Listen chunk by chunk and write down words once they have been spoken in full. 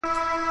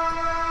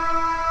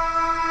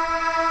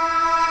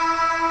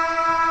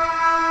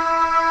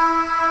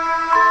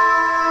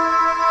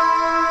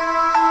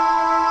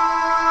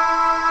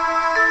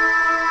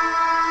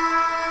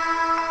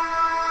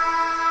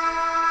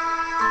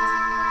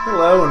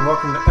and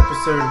welcome to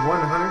episode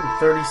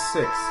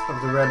 136 of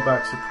the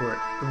Redbox Report,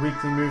 the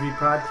weekly movie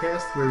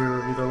podcast where we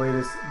review the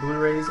latest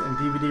Blu-rays and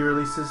DVD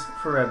releases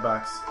for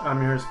Redbox.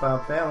 I'm your host,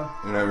 Bob Fallon.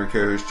 And I'm your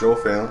co-host, Joel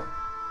Fallon.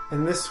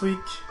 And this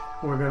week,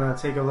 we're going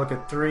to take a look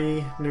at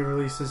 3 new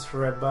releases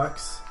for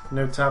Redbox.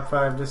 No top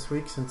 5 this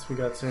week since we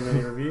got so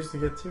many reviews to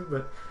get to,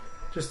 but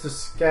just a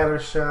scatter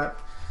shot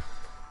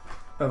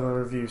of a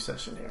review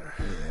session here.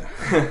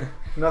 Yeah.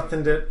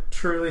 Nothing that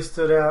truly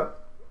stood out,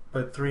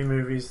 but 3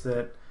 movies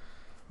that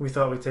we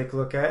thought we'd take a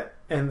look at,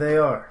 and they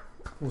are.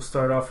 We'll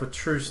start off with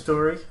True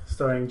Story,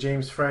 starring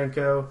James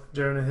Franco,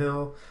 Jonah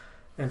Hill,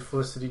 and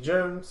Felicity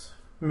Jones.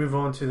 Move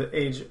on to The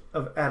Age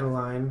of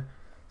Adeline,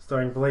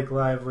 starring Blake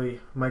Lively,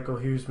 Michael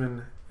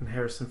Huseman, and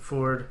Harrison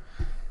Ford.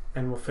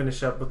 And we'll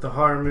finish up with the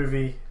horror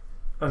movie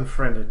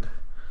Unfriended.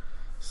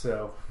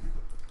 So,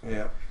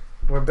 yeah,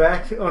 we're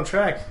back on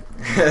track.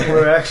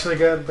 We're actually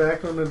got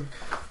back on the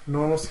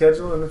normal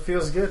schedule, and it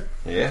feels good.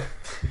 Yeah.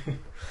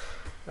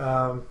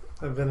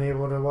 I've been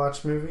able to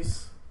watch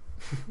movies.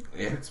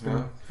 Yeah, it's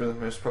been, for the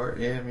most part.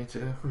 Yeah, me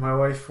too. My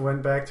wife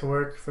went back to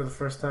work for the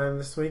first time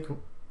this week.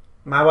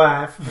 My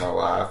wife.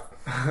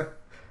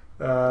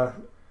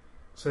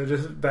 So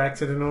just back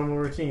to the normal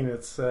routine.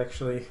 It's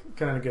actually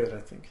kind of good,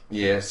 I think.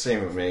 Yeah,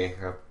 same with me.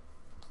 I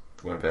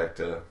went back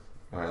to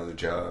my other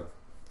job.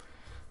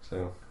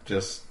 So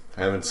just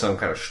having some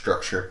kind of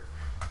structure.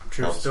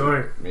 True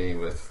story. Me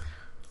with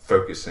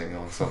focusing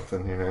on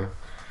something, you know.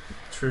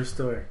 True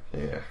story.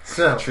 Yeah.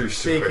 So, True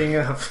story. Speaking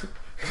of,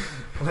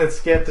 let's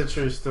get to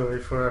True Story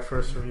for our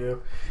first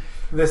review.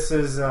 This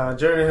is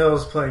Jonah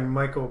Hill's playing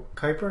Michael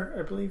Kuiper,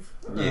 I believe.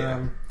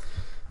 Yeah.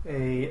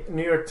 A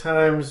New York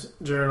Times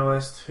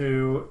journalist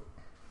who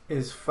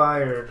is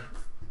fired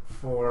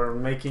for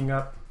making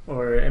up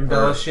or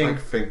embellishing. Mike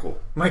Finkel.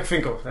 Mike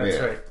Finkel, that's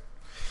Yeah.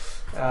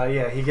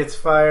 right. He gets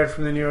fired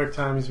from the New York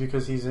Times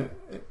because he's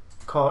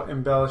caught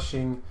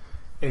embellishing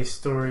a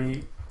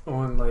story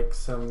on like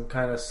some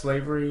kind of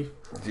slavery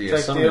Yeah,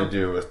 something deal. to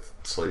do with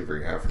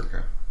slavery in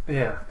Africa.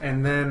 Yeah,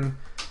 and then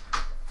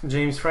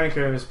James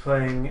Franco is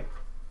playing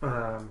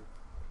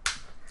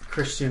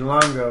Christian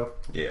Longo,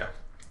 Yeah.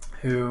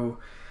 who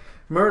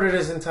murdered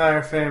his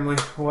entire family,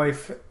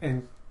 wife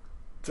and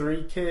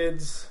 3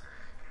 kids,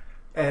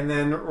 and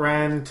then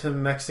ran to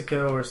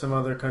Mexico or some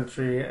other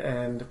country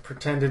and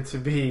pretended to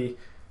be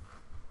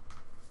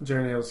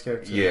Jonah Hill's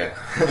character. Yeah.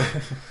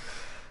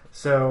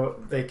 So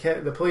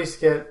the police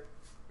get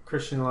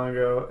Christian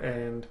Longo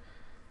and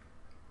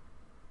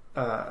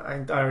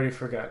I already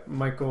forgot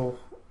Michael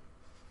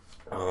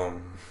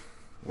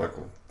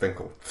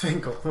Finkel.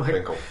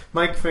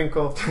 Mike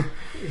Finkel.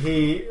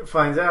 He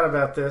finds out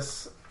about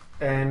this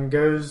and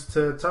goes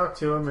to talk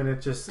to him, and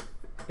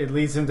it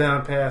leads him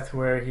down a path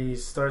where he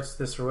starts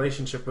this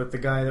relationship with the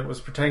guy that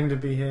was pretending to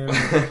be him,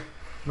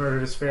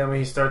 murdered his family.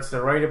 He starts to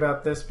write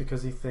about this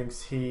because he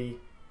thinks he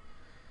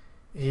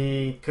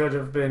could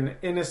have been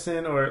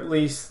innocent, or at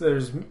least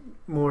there's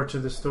more to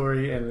the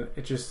story, and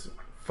it just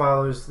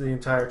follows the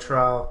entire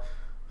trial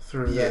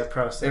through that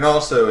process. And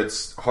also,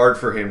 it's hard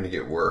for him to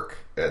get work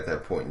at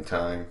that point in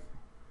time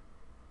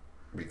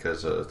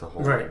because of the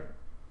whole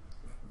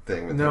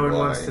thing with no one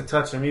lying. wants to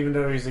touch him, even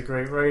though he's a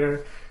great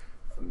writer.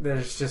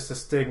 There's just a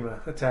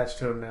stigma attached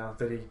to him now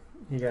that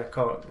he got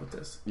caught with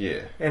this.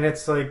 Yeah. And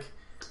it's like,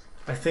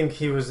 I think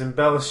he was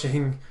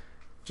embellishing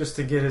just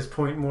to get his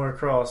point more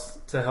across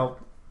to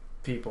help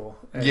people.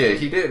 And yeah,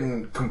 he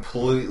didn't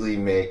completely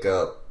make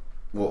up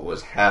what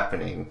was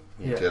happening.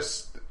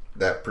 Just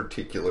that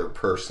particular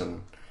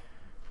person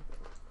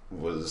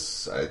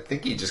was, I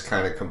think he just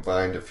kind of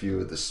combined a few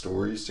of the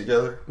stories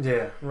together.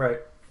 Yeah, right.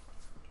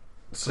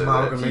 So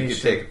that he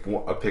could take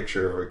a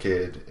picture of a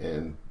kid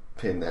and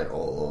pin that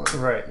all on.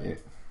 Right.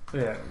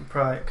 Yeah,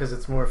 probably because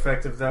it's more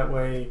effective that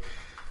way.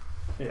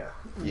 Yeah.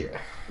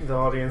 The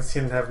audience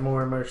can have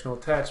more emotional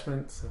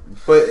attachments.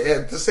 But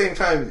at the same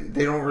time,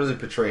 they don't really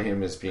portray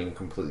him as being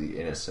completely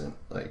innocent.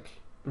 Like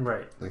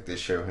they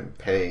show him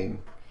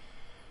paying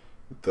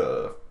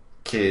the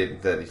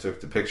kid that he took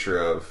the picture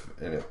of,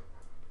 and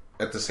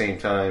at the same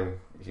time,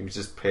 he was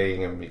just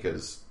paying him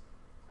because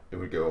it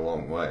would go a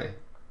long way.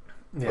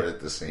 Yeah. But at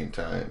the same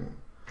time,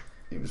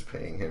 he was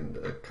paying him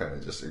to kind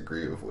of just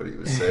agree with what he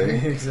was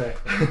saying.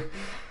 Exactly.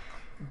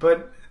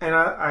 But, and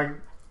I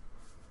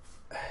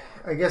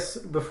guess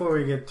before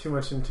we get too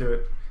much into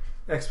it,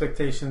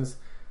 expectations.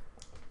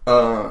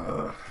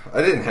 I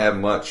didn't have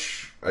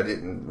much. I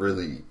hadn't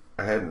really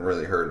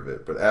heard of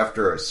it. But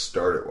after I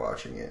started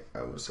watching it,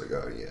 I was like,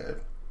 oh yeah,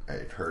 I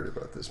had heard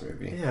about this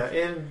movie. Yeah,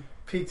 it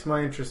piqued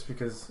my interest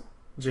because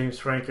James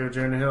Franco,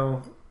 Jonah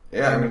Hill.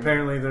 Yeah, and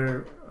apparently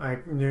I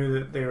knew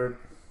that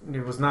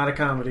it was not a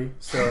comedy,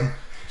 so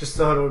just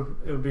thought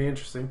it would be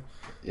interesting.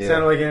 Yeah.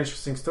 Sounded like an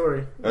interesting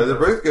story. They're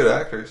both good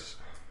actors.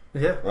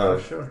 Yeah, for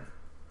sure.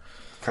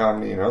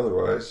 Comedy and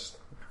otherwise.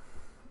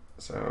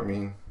 So, I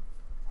mean,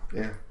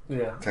 yeah.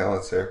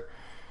 Talent's there.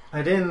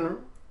 I didn't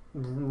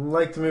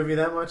like the movie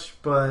that much,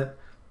 but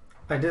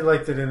I did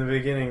like it in the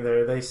beginning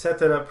there. They set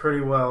that up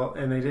pretty well,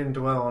 and they didn't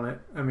dwell on it.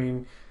 I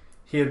mean,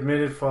 he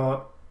admitted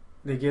fault,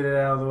 they get it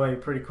out of the way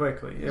pretty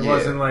quickly. It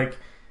wasn't like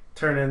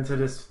turn into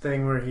this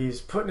thing where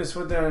he's putting his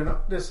foot down and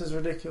this is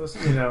ridiculous.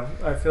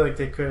 I feel like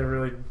they could have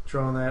really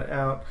drawn that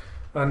out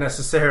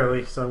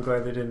unnecessarily, so I'm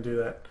glad they didn't do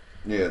that.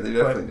 Yeah, they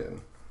definitely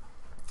didn't.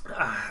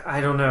 I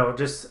don't know.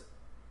 Just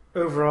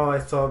overall, I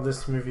thought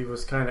this movie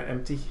was kind of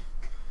empty.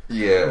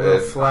 Yeah, a little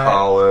flat.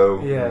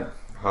 Hollow. Yeah.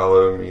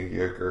 Hollow,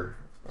 mediocre.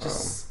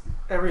 Just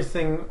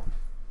everything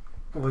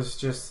was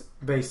just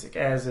basic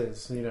as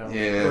is.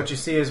 Yeah. What you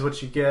see is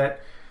what you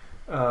get.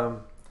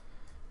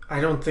 I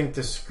don't think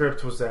the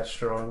script was that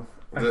strong.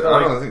 I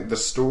don't think the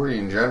story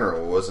in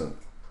general wasn't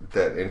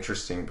that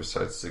interesting.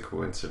 Besides the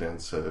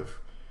coincidence of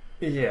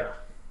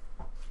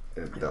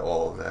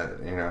all of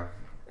that,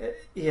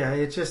 Yeah,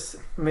 it just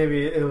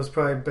maybe it was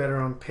probably better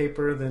on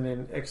paper than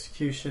in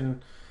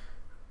execution.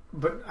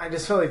 But I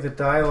just felt like the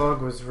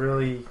dialogue was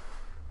really,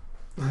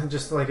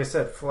 just like I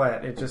said,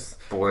 flat. It just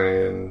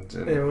bland.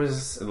 And it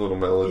was a little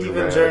melodramatic.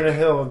 Even Jonah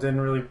Hill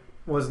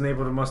wasn't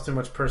able to muster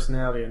much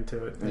personality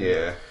into it.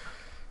 Yeah.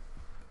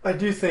 I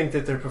do think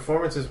that their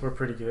performances were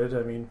pretty good.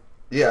 I mean,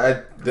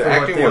 the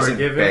acting wasn't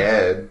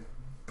bad,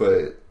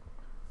 but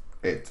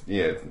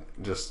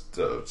just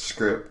the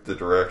script, the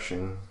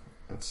direction,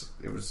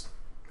 it was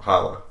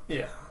hollow.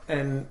 Yeah,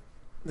 and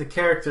the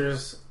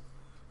characters,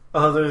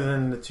 other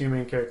than the two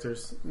main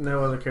characters,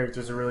 no other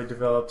characters are really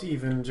developed.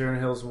 Even Jonah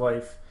Hill's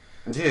wife.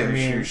 Yeah, I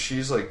mean,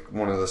 she's like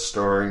one of the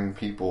starring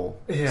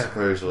people. Yeah,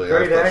 supposedly.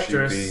 Great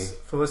actress,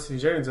 Felicity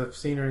Jones. I've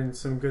seen her in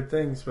some good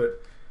things,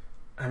 but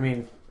I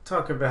mean,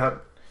 talk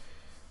about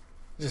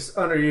just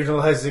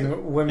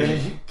underutilizing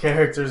women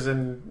characters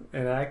and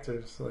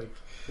actors. Like,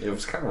 it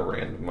was kind of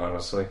random,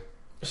 honestly.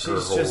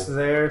 She's just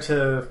there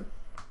to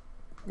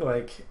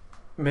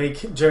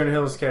make Jonah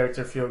Hill's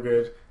character feel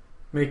good,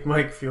 make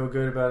Mike feel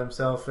good about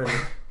himself, and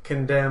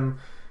condemn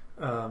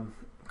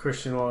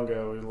Christian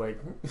Longo. Like,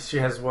 she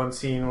has one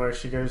scene where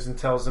she goes and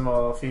tells him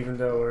off, even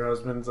though her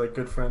husband's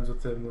good friends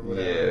with him or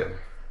whatever. Yeah,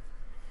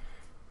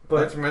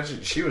 but not to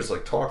mention she was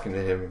talking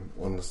to him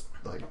on this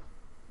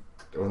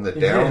on the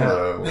down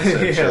low,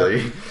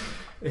 essentially.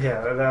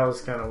 Yeah, that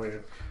was kind of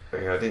weird.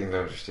 I didn't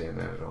understand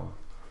that at all.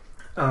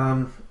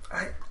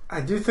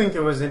 I do think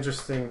it was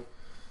interesting,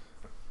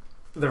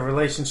 the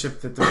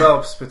relationship that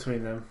develops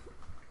between them,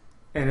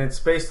 and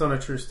it's based on a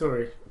true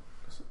story.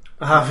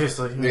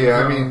 Obviously. Yeah,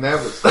 I mean, that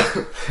was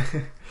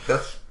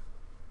that's,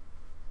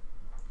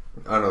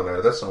 I don't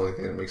know, that's the only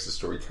thing that makes the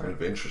story kind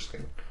of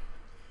interesting.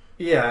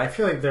 Yeah, I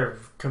feel like they're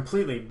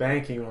completely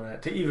banking on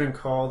that to even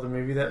call the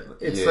movie that.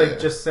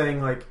 It's just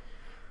saying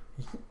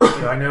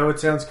I know it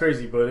sounds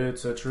crazy, but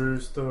it's a true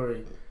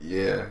story.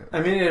 Yeah.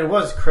 I mean, it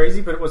was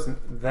crazy, but it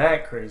wasn't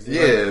that crazy.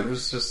 Yeah, it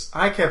was just...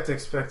 I kept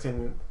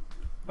expecting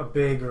a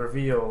big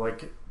reveal,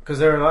 because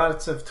there are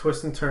lots of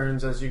twists and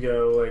turns as you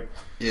go.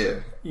 Yeah.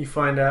 You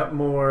find out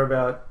more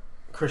about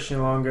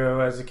Christian Longo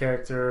as a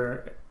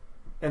character,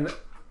 and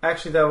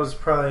actually that was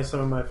probably some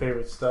of my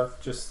favorite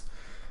stuff. Just,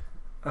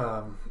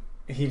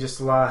 he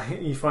just lies.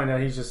 You find out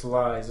he just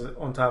lies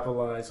on top of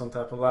lies on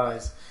top of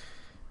lies.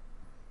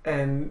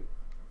 And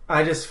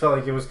I just felt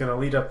like it was going to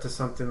lead up to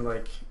something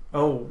like,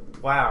 oh,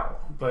 wow.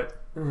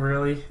 But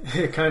really,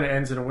 it kind of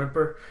ends in a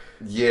whimper.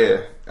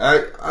 Yeah.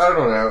 I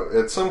don't know.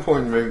 At some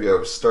point, maybe I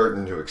was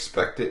starting to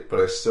expect it,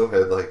 but I still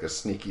had a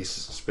sneaky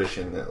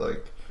suspicion that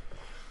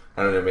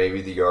I don't know,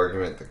 maybe the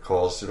argument that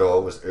caused it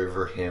all was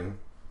over him.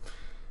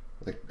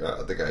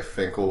 The guy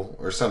Finkel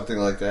or something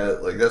like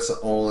that. That's the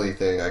only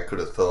thing I could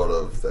have thought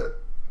of that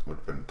would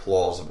have been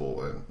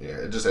plausible. And yeah,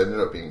 it just ended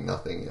up being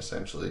nothing,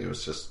 essentially. It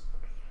was just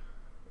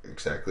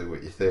exactly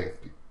what you think.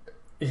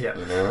 Yeah,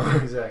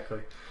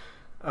 exactly.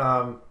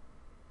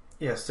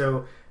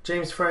 So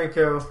James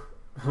Franco,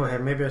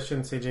 maybe I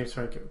shouldn't say James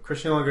Franco.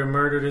 Christian Longo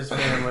murdered his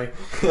family.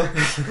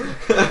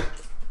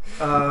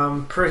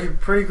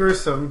 Pretty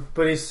gruesome,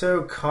 but he's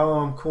so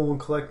calm, cool, and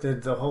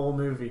collected the whole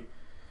movie.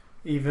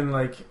 Even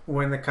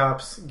when the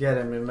cops get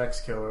him in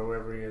Mexico or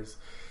wherever he is.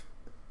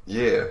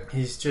 Yeah.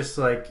 He's just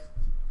I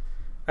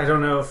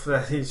don't know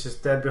if he's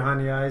just dead behind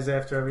the eyes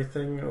after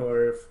everything,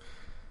 or if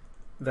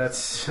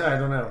that's, I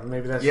don't know.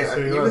 Maybe that's just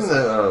who he was. Even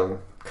the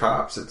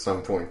cops at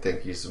some point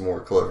think he's more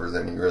clever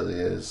than he really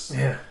is.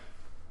 Yeah.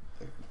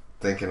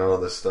 Thinking all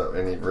this stuff,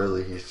 and he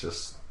was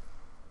just,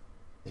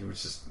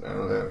 I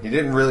don't know. He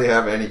didn't really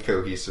have any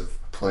cohesive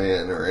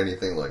plan or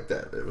anything like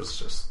that. It was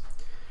just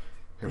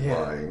him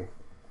lying,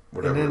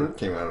 whatever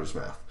came out of his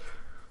mouth.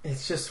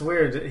 It's just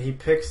weird.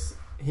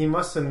 He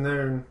must have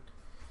known,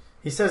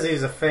 he says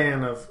he's a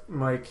fan of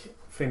Mike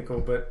Finkel,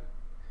 but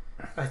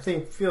I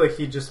feel like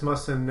he just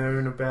must have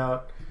known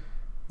about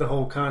the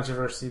whole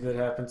controversy that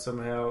happened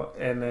somehow,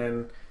 and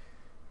then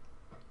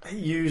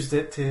used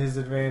it to his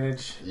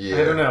advantage. Yeah.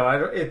 I don't know.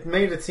 It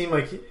made it seem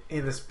like he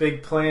had this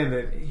big plan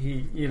that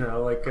he,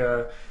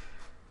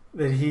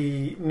 that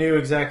he knew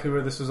exactly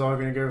where this was all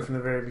going to go from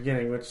the very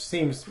beginning, which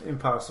seems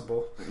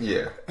impossible.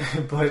 Yeah.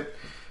 But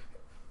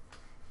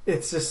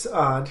it's just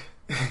odd.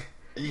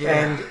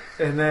 Yeah.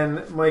 And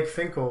then Mike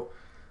Finkel,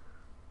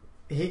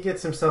 he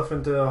gets himself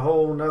into a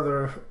whole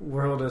nother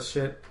world of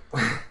shit,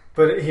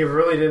 but he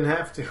really didn't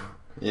have to.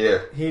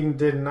 Yeah. He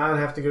did not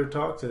have to go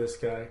talk to this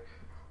guy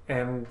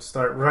and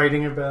start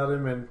writing about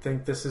him and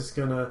think this is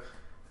going to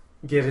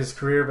get his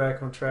career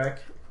back on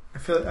track.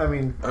 Oh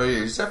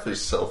yeah, he's definitely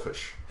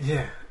selfish.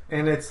 Yeah.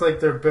 And it's like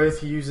they're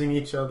both using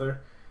each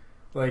other.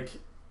 Like,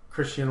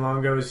 Christian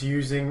Longo is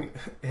using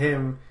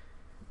him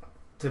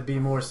to be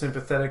more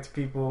sympathetic to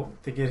people,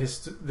 to get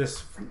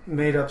this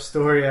made-up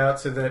story out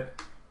so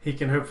that he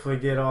can hopefully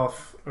get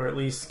off, or at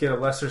least get a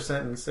lesser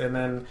sentence. And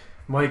then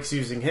Mike's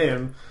using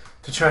him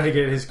to try to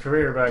get his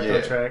career back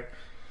on track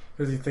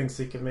because he thinks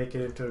he can make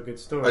it into a good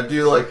story. I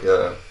do like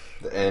the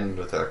end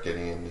without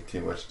getting into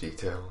too much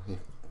detail. He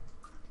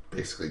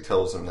basically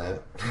tells him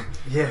that.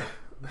 Yeah.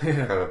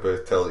 Kind of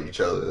both tell each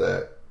other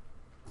that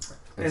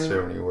in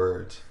so many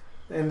words.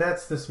 And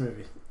that's this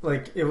movie.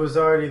 Like, it was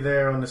already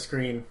there on the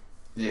screen.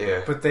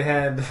 Yeah. But they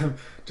had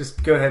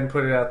just go ahead and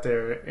put it out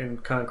there in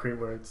concrete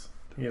words,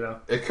 you know.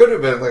 It could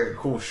have been like a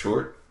cool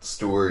short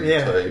story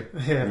type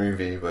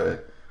movie,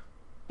 but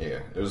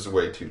yeah, it was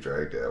way too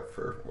dragged out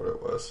for what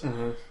it was.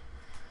 Mm-hmm.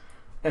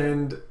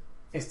 And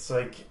it's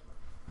like,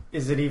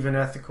 is it even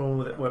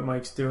ethical what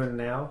Mike's doing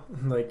now?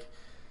 Like,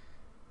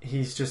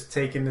 he's just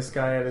taking this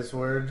guy at his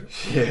word.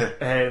 Yeah.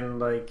 And,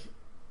 like,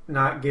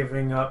 not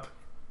giving up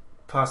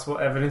possible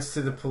evidence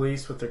to the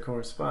police with their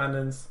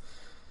correspondence.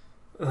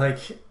 Like,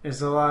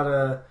 there's a lot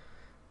of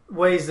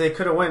ways they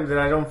could have went that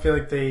I don't feel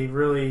like they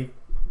really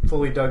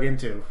fully dug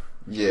into.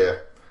 Yeah.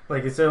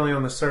 Like, it's only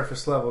on the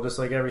surface level, just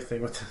like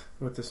everything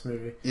with this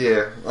movie.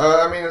 Yeah.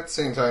 I mean, at the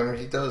same time,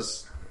 he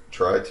does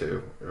try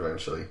to,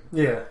 eventually.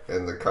 Yeah.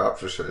 And the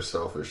cops are so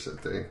selfish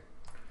that they...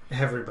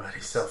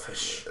 Everybody's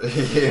selfish.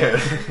 Yeah.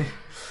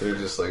 They're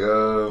just like,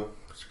 oh,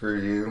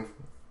 screw you.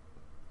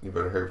 You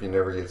better hope he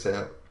never gets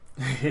out.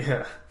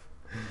 Yeah.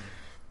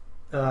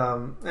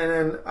 And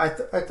then I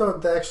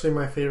thought that actually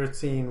my favorite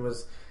scene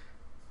was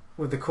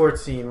with the court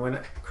scene when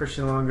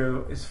Christian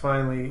Longo is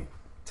finally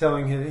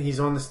telling he's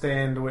on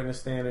the witness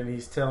stand, and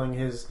he's telling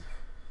his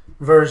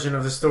version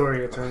of the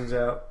story. It turns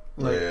out,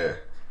 like,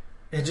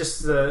 it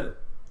just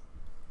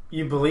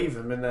you believe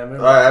him in that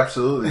movie. I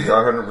absolutely,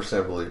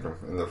 100% believe him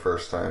in the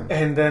first time,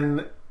 and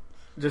then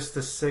just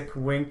the sick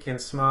wink and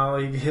smile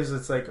he gives.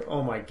 It's like,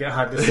 oh my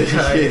god, this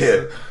guy is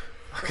a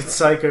fucking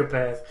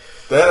psychopath.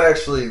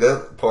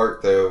 That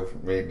part though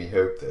made me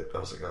hope that I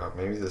was like, oh,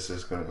 maybe this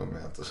is going to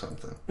amount to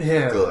something.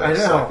 Yeah, I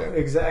know,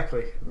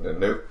 exactly.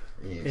 Nope,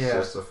 he's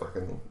just a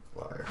fucking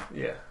liar.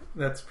 Yeah,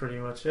 that's pretty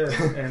much it.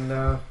 And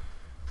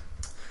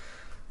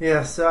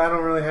so I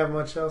don't really have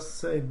much else to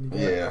say.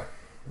 Yeah,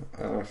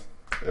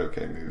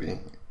 okay movie.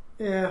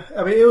 Yeah,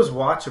 I mean, it was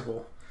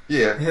watchable.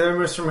 Yeah, it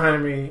almost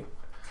reminded me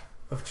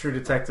of True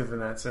Detective in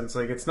that sense.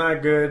 Like, it's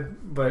not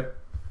good, but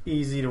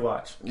easy to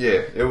watch.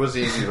 Yeah, it was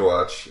easy to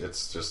watch.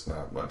 It's just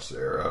not much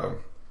there.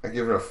 I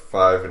give it a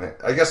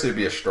 5.5. I guess it'd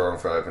be a strong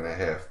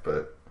 5.5,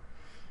 but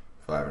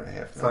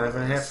 5.5.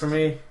 5.5 for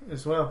me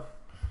as well.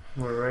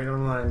 We're right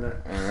on line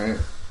there. Alright.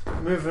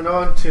 Moving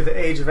on to The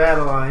Age of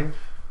Adeline,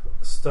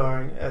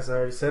 starring, as I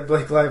already said,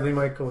 Blake Lively,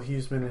 Michael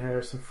Huseman, and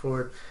Harrison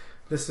Ford.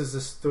 This is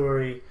the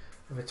story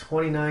of a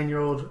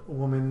 29-year-old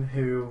woman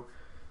who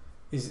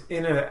is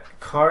in a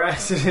car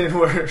accident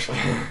where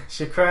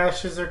she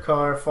crashes her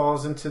car,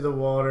 falls into the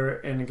water,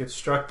 and gets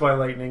struck by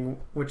lightning,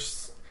 which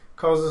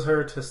causes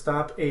her to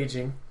stop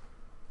aging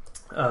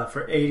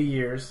for 80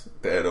 years.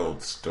 That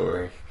old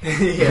story.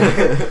 Yeah.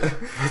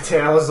 The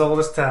tale as old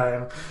as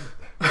time.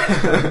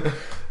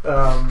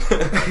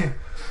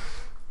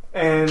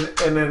 And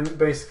then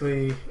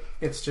basically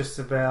it's just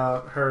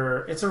about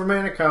her. It's a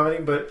romantic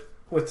comedy, but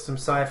with some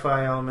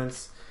sci-fi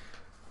elements.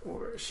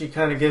 She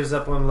kind of gives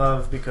up on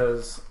love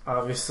because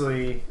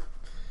obviously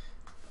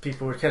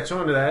people would catch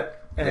on to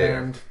that,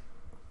 and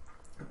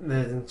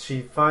then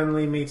she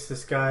finally meets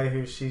this guy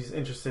who she's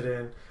interested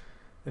in,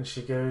 and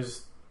she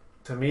goes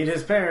to meet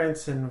his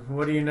parents, and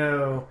what do you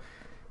know,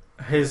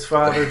 his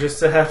father just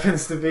so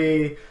happens to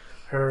be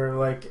her,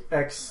 like,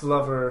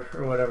 ex-lover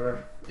or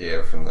whatever.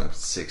 Yeah, from the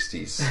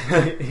 60s.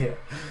 Yeah.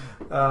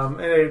 And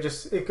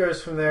it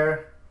goes from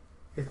there.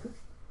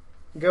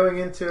 Going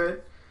into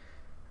it,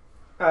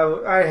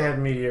 I had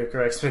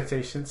mediocre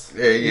expectations.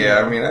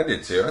 Yeah, I mean, I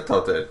did too. I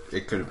thought that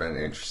it could have been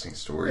an interesting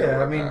story.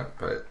 Yeah,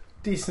 but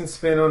decent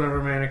spin on a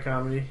romantic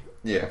comedy.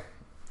 Yeah.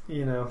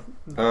 You know.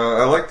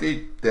 I like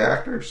the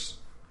actors.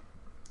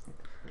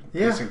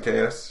 Yeah. Decent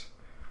cast.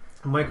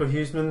 Michael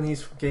Huseman,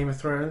 he's from Game of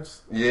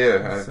Thrones.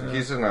 Yeah,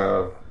 he's in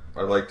I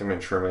liked him in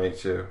Treme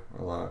too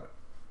a lot.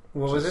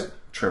 What was it?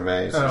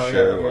 Treme is a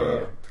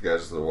show. The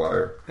guys of The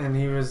Wire. And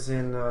he was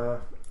in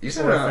he's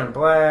in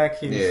Black.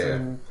 He was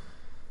in...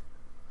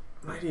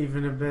 Might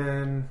even have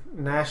been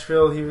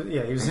Nashville. He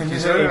was in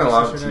a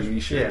lot of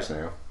TV shows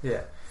now.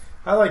 Yeah.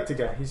 I like the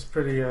guy. He's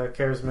pretty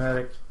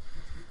charismatic.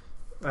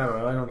 I don't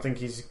know. I don't think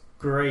he's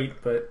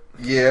great, but...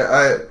 Yeah,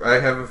 I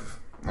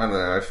don't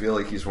know. I feel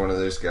like he's one of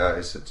those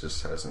guys that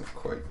just hasn't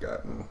quite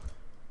gotten...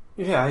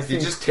 Yeah, I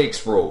think... He just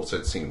takes roles,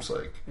 it seems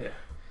like. Yeah.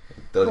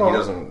 He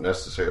doesn't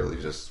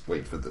necessarily just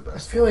wait for the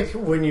best. I feel like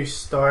when you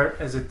start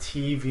as a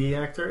TV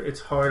actor,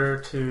 it's harder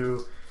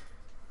to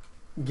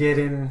get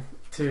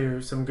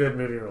into some good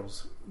movie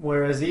roles.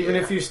 Whereas even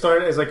if you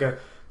start as like a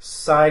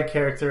side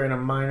character in a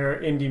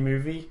minor indie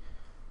movie,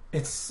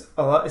 it's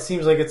a lot. It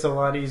seems like it's a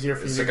lot easier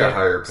for you to get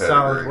higher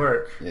solid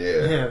work.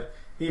 Yeah.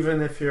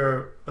 Even if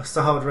you're a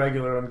solid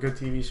regular on good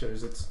TV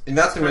shows, it's and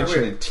not to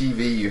mention in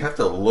TV, you have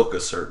to look a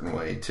certain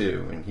way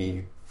too, and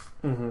he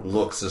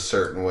looks a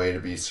certain way to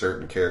be a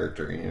certain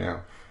character, you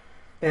know.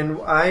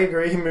 And I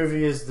agree,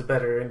 movie is the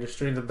better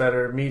industry, the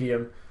better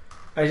medium.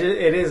 It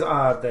is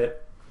odd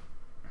that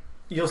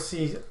you'll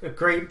see a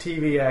great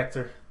TV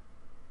actor,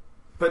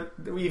 but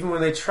even when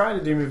they try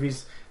to do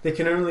movies, they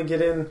can only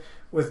get in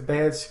with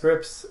bad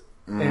scripts.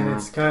 And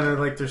it's kind of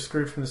like they're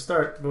screwed from the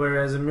start.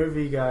 Whereas a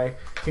movie guy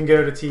can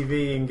go to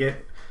TV and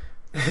get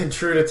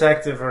True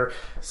Detective or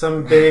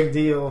some big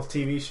deal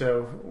TV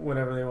show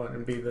whenever they want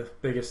and be the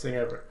biggest thing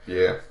ever.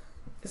 Yeah.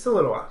 It's a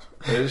little odd.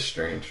 It is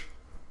strange.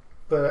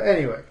 But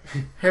anyway,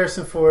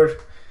 Harrison Ford,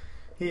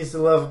 he's the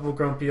lovable,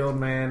 grumpy old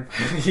man.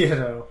 You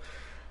know.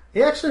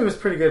 He actually was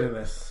pretty good in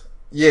this.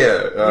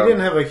 Yeah. He didn't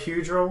have a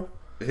huge role.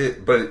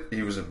 But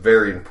he was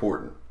very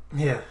important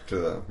to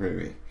the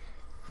movie.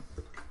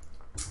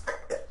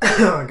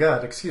 Oh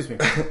God, excuse me.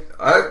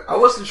 I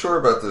wasn't sure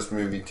about this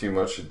movie too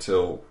much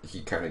until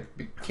he kind of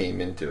came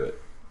into it.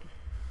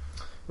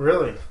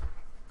 Really?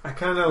 I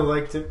kind of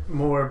liked it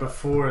more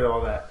before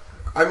all that.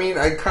 I mean,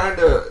 I kind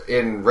of,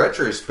 in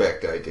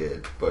retrospect, I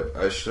did, but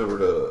I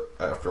sort of,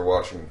 after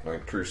watching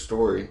like True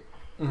Story,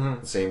 the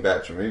same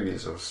batch of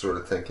movies, I was sort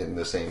of thinking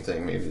the same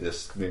thing. Maybe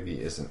this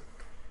movie isn't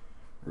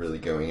really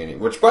going any.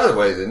 Which, by the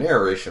way, the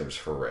narration was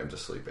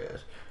horrendously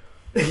bad.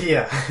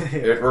 Yeah.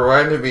 It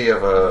reminded me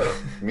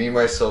of Me,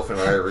 Myself, and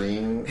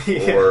Irene,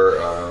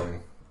 or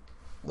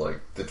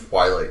like The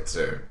Twilight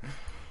Zone.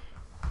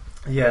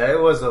 Yeah, it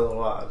was a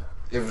little odd.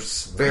 It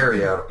was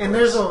very out of place. And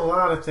there's a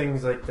lot of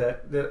things like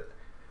that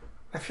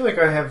I feel like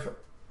I have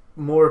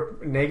more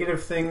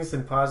negative things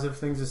than positive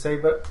things to say,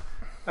 but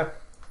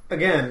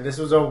again,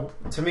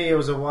 to me it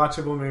was a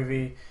watchable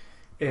movie.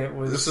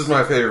 This is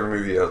my favorite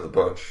movie out of the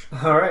bunch.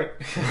 All right.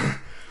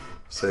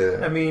 Say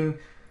that. I mean,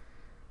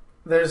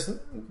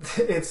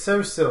 it's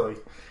so silly.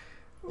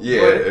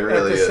 Yeah, but it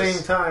really is. At the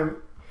same time,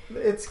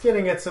 it's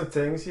getting at some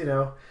things, you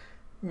know.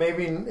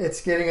 Maybe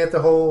it's getting at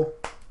the whole.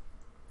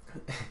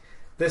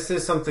 This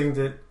is something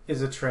that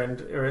is a trend,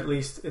 or at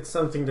least it's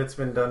something that's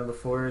been done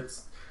before.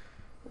 It's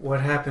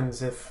what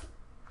happens if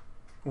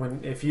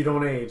you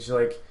don't age.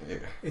 Like,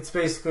 it's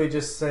basically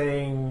just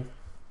saying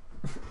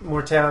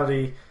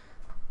immortality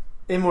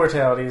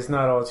is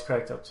not all it's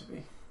cracked up to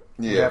be.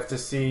 Yeah. You have to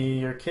see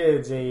your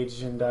kids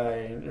age and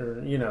die,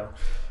 or you know,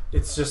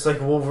 it's just like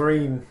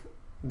Wolverine.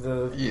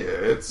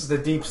 It's the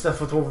deep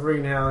stuff with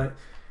Wolverine. How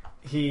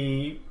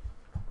he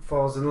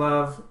falls in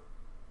love,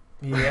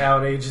 he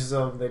outages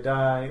them, they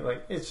die.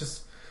 Like, it's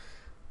just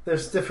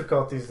there's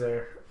difficulties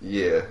there.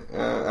 Yeah,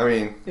 I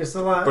mean, it's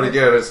a lot. But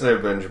again, it's no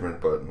Benjamin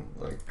Button.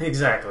 Like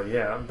exactly,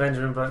 yeah,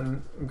 Benjamin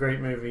Button,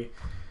 great movie.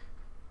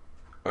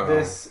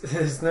 David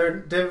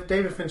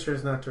Fincher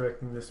is not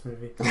directing this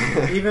movie.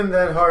 Even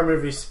that horror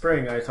movie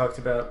Spring I talked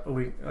about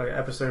an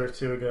episode or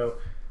two ago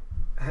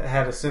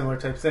had a similar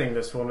type thing.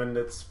 This woman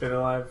that's been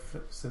alive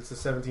since the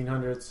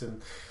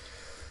 1700s,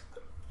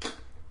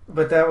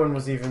 but that one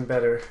was even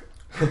better.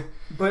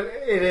 But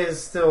it is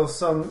still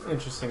some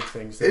interesting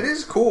things. It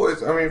is cool.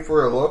 I mean,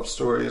 for a love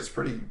story, it's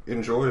pretty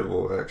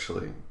enjoyable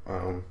actually.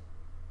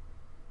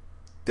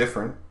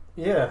 Different,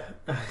 yeah,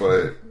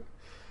 but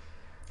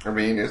I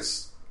mean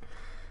it's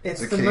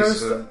the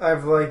most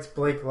I've liked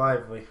Blake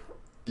Lively.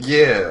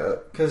 Yeah,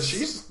 because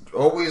she's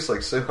always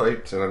like so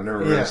hyped, and I've never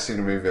really seen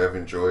a movie I've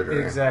enjoyed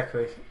her.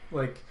 Exactly,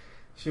 like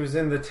she was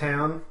in The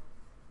Town,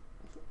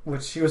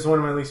 which she was one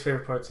of my least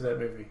favorite parts of that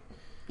movie.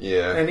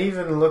 Yeah, and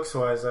even looks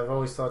wise, I've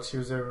always thought she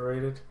was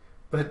overrated,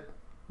 but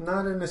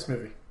not in this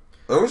movie.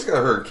 I always got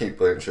her and Kate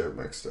Blanchett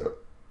mixed up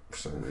for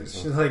some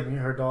reason. She's like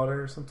her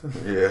daughter or something.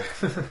 Yeah.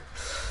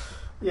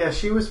 Yeah,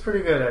 she was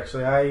pretty good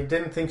actually. I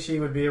didn't think she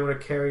would be able to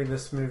carry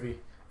this movie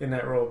in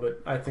that role,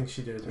 but I think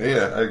she did.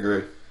 Yeah, I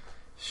agree.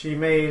 She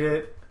made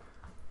it.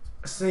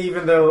 So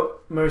even though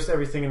most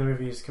everything in the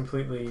movie is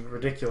completely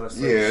ridiculous,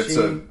 like it's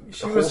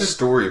a whole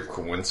story of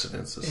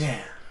coincidences.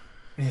 Yeah,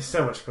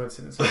 so much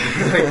coincidence,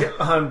 like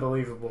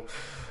unbelievable.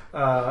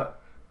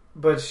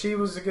 But she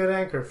was a good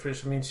anchor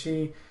fish. I mean,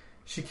 she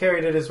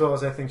carried it as well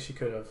as I think she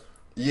could have.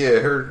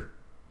 Yeah,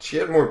 she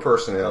had more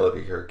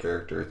personality, her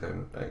character,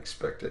 than I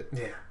expected.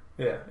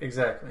 Yeah,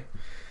 exactly.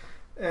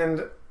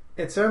 And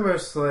it's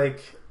almost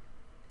like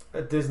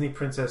a Disney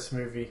princess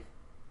movie,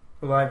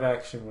 a live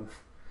action one.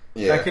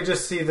 Yeah. I could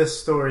just see this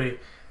story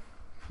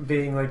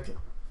being like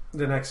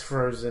the next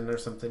Frozen or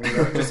something. You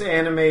know? Just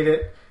animate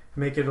it,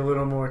 make it a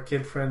little more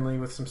kid friendly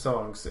with some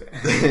songs.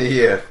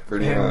 Yeah,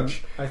 pretty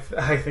much. I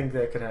think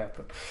that could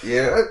happen.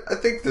 Yeah, I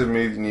think the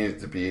movie needed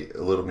to be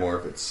a little more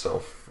of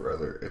itself.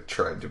 Rather, it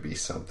tried to be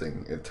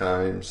something at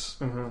times.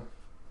 Mm-hmm.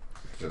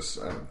 Just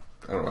I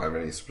don't have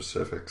any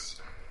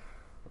specifics.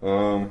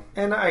 And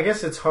I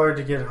guess it's hard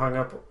to get hung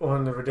up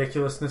on the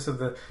ridiculousness of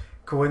the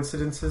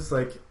coincidences.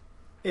 Like,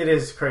 it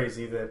is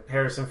crazy that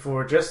Harrison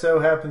Ford just so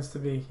happens to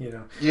be,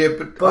 Yeah,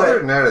 but other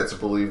than that, it's a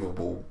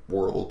believable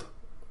world.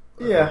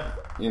 Yeah.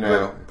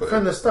 But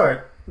from the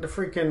start, the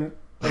freaking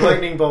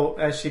lightning bolt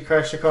as she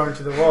crashed the car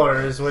into the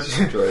water is what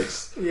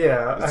strikes.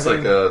 Yeah. It's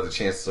the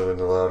chances of winning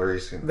the lottery.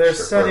 They're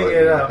setting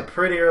it up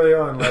pretty early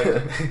on,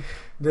 like,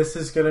 this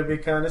is going to be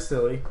kind of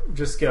silly.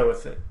 Just go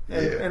with it.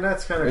 And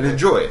that's kind of cool.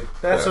 Enjoy it.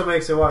 That's what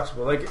makes it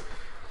watchable. Like,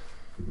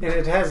 and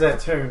it has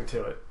that tone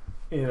to it.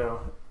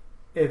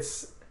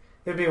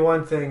 It'd be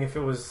one thing if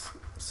it was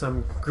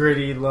some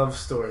gritty love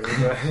story,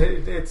 but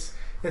it's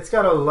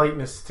got a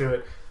lightness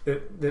to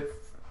it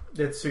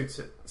that suits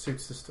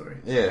the story.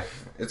 Yeah,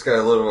 it's got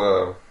a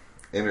little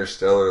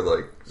interstellar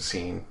like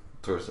scene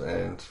towards the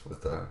end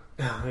with the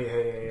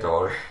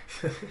daughter.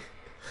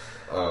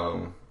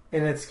 And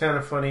it's kind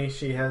of funny.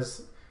 She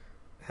has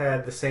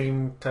had the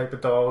same type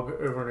of dog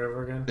over and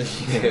over again.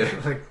 Yeah,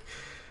 like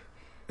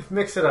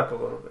mix it up a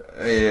little bit.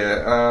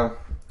 Yeah,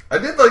 I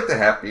did like the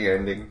happy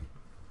ending.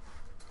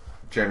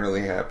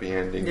 Generally happy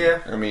ending.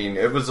 Yeah. I mean,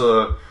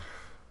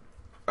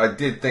 I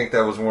did think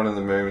that was one of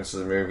the moments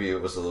of the movie.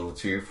 It was a little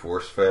too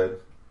force-fed.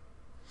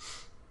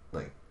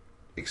 Like,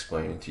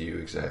 explaining to you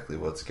exactly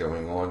what's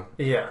going on.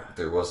 Yeah.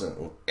 There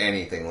wasn't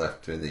anything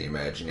left to the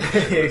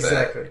imagination.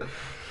 Exactly.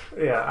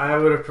 Yeah, I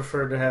would have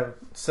preferred to have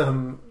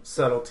some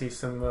subtlety,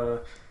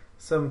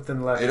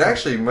 something left. It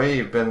actually may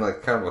have been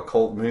like kind of a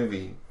cult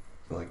movie,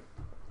 like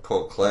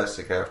cult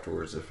classic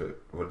afterwards, if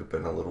it would have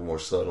been a little more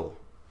subtle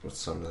with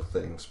some of the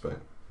things, but...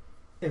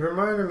 It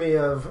reminded me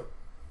of...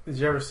 Did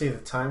you ever see The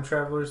Time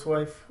Traveler's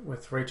Wife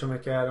with Rachel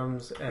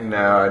McAdams?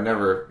 No, I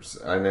never...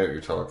 I know what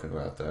you're talking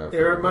about, though. It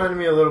reminded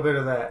me a little bit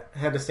of that. It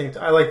had the same...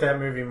 I like that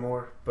movie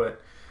more,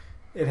 but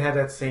it had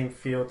that same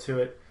feel to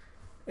it.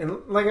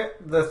 And like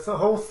the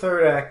whole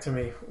third act to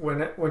me,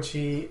 when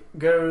she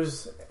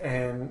goes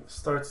and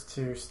starts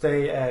to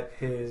stay at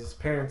his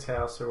parents'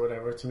 house or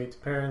whatever to meet the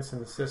parents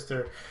and the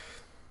sister,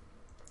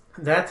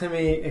 that to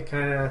me, it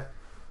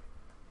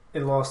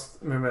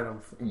lost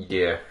momentum.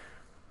 Yeah.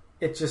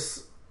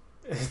 It's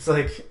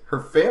like...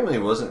 Her family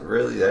wasn't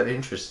really that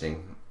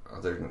interesting.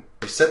 Other than,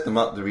 they set them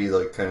up to be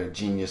like kind of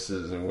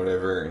geniuses and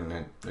whatever,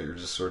 and they were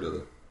just sort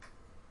of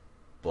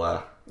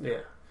blah.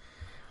 Yeah.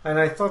 And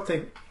I thought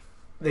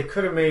they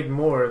could have made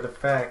more of the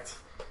fact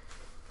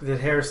that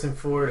Harrison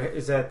Ford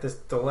is at this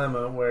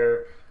dilemma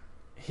where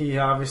he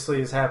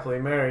obviously is happily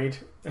married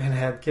and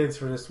had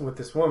kids with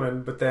this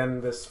woman, but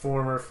then this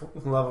former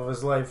love of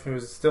his life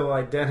who's still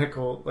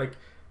identical, like...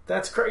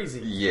 That's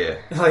crazy. Yeah.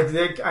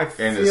 Like, I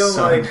feel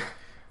like...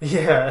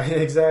 Yeah,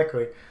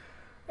 exactly.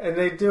 And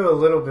they do a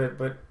little bit,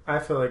 but I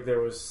feel like there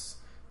was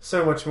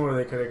so much more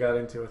they could have got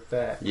into with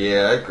that.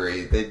 Yeah, I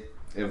agree.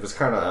 It was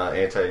kind of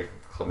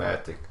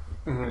anticlimactic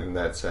in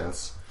that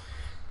sense.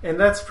 And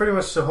that's pretty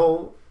much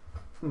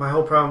my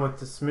whole problem with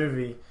this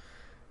movie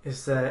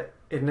is that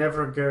it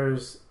never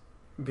goes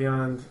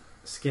beyond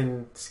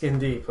skin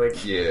deep.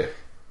 Like, yeah.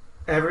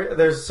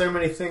 There's so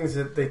many things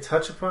that they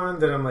touch upon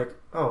that I'm like,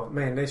 oh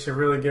man, they should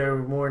really go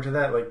more into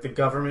that, like the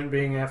government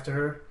being after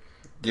her.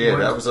 Yeah,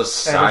 that was a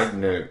side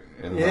note.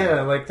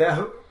 Like that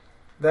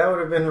would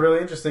have been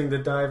really interesting to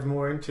dive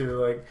more into.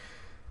 Like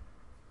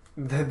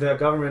the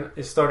government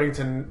is starting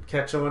to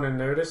catch on and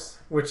notice,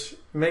 which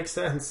makes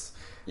sense.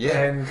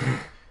 Yeah,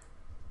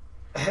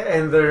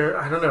 and they're,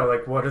 I don't know,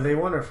 like what do they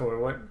want her for?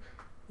 What?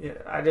 Yeah,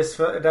 I just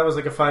felt that was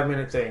like a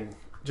 5-minute thing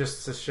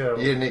just to show.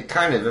 Yeah, and it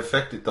kind of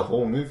affected the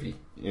whole movie.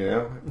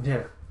 Yeah.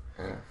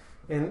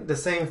 And the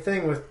same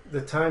thing with the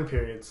time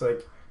periods.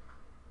 Like,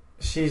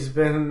 she's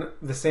been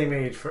the same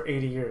age for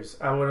 80 years.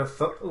 I would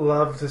have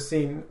loved to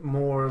see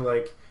more,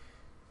 like,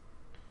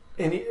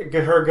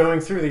 her going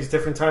through these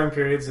different time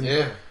periods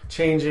and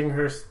changing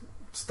her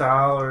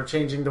style or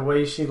changing the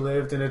way she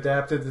lived and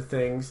adapted to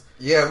things.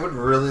 Yeah, I would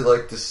really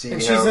like to see.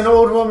 And she's an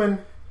old woman,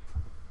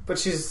 but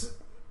she's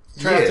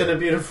trapped in a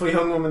beautiful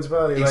young woman's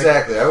body.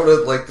 Exactly. I would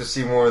have liked to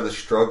see more of the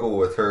struggle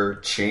with her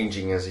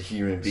changing as a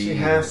human being. She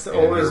has to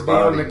always be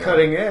on the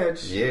cutting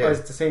edge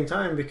at the same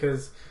time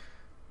because,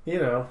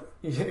 what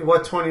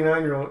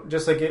 29-year-old,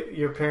 just like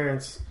your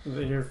parents,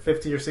 your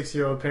 50 or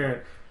 60-year-old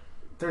parent,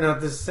 they're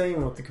not the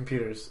same with the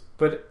computers.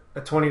 But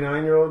a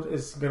 29-year-old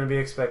is going to be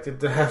expected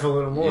to have a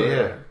little more.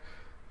 Yeah.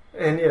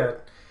 And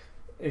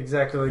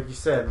exactly like you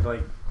said,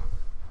 like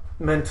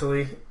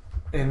mentally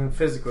and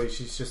physically,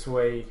 she's just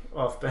way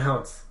off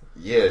balance.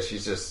 Yeah,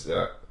 she's just,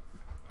 I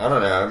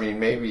don't know. I mean,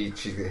 maybe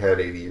she had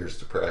 80 years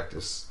to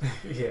practice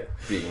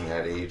being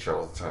that age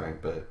all the time.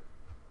 But,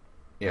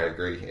 yeah, I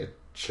agree. It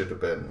should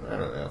have been, I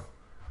don't know,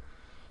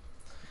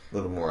 a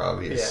little more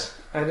obvious.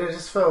 Yeah. And it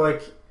just felt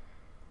like,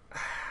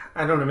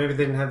 I don't know, maybe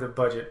they didn't have the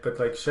budget, but,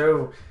 like,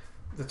 show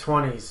the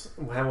 20s,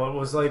 what it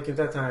was like at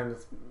that time.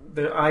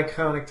 The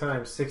iconic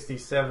times,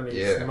 60s,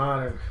 70s,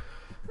 modern.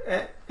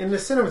 And the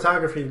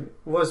cinematography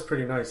was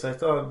pretty nice. I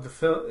thought the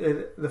film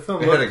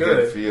looked good.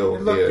 Good feel.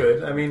 It looked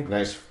good. I mean,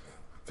 nice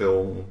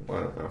film. I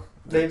don't know.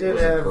 They did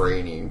have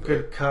grainy,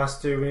 good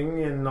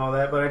costuming and all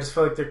that, but I just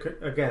felt like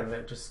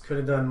they just could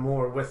have done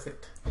more with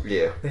it.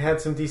 Yeah, they had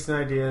some decent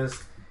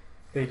ideas.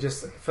 They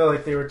just felt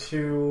like they were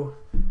too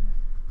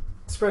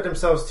spread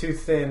themselves too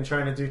thin,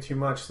 trying to do too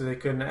much, so they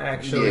couldn't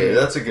actually. Yeah,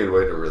 that's a good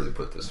way to really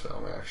put this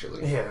film.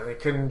 Actually, yeah, they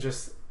couldn't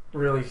just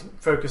really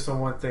focus on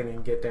one thing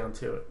and get down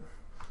to it.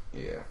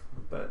 Yeah,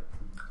 but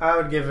I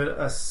would give it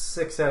a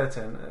 6 out of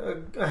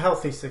 10, a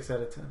healthy 6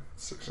 out of 10.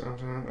 6 out of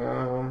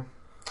 10.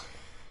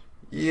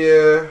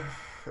 Yeah,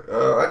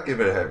 I'd give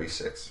it a heavy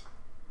 6.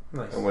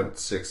 Nice. I went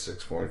 6,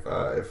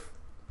 6.5.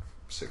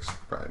 6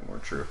 probably more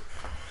true.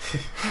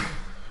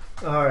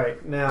 All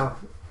right, now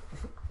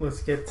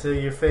let's get to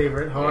your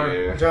favorite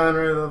horror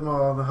genre of them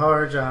all, the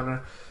horror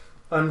genre,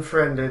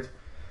 Unfriended.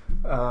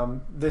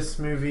 This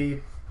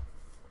movie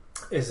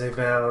is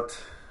about.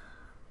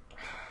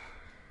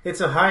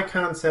 It's a high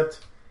concept.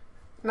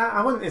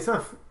 It's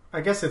not. I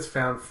guess it's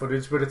found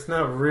footage, but it's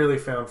not really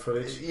found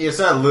footage. It's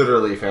not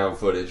literally found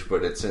footage,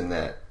 but it's in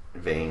that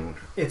vein.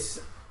 It's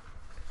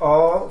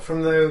all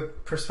from the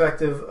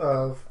perspective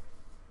of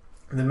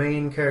the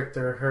main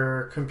character,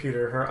 her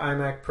computer, her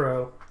iMac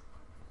Pro,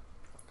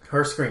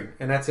 her screen,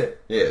 and that's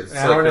it. Yeah, it's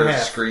like her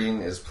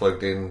screen is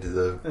plugged into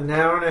the... An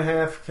hour and a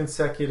half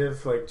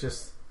consecutive,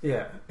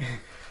 yeah.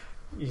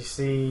 You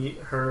see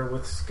her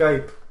with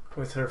Skype,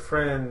 with her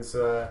friends,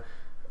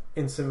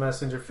 Instant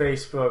Messenger,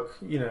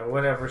 Facebook,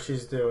 whatever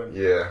she's doing.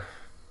 Yeah.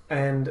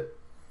 And,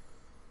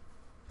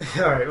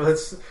 alright,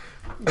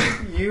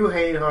 you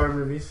hate horror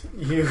movies.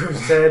 You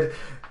said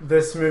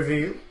this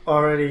movie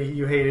already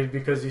you hated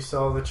because you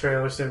saw the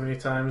trailer so many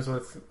times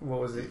with,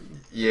 what was it?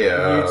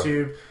 Yeah.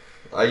 YouTube.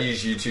 I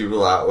use YouTube a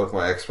lot with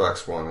my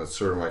Xbox One. It's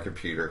sort of my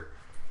computer.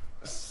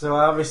 So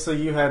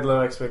obviously you had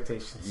low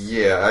expectations.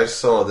 Yeah, I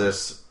saw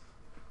this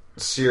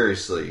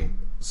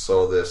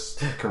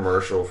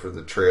commercial for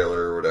the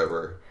trailer or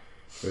whatever.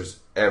 It was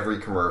every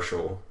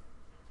commercial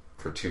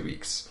for 2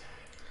 weeks.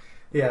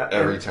 Yeah.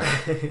 Every time.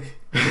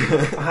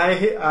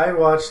 I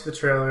watched the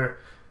trailer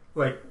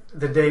like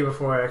the day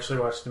before I actually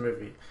watched the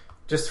movie.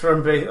 Just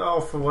from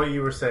what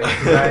you were saying.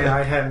 Because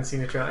I hadn't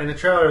seen the trailer. And the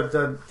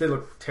trailer did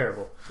look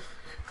terrible.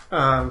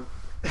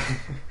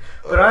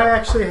 But I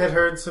actually had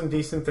heard some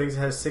decent things. It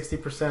has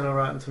 60% on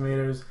Rotten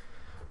Tomatoes.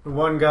 The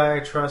one guy I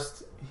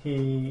trust,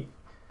 he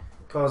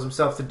calls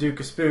himself the Duke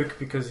of Spook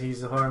because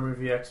he's a horror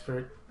movie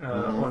expert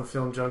on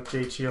Film Junk,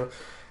 Jay Cheel.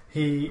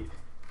 He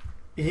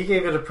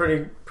gave it a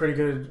pretty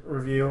good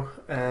review,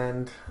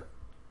 and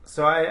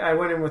so I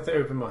went in with an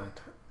open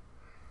mind.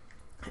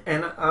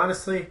 And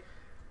honestly,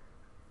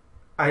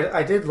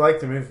 I did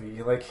like the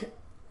movie. Like,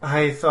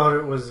 I thought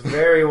it was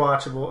very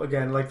watchable.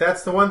 Again, like,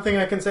 that's the one thing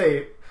I can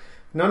say.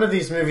 None of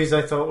these movies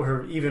I thought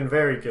were even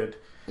very good.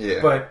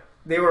 Yeah. But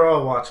they were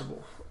all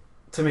watchable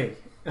to me.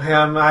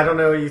 I don't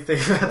know what you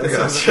think about this,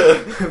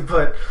 gotcha.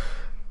 But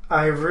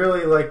I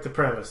really like the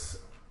premise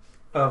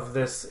of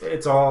this.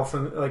 It's all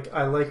from,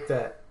 I like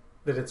that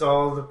it's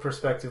all the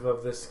perspective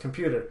of this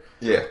computer.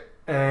 Yeah.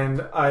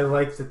 And I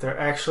like that they're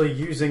actually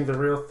using the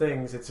real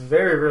things. It's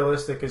very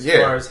realistic as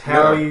far as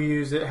how you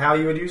use it, how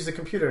you would use the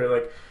computer.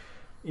 Like,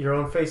 you're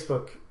on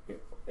Facebook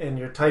and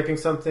you're typing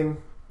something,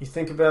 you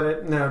think about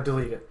it, now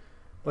delete it.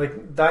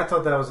 Like, I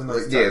thought that was a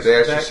nice touch. Yeah, they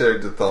actually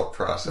showed the thought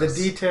process.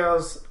 The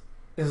details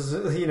is,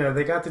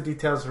 they got the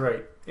details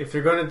right. If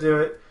you're going to do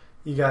it,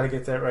 you got to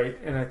get that right,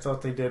 and I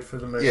thought they did for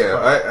the most part. Yeah,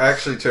 I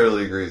actually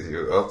totally agree with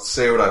you. I'll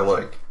say what I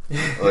like.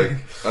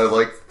 I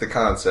like the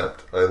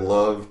concept. I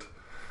loved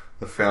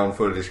the found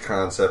footage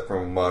concept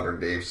from a modern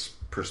day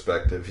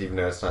perspective, even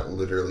though it's not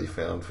literally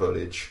found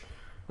footage.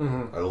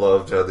 Mm-hmm. I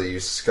loved how they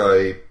use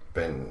Skype,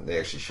 and they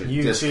actually showed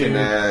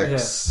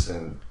disconnects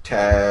and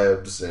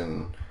tabs,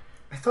 and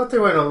I thought they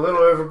went a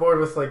little overboard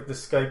with the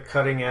Skype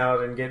cutting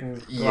out and getting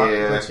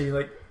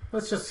glitchy.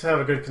 Let's just have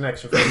a good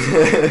connection. Yeah,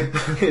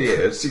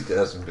 it's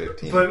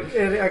 2015. But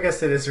I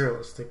guess it is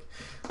realistic.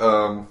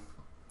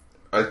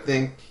 I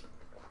think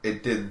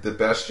it did the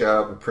best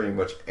job of pretty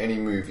much any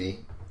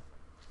movie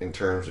in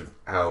terms of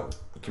how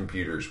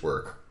computers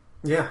work.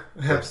 Yeah,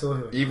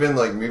 absolutely. Even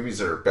movies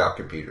that are about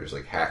computers,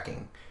 like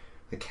hacking.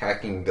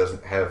 Hacking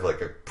doesn't have a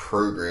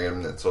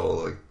program that's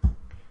all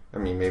I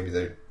mean,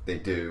 maybe they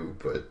do,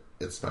 but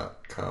it's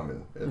not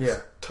common.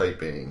 It's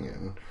typing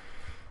and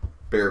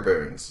bare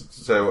bones.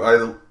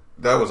 So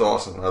that was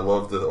awesome. I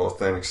love the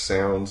authentic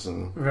sounds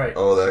and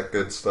all that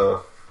good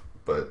stuff.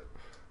 But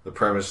the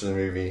premise of the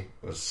movie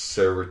was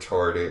so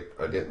retarded.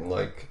 I didn't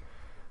like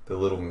the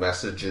little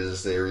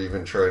messages they were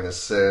even trying to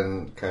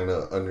send kind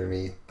of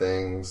underneath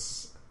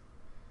things.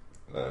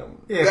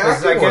 The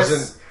acting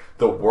wasn't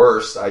the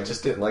worst. I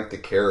just didn't like the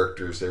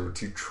characters. They were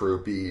too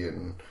tropey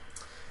and...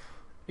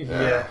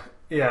 Yeah.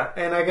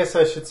 And I guess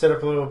I should set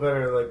up a little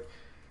better.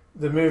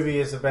 The movie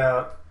is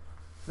about...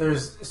 It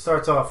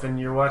starts off and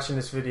you're watching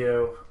this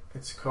video.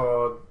 It's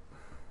called...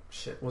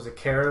 Was it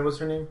Kara was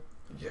her name?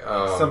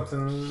 Yeah.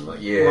 Something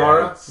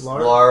Laura?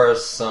 Laura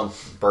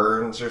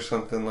Burns or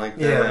something like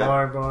that. Yeah,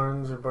 Laura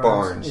Barnes or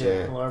Barnes.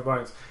 Yeah, Laura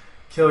Barnes.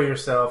 Kill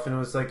yourself, and it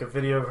was a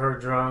video of her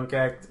drunk,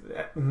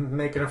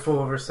 making a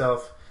fool of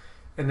herself.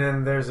 And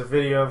then there's a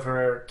video of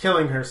her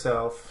killing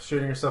herself,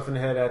 shooting herself in the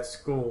head at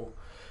school.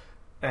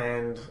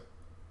 And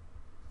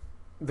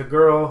the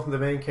girl, the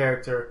main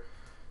character,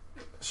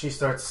 she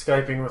starts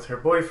Skyping with her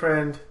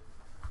boyfriend.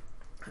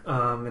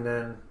 And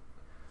then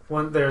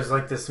there's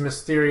like this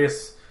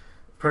mysterious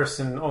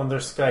person on their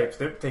Skype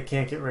that they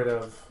can't get rid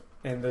of,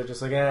 and they're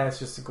just like, it's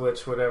just a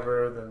glitch,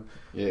 whatever.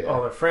 Then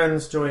all their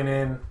friends join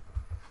in.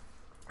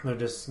 They're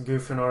just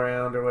goofing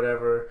around or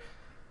whatever,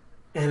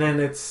 and then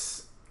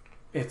it's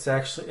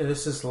actually,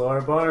 this is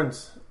Laura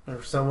Barnes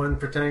or someone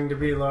pretending to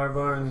be Laura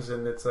Barnes,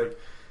 and it's like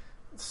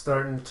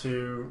starting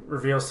to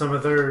reveal some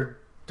of their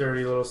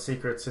dirty little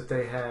secrets that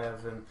they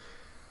have, and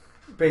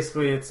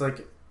basically it's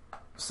like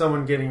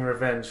someone getting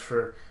revenge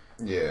for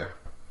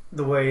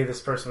the way this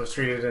person was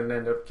treated and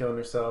end up killing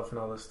herself and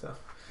all this stuff.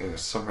 And it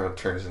somehow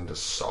turns into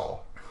Saw.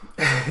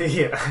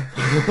 Yeah.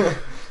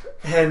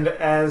 And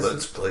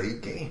let's play a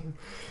game.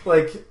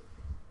 Like,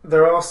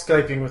 they're all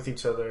Skyping with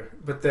each other,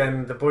 but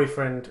then the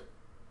boyfriend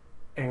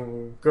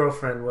and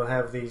girlfriend will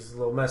have these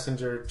little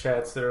messenger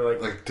chats that are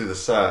like to the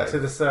side. To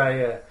the side,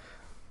 yeah.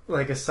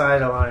 Like a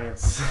side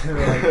alliance.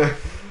 Like,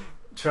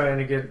 trying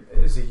to get,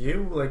 is it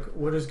you? Like,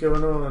 what is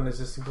going on? Is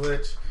this a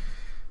glitch?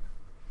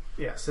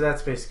 Yeah, so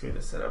that's basically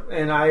the setup.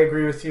 And I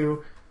agree with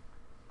you.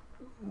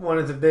 One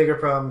of the bigger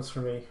problems for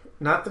me,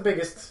 not the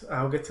biggest,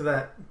 I'll get to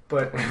that,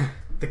 but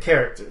the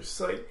characters.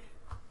 Like,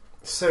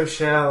 so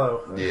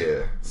shallow.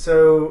 Yeah.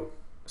 So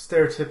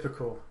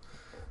stereotypical.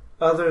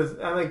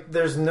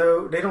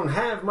 They don't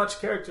have much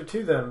character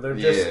to them. They're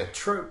just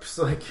tropes.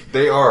 Like,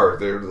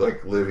 they're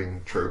like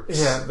living tropes.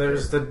 Yeah,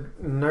 there's the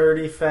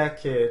nerdy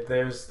fat kid.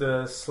 There's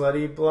the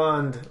slutty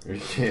blonde. The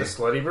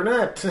slutty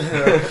brunette.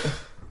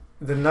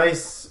 The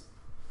nice,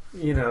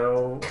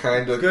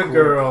 kind of good cool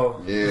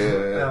girl.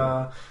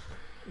 Yeah.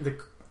 The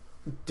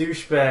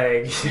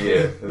douchebag.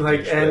 Yeah.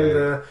 And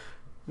the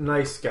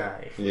nice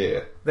guy.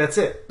 Yeah. That's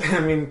it.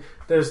 I mean,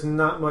 there's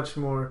not much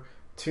more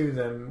to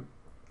them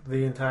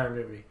the entire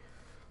movie.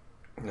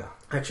 No.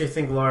 I actually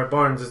think Laura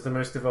Barnes is the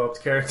most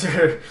developed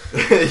character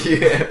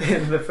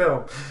in the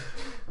film.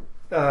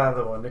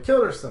 The one that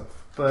killed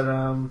herself. But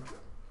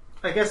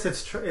I guess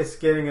it's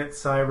getting at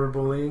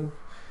cyberbullying.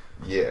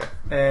 Yeah.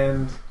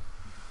 And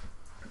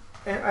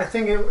I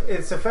think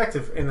it's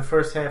effective in the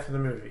first half of the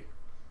movie.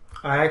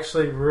 I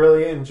actually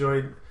really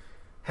enjoyed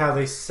how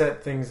they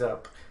set things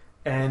up.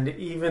 And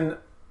even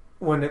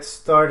when it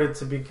started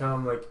to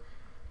become like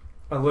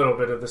a little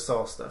bit of the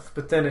Saw stuff,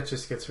 but then it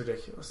just gets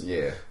ridiculous.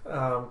 Yeah.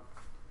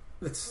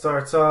 It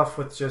starts off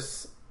with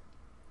just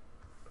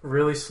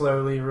really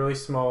slowly, really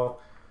small,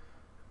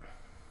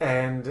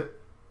 and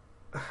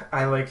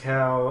I like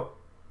how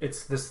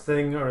it's this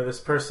thing or this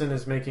person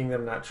is making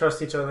them not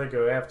trust each other,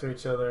 go after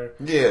each other.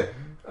 Yeah.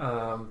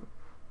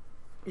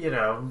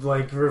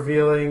 Like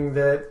revealing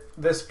that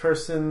this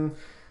person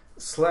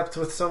slept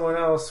with someone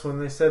else when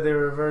they said they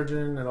were a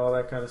virgin and all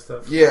that kind of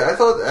stuff. Yeah, I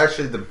thought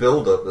actually the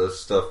build up of this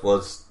stuff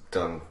was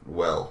done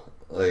well.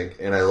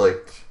 And I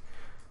liked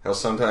how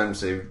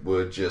sometimes they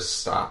would just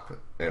stop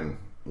and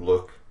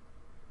look,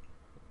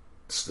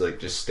 like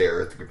just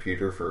stare at the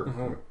computer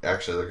for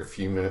actually like a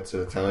few minutes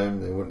at a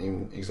time. They wouldn't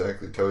even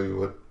exactly tell you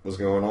what was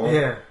going on.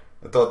 Yeah.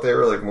 I thought they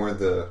were like more of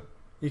the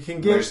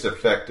most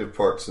effective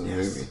parts in the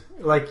movie.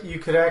 Like, you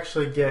could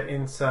actually get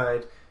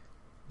inside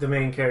the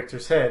main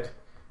character's head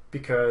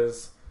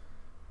because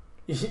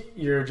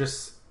you're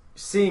just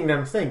seeing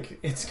them think.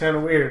 It's kind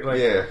of weird.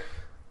 Like,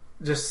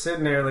 just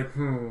sitting there like,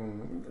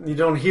 You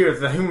don't hear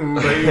the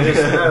but you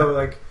just know,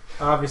 like,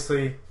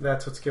 obviously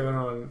that's what's going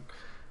on.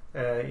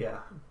 Yeah.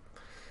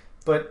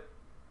 But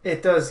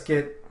it does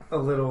get a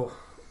little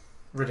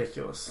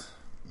ridiculous.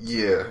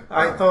 Yeah.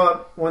 I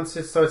thought once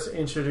it starts to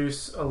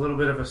introduce a little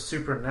bit of a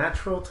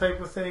supernatural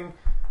type of thing,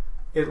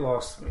 it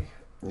lost me.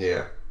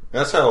 Yeah.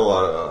 That's how a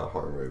lot of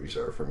horror movies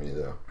are for me,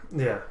 though.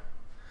 Yeah.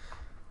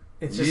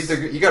 It's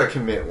you got to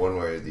commit one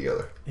way or the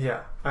other.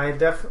 Yeah. I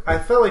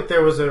felt like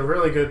there was a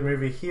really good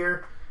movie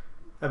here.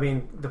 I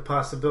mean, the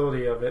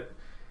possibility of it.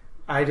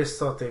 I just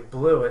thought they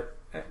blew it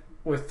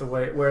with the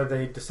way where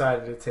they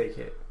decided to take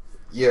it.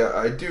 Yeah,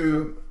 I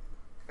do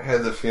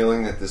have the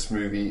feeling that this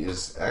movie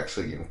is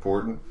actually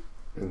important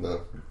in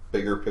the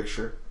bigger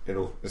picture.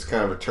 It's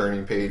kind of a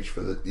turning page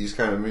for these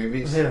kind of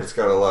movies. Yeah. It's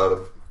got a lot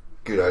of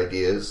good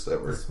ideas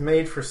that were... It's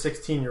made for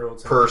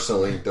 16-year-olds.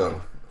 Personally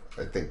done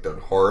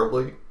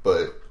horribly,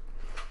 but...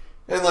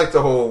 And like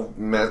the whole...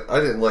 I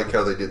didn't like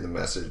how they did the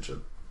message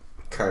of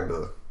kind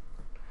of...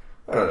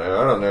 I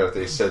don't know if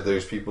they said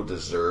those people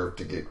deserve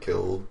to get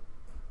killed,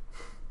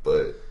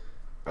 but...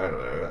 I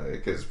don't know.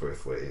 It goes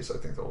both ways. I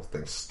think the whole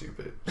thing's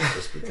stupid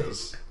just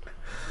because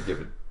you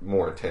give it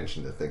more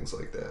attention to things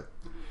like that.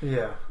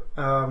 Yeah.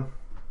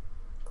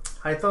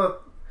 I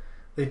thought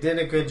they did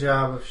a good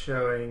job of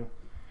showing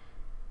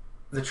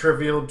the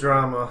trivial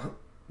drama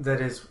that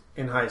is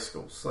in high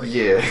schools. Like,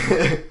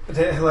 yeah.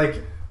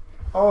 Like,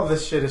 all of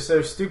this shit is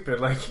so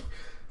stupid. Like,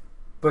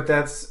 but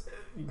that's...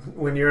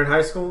 When you're in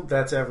high school,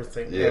 that's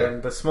everything. Yeah.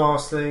 And the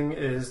smallest thing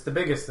is the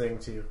biggest thing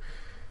to you.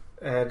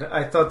 And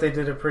I thought they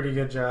did a pretty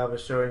good job of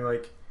showing,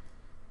 like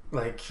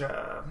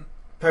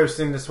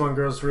posting this one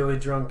girl's really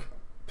drunk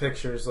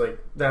pictures. Like,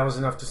 that was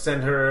enough to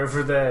send her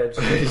over the edge.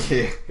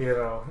 Yeah. You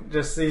know,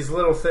 just these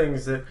little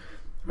things that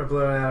are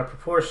blown out of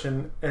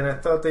proportion. And I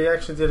thought they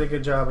actually did a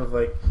good job of,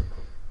 like,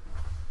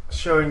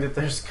 showing that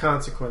there's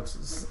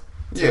consequences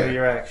to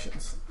your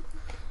actions.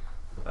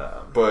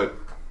 But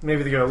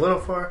maybe they go a little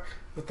far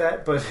with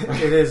that, but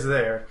it is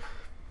there.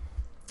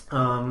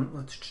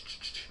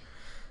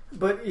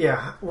 But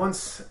yeah,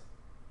 once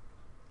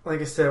it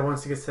gets to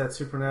that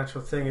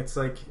supernatural thing, it's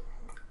like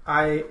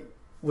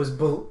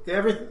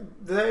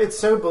it's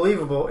so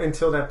believable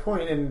until that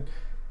point, and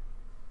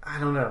I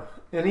don't know.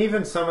 And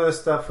even some of the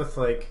stuff with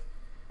like,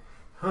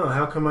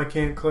 how come I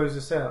can't close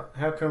this out?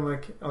 How come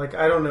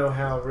I don't know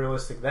how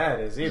realistic that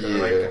is either.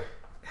 Yeah. Like,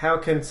 how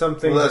can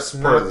something that's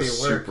part not of the be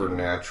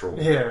supernatural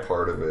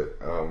part of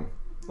it.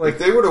 Like if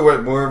they would have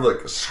went more of like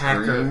a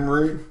Scream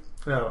route.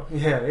 Oh,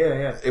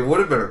 yeah. It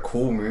would have been a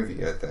cool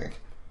movie, I think.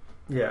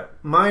 Yeah.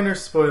 Minor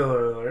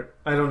spoiler alert.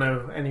 I don't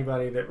know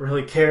anybody that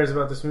really cares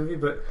about this movie,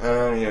 but...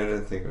 I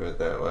didn't think of it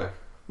that way.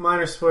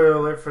 Minor spoiler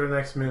alert for the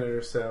next minute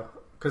or so.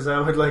 Because I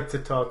would like to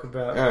talk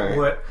about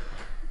what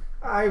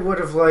I would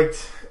have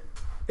liked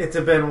it to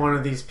have been one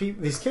of these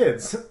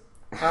kids.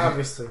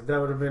 Obviously. That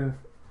would have been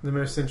the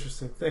most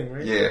interesting thing,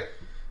 right? Yeah.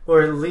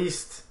 Or at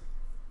least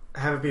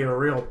have it be a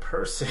real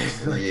person.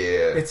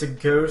 It's a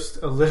ghost,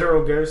 a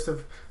literal ghost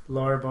of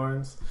Laura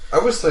Barnes. I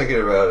was thinking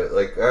about it.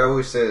 Like, I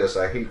always say this,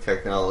 I hate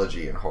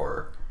technology and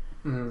horror.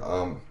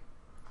 Mm-hmm.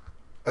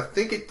 I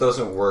think it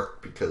doesn't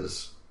work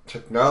because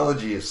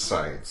technology is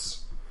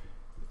science.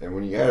 And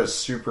when you add a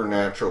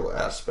supernatural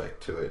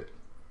aspect to it,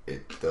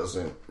 it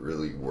doesn't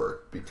really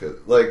work. Because,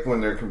 like,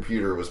 when their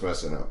computer was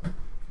messing up.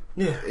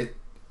 Yeah. It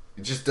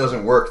just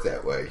doesn't work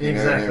that way. You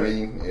know what I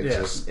mean?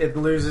 It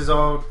loses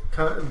all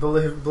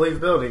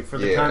believability for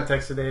the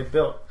context that they had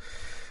built.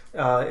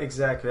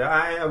 Exactly.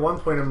 At one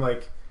point, I'm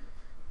like,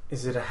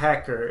 is it a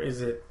hacker?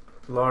 Is it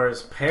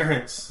Laura's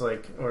parents?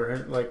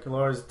 Or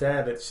Laura's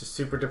dad that's just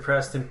super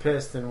depressed and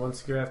pissed and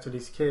wants to go after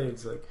these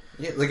kids?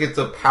 If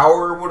the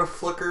power would have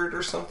flickered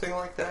or something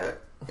like that,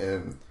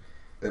 and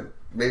it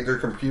made their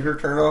computer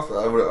turn off,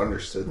 I would have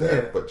understood that.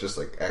 Yeah. But just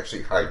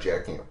actually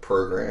hijacking a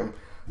program,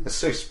 it's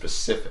so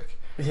specific.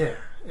 Yeah,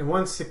 and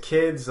once the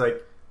kids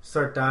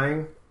start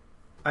dying,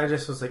 I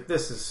just was like,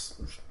 this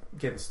is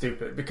getting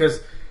stupid,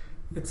 because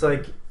it's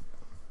like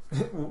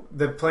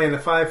they're playing the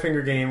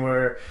 5-finger game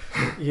where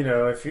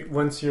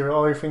once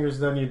all your fingers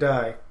done, you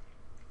die.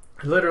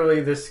 Literally,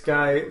 this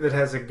guy that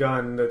has a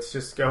gun that's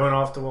just going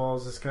off the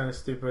walls is kind of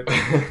stupid.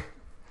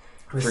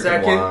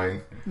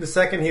 The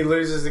second he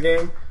loses the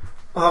game,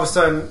 all of a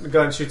sudden the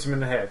gun shoots him in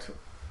the head.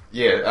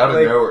 Yeah, out of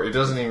nowhere. It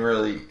doesn't even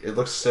really... It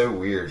looks so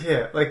weird.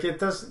 Yeah, it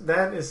does...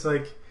 That is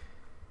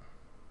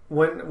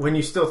when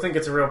you still think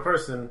it's a real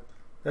person,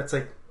 that's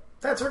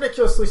that's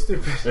ridiculously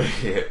stupid.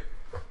 Yeah.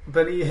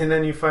 And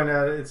then you find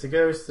out it's a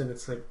ghost, and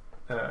it's I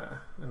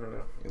don't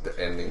know. The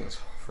ending is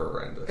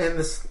horrendous. And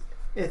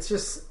it's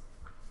just...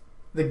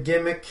 The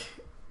gimmick...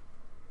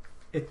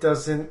 It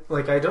doesn't...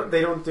 They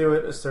don't do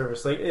it a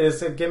service. It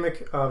is a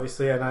gimmick,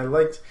 obviously, and I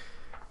liked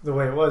the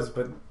way it was,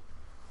 but...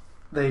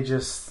 They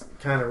just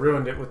kind of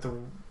ruined it with the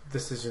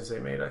decisions they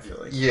made, I feel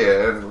like.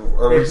 Yeah, and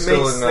are we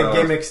still in the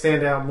gimmick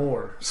stand out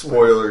more.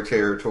 Spoiler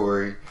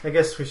territory. I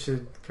guess we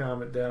should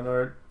calm it down.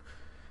 Or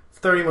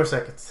 30 more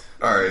seconds.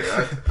 Alright,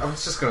 I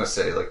was just going to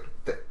say,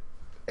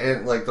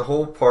 the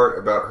whole part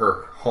about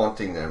her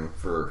haunting them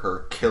for her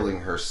killing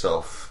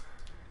herself.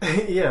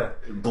 Yeah.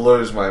 It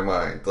blows my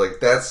mind.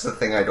 That's the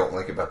thing I don't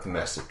like about the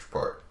message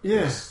part.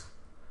 Yes.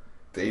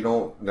 They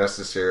don't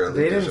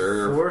necessarily deserve... They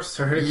didn't force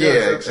her to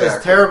kill. Exactly.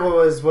 As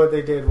terrible as what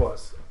they did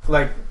was.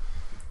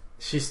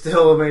 She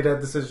still made that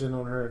decision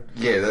on her.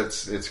 Yeah,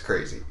 it's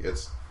crazy.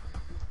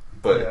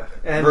 But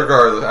and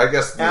regardless, I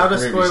guess the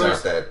movie's spoilers,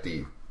 not that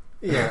deep.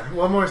 Yeah.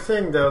 One more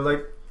thing,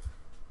 though.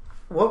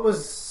 What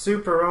was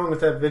super wrong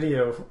with that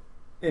video?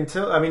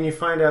 You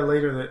find out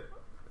later that...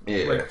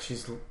 Yeah.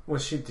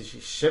 Did she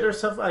shit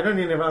herself? I don't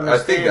even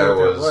understand. I think that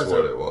was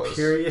what it was.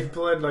 Period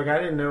blood? I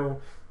didn't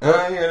know...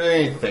 I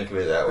didn't even think of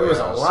it that way. It was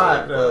honestly, a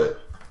lot, though.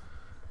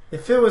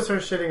 If it was her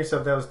shitting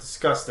herself, that was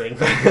disgusting.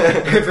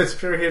 If it's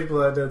period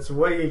blood, that's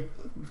way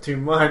too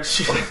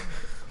much.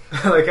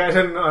 I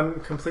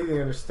didn't completely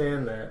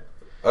understand that.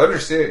 I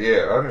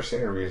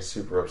understand her being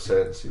super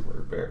upset and super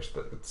embarrassed,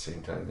 but at the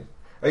same time,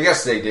 I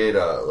guess they did,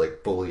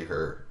 bully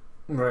her.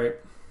 Right.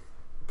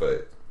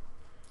 But,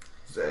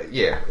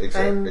 yeah,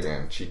 exactly.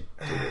 Again, she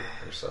did it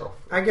herself.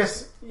 I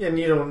guess, and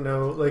you don't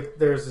know,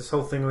 there's this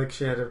whole thing,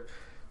 she had a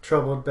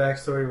troubled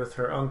backstory with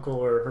her uncle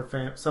or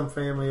her some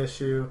family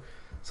issue,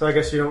 so I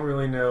guess you don't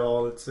really know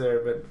all that's there,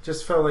 but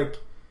just felt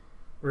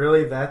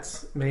really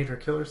that's made her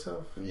kill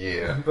herself.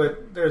 Yeah,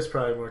 but there's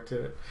probably more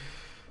to it.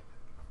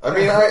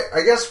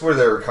 I guess where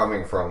they were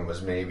coming from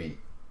was maybe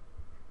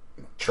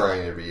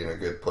trying to be in a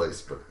good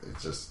place, but it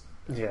just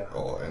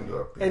all ended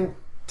up and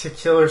to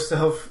kill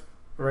herself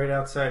right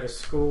outside of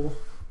school.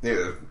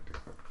 Yeah.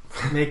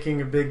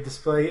 Making a big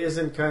display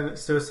isn't kind of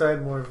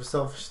suicide, more of a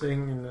selfish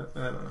thing, and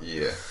I don't know.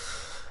 Yeah.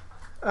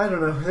 I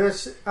don't know.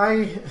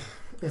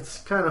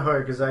 It's kind of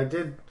hard because I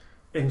did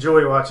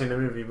enjoy watching the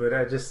movie, but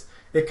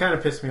it kind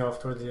of pissed me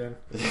off towards the end.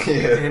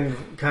 Yeah.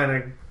 And kind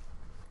of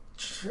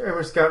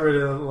almost got rid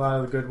of a lot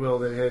of the goodwill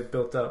that it had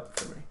built up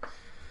for me.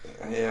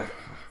 Yeah.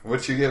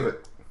 What'd you give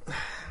it?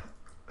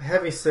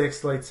 Heavy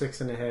 6, light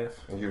 6.5.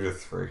 I give it a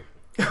 3.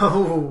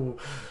 Oh,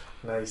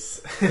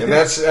 nice. And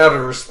that's out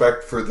of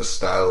respect for the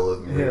style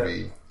of the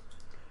movie.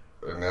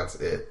 Yeah. And that's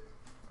it.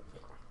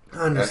 I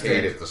understand. I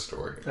hated the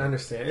story. I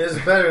understand. It was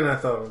better than I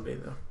thought it would be,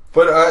 though.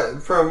 But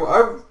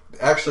I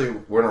actually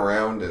went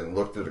around and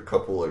looked at a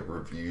couple like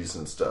reviews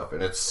and stuff,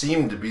 and it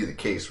seemed to be the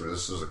case where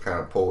this was a kind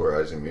of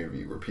polarizing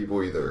movie where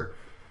people either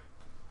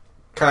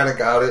kind of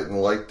got it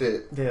and liked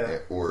it,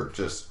 or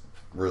just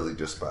really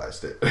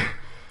despised it.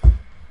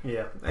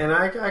 Yeah, and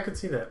I could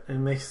see that. It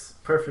makes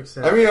perfect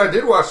sense. I mean, I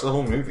did watch the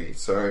whole movie,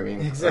 so I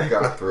mean, exactly.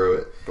 I got through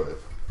it, but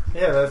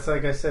yeah, that's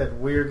like I said,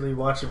 weirdly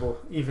watchable,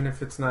 even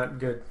if it's not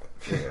good.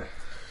 Yeah.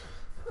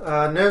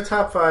 No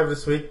top 5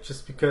 this week,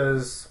 just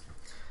because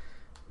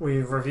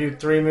we've reviewed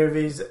 3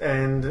 movies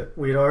and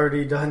we'd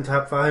already done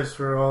top 5s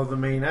for all the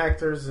main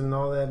actors and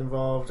all that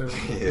involved, and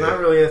not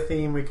really a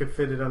theme we could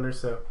fit it under.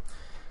 So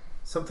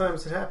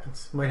sometimes it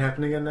happens. Might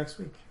happen again next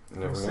week.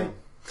 We'll see.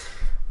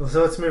 Well,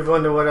 so let's move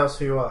on to what else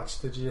you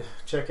watched. Did you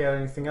check out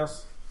anything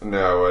else?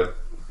 No, I'm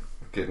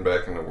getting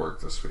back into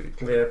work this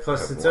week. Yeah,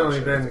 plus it's only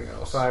been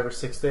 5 or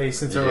 6 days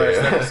since our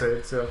last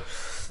episode, so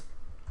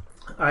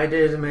I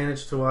did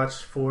manage to watch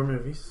 4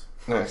 movies.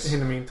 Nice. In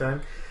the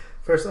meantime.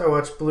 First, I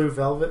watched Blue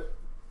Velvet.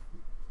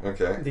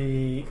 Okay.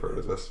 The I've heard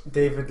of this.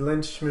 David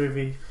Lynch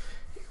movie.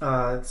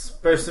 It's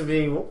supposed to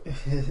be,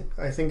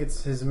 I think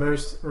it's his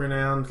most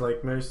renowned,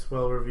 like most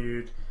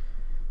well-reviewed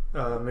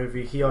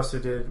movie. He also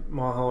did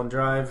Mulholland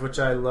Drive, which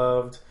I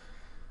loved.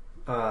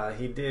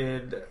 He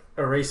did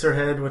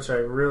Eraserhead, which I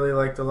really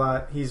liked a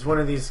lot. He's one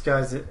of these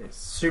guys that's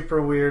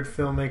super weird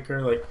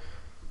filmmaker, like,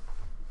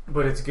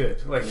 but it's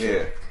good. Like,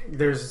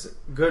 there's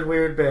good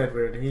weird, bad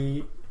weird.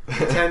 He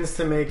tends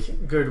to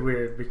make good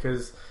weird,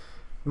 because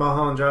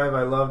Mulholland Drive,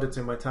 I loved. It's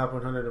in my top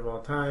 100 of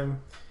all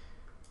time.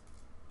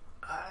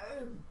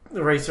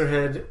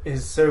 Eraserhead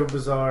is so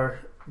bizarre,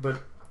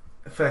 but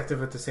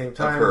effective at the same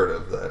time. I've heard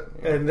of that.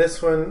 Yeah. And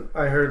this one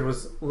I heard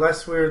was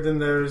less weird than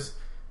those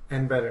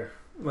and better.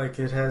 Like,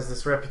 it has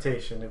this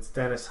reputation. It's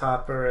Dennis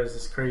Hopper as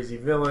this crazy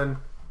villain,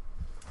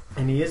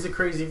 and he is a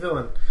crazy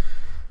villain.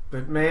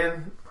 But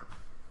man,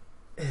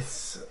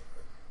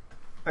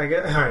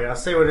 alright, I'll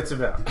say what it's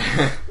about.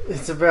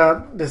 It's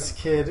about this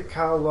kid,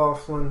 Kyle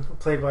Laughlin,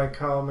 played by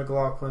Kyle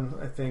MacLachlan,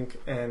 I think,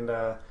 and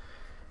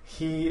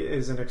he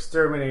is an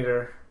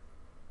exterminator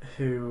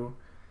who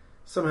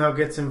somehow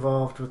gets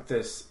involved with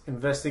this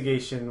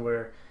investigation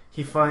where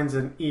he finds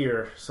an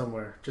ear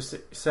somewhere, just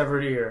a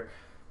severed ear,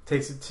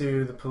 takes it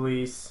to the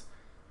police,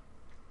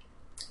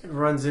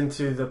 runs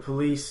into the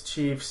police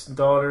chief's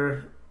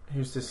daughter,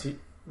 who's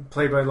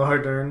played by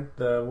Laura Dern,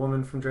 the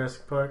woman from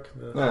Jurassic Park.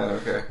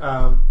 Okay.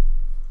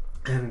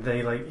 And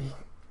they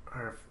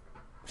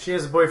she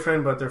has a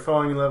boyfriend, but they're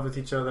falling in love with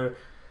each other.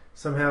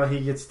 Somehow he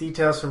gets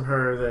details from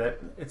her that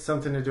it's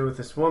something to do with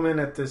this woman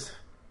at this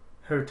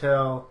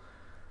hotel,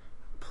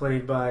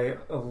 played by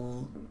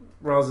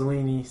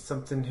Rossellini,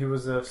 something who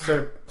was a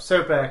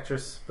soap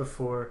actress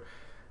before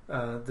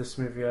this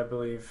movie, I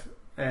believe.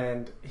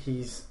 And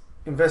he's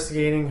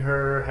investigating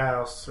her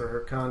house or her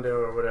condo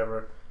or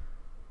whatever,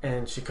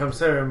 and she comes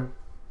home,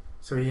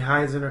 so he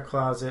hides in her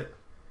closet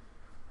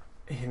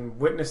and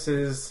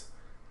witnesses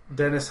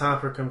Dennis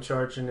Hopper come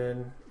charging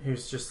in,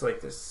 who's just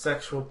like this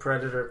sexual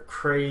predator,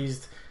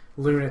 crazed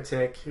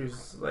lunatic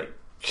who's like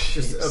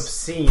just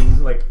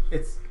obscene. Like,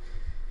 it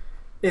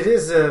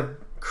is a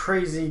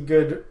crazy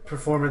good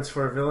performance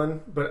for a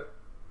villain, but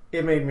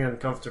it made me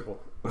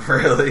uncomfortable.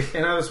 Really?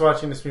 And I was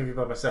watching this movie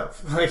by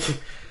myself. Like,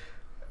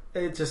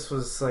 it just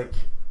was like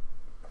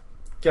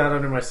got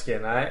under my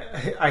skin.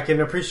 I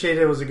can appreciate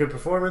it was a good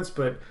performance,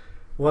 but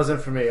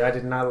wasn't for me. I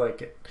did not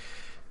like it.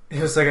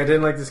 It was like I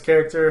didn't like this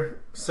character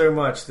so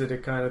much that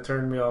it kind of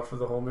turned me off of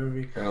the whole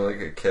movie. Kind of like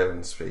a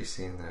Kevin Spacey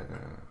in that,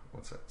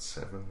 what's that,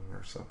 7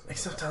 or something?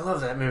 Except I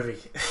love that movie.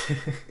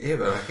 Yeah,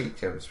 but I hate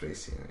Kevin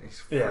Spacey. He's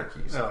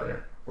freaky. Yeah.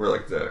 Or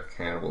like the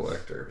Hannibal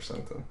Lecter or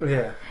something.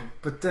 Yeah.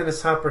 But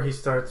Dennis Hopper, he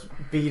starts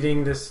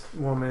beating this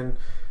woman,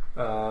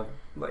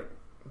 like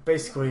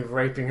basically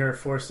raping her,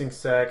 forcing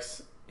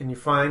sex, and you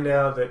find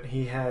out that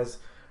he has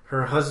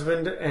her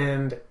husband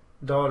and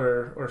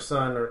daughter or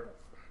son or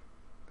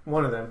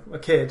one of them,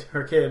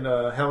 her kid,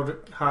 held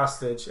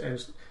hostage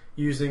and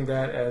using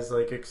that as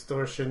like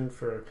extortion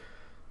for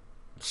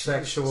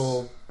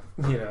sexual,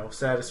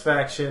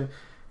 satisfaction.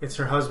 It's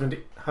her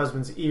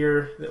husband's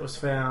ear that was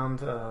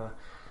found,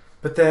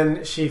 but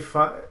then she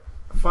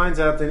finds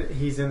out that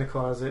he's in the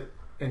closet,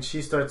 and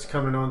she starts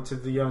coming on to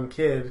the young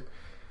kid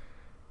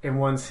and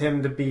wants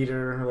him to beat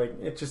her. Like,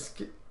 it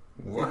just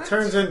it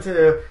turns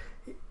into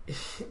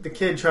the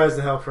kid tries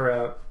to help her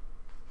out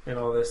and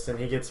all this, and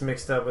he gets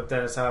mixed up with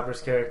Dennis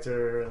Hopper's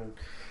character, and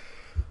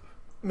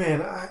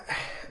man,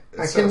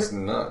 it sounds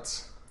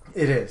nuts.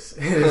 It is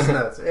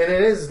nuts, and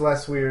it is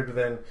less weird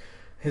than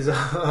his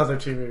other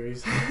 2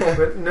 movies,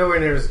 but nowhere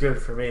near as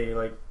good for me.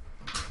 Like,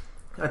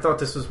 I thought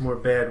this was more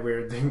bad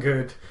weird than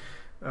good.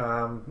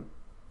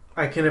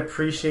 I can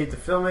appreciate the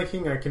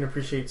filmmaking, I can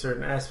appreciate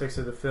certain aspects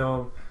of the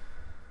film,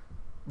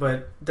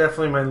 but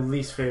definitely my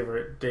least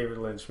favorite David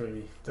Lynch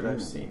movie that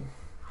I've seen.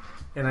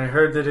 And I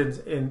heard that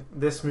in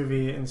this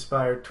movie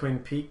inspired Twin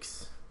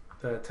Peaks,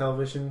 the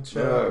television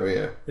show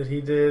that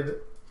he did,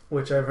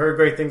 which I've heard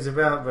great things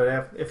about.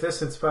 But if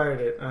this inspired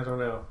it, I don't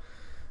know.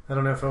 I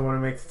don't know if I want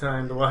to make the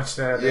time to watch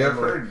that. Yeah, I've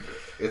heard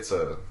it's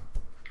a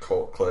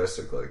cult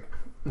classic, like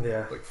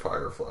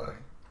Firefly.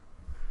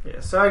 Yeah,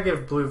 so I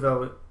give Blue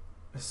Velvet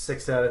a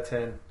 6 out of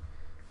 10.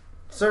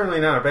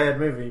 Certainly not a bad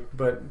movie,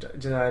 but it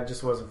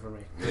just wasn't for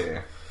me.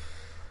 Yeah.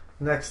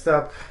 Next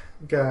up,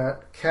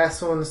 got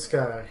Castle in the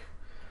Sky.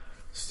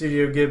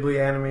 Studio Ghibli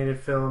animated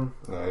film.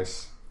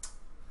 Nice.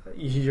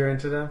 You're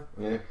into them?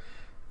 Yeah.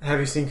 Have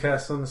you seen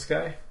Castle in the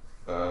Sky?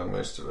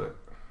 Most of it.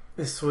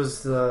 This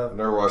was the... I've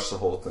never watched the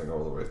whole thing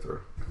all the way through.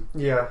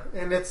 Yeah,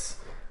 and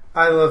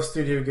I love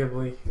Studio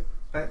Ghibli.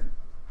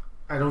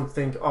 I don't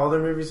think all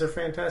their movies are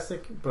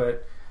fantastic,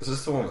 but... Is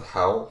this the one with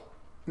Howl?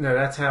 No,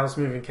 that's Howl's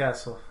Moving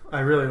Castle.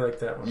 I really like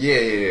that one. Yeah,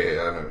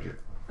 I know you.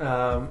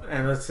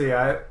 And let's see,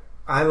 I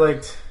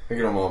liked... I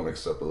get them all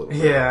mixed up a little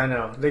bit. Yeah, I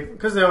know.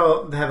 Because they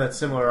all have that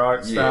similar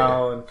art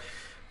style and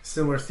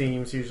similar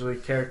themes, usually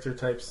character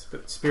types.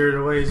 But Spirited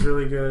Away is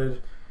really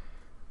good.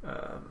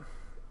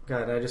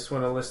 God, I just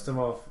want to list them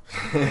off.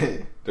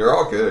 They're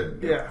all good.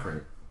 Yeah.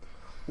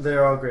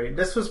 They're all great.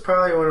 This was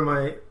probably one of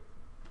my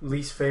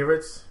least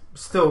favorites.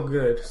 Still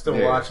good. Still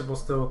watchable.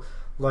 Still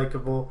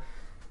likable.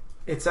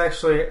 It's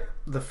actually...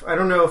 I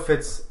don't know if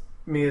it's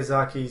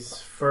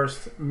Miyazaki's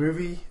first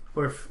movie,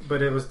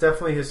 but it was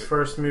definitely his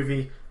first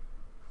movie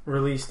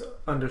released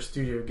under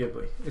Studio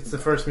Ghibli. It's the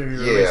first movie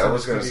released. Yeah, I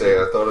was going to say,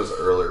 I thought it was an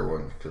earlier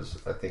one because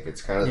I think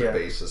it's kind of the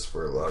basis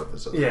for a lot of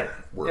his other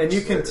works. And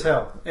you can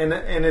tell. And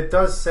it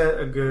does set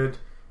a good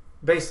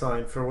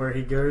baseline for where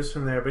he goes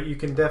from there, but you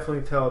can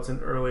definitely tell it's an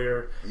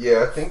earlier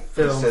I think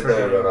film. He said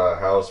that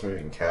about Howl's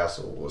Moving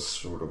Castle was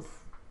sort of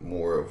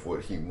more of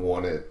what he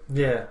wanted.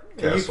 Yeah.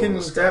 You can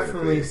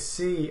definitely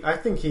see, I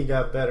think he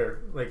got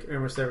better, like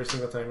almost every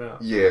single time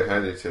out. Yeah, I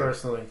did too.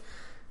 Personally.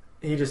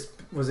 He just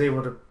was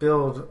able to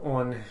build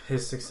on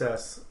his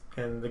success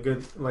and the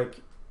good, I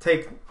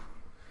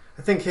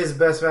think his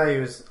best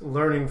value is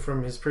learning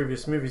from his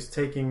previous movies,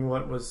 taking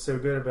what was so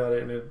good about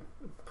it and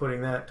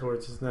putting that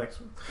towards his next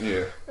one.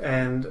 Yeah.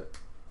 And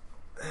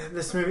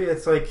this movie,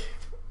 it's like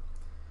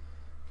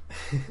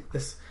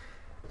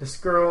this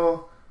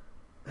girl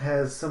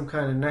has some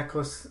kind of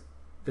necklace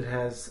that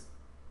has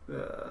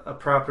a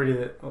property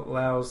that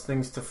allows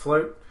things to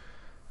float,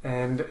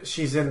 and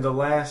she's in the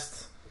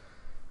last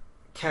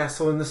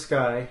castle in the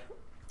sky,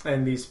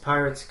 and these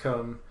pirates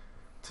come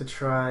to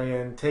try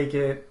and take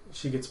it.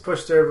 She gets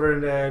pushed over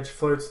an edge,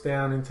 floats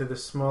down into the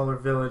smaller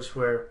village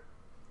where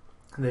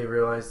they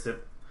realize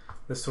that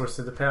the source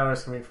of the power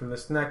is coming from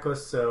this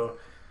necklace, so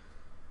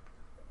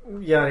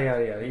yada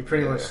yada yada. You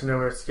pretty much know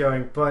where it's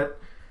going, but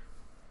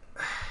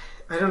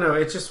I don't know,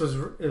 it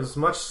was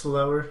much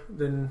slower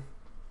than,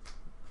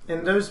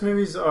 and those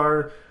movies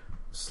are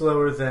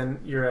slower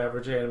than your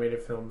average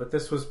animated film, but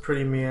this was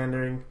pretty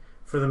meandering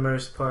for the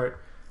most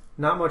part.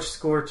 Not much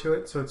score to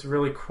it, so it's a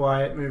really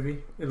quiet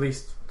movie, at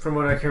least from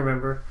what I can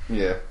remember.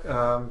 Yeah.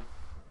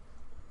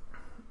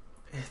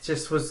 It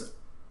just was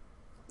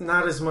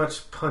not as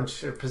much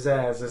punch or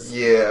pizzazz as...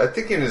 Yeah, I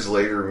think in his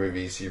later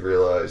movies he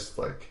realized,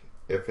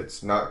 if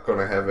it's not going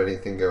to have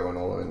anything going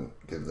on,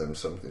 give them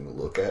something to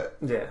look at.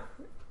 Yeah.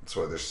 That's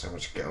why there's so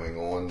much going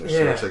on.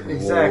 There's so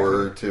much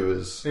lore to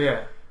his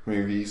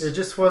movies. There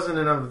just wasn't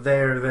enough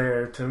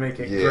there to make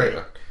it great.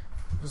 It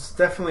was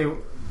definitely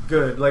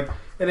good.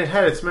 And it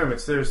had its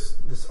moments. There's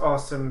this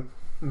awesome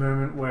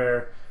moment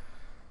where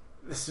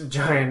this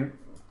giant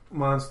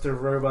monster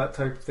robot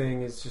type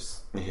thing is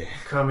just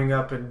coming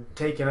up and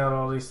taking out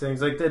all these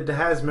things. It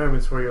has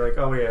moments where you're like,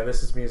 oh yeah,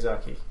 this is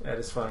Miyazaki at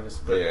his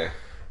finest. But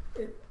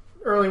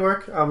early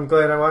work. I'm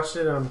glad I watched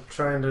it. I'm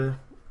trying to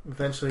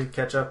eventually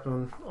catch up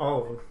on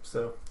all of them.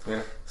 So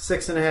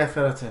 6.5 out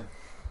of 10.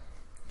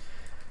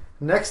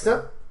 Next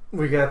up,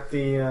 we got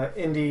the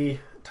indie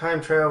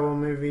time travel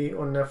movie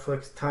on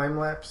Netflix, Time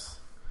Lapse,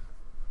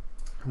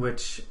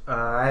 which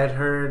I had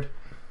heard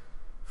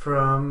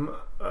from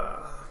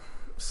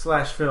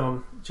Slash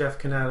Film, Jeff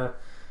Kanata,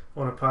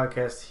 on a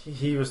podcast.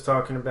 He was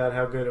talking about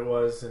how good it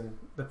was, and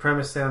the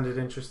premise sounded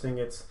interesting.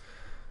 It's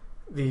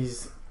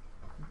these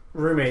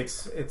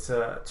roommates. It's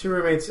 2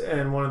 roommates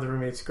and one of the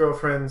roommates'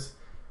 girlfriends.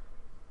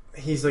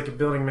 He's like a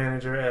building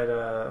manager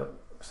at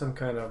some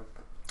kind of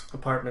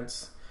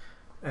apartments,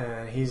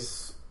 and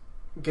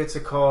gets a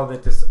call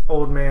that this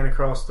old man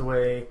across the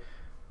way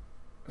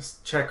is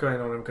checking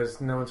in on him because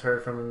no one's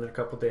heard from him in a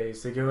couple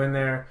days. They go in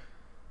there,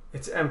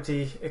 it's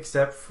empty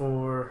except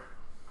for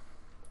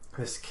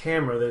this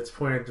camera that's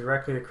pointed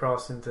directly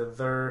across into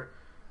their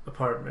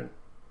apartment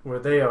where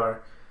they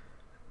are,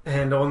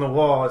 and on the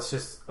wall it's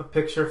just a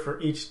picture for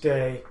each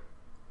day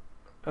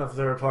of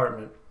their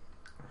apartment.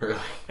 Really?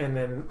 And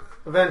then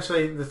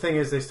eventually the thing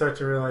is, they start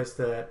to realize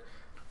that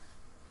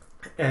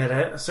at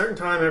a certain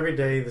time every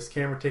day this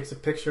camera takes a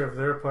picture of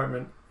their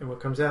apartment, and what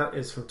comes out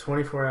is from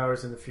 24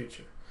 hours in the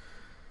future.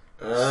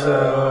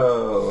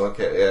 Oh,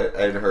 okay.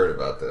 I'd heard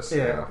about this.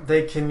 Yeah,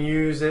 they can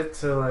use it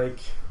to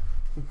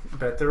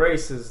bet the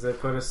races. They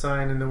put a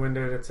sign in the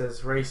window that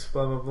says race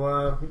blah blah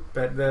blah,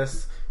 bet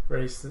this,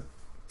 race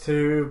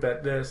 2,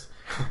 bet this.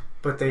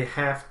 But they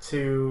have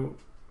to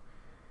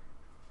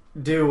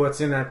do what's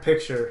in that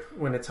picture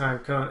when the time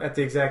comes, at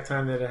the exact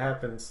time that it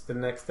happens the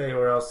next day,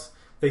 or else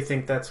they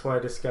think that's why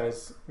this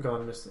guy's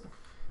gone missing,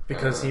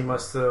 because he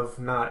must have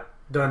not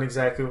done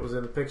exactly what was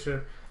in the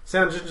picture.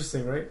 Sounds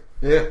interesting, right?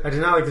 Yeah. I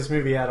did not like this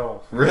movie at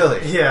all.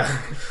 Really? Yeah.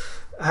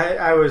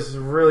 I was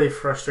really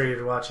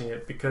frustrated watching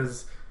it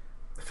because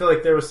I feel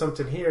like there was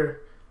something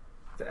here.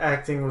 The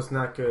acting was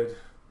not good.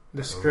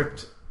 The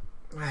script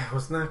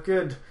was not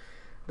good.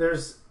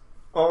 There's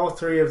all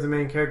 3 of the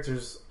main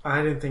characters.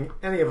 I didn't think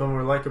any of them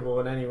were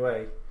likable in any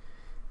way.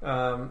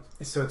 So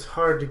it's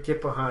hard to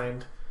get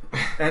behind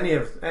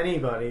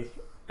anybody.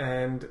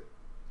 And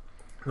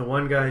the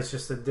one guy is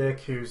just a dick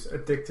who's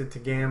addicted to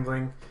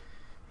gambling.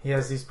 He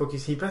has these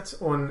bookies. He bets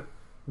on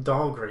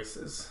dog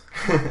races.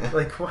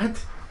 Like,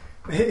 what?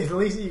 At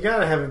least you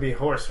gotta have it be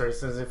horse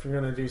races if you're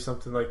gonna do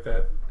something like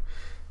that.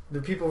 Do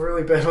people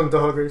really bet on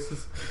dog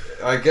races?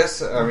 I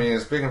guess, I mean,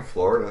 it's big in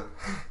Florida.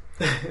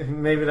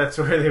 Maybe that's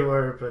where they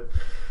were, but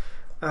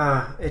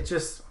it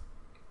just...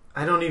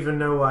 I don't even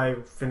know why I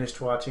finished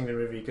watching the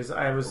movie, because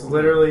I was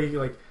literally,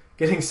 like,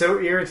 getting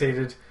so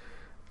irritated.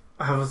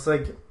 I was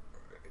like...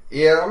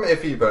 Yeah, I'm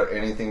iffy about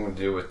anything to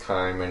do with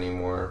time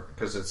anymore,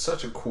 because it's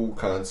such a cool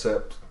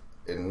concept,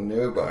 and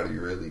nobody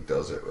really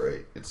does it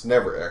right. It's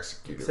never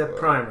executed Except well.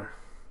 Primer.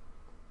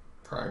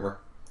 Primer?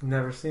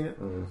 Never seen it?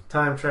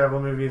 Time travel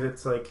movie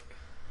that's, like,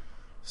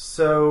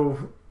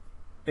 so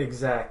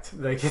exact.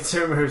 Like, it's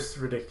almost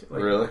ridiculous.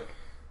 Like, really?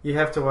 You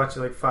have to watch it,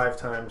 like, 5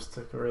 times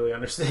to really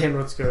understand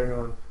what's going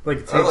on. Like,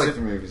 it takes I like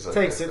the movies like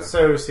that. Takes it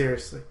so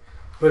seriously.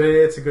 But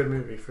it's a good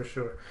movie, for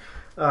sure.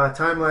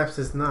 Time Lapse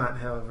is not,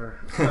 however.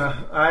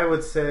 I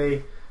would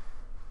say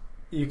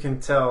you can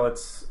tell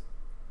it's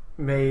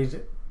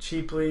made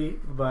cheaply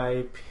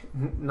by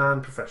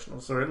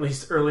non-professionals, or at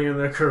least early in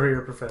their career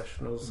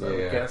professionals, I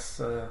would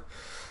guess.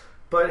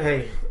 But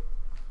hey,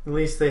 at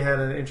least they had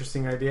an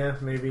interesting idea.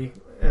 Maybe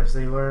as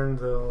they learn,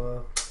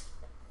 they'll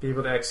be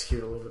able to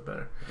execute a little bit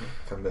better.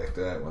 Come back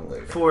to that one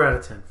later. 4 out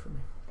of 10 for me.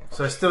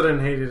 So I still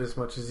didn't hate it as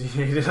much as you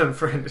hated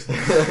Unfriended.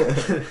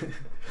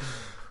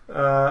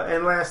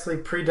 And lastly,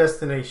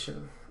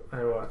 Predestination.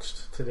 I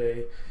watched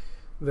today,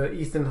 the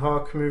Ethan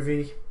Hawke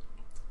movie,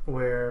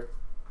 where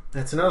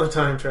it's another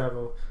time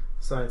travel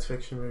science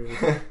fiction movie.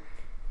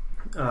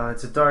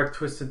 It's a dark,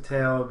 twisted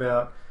tale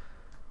about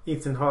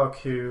Ethan Hawke,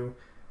 who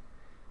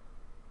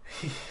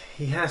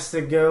he has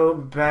to go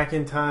back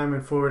in time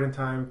and forward in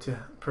time to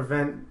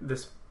prevent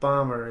this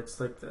bomber. It's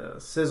like the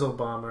Sizzle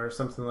bomber or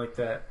something like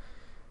that.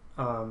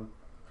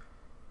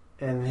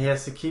 And he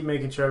has to keep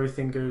making sure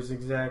everything goes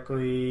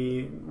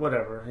exactly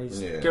whatever. He's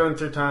going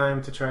through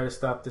time to try to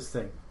stop this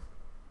thing.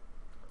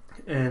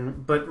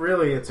 But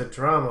really, it's a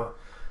drama.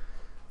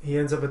 He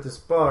ends up at this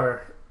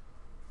bar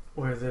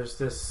where there's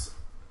this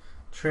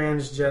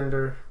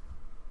transgender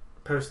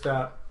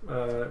post-op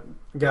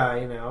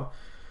guy now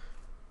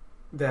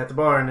at the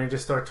bar, and they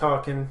just start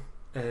talking,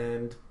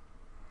 and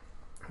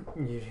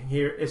you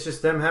hear it's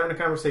just them having a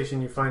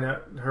conversation. You find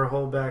out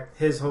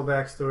his whole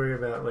backstory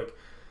about like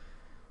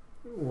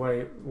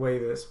way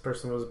this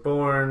person was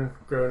born,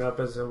 growing up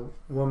as a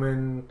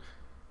woman,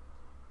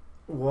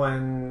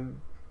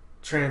 one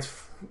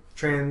transgendered,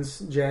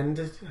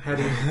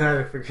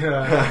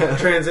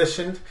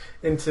 transitioned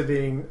into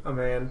being a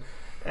man,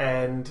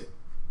 and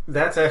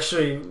that's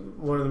actually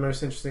one of the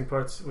most interesting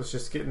parts, was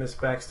just getting this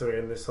backstory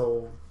and this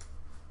whole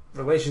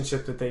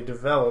relationship that they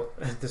develop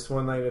at this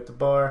one night at the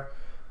bar.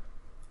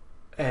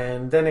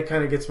 And then it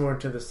kind of gets more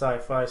into the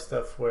sci-fi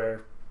stuff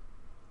where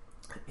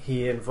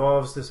he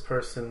involves this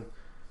person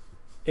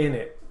in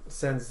it,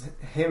 sends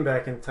him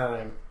back in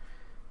time,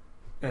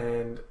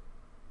 and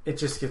it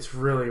just gets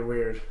really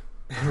weird.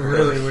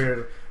 Really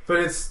weird.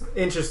 But it's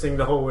interesting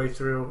the whole way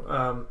through.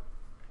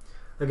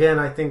 Again,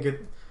 I think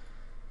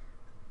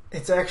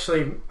it's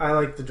actually, I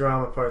like the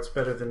drama parts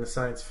better than the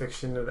science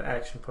fiction or the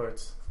action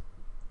parts.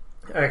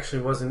 I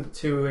actually wasn't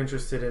too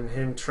interested in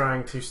him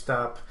trying to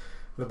stop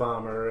the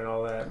bomber and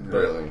all that. But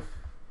really?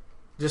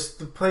 Just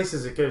the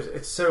places it goes,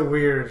 it's so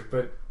weird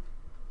but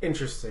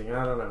interesting.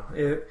 I don't know.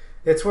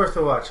 It's worth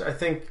a watch. I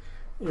think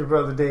your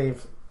brother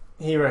Dave,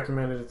 he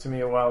recommended it to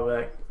me a while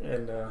back,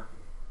 and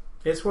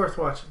it's worth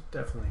watching,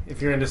 definitely,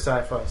 if you're into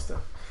sci-fi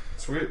stuff.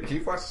 It's weird. He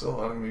watches a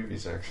lot of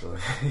movies, actually.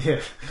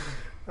 Yeah.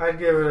 I'd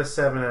give it a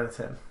 7 out of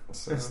 10.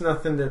 It's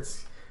nothing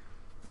that's...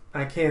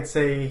 I can't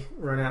say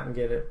run out and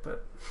get it,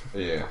 but...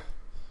 Yeah.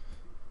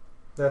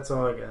 That's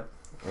all I got.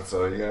 That's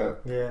all you got?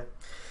 Yeah.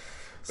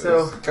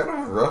 So... It's kind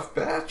of a rough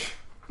batch.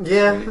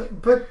 Yeah,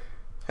 but...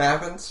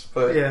 Happens,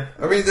 but... Yeah.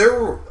 I mean,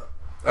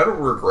 I don't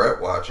regret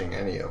watching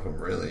any of them,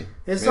 really.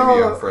 It's Maybe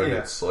all...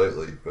 Unfriended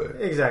slightly, but...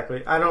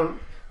 Exactly. I don't...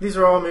 These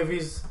are all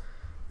movies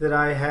that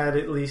I had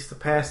at least a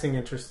passing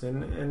interest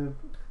in. And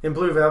in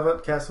Blue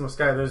Velvet, Castle in the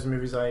Sky, those are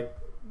movies I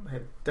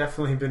had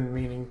definitely been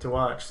meaning to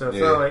watch. So it's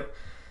not like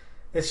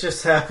it's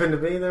just happened to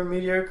be they're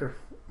mediocre.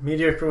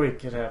 Mediocre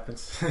week, it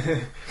happens.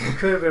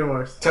 Could have been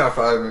worse. Top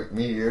 5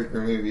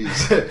 mediocre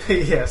movies.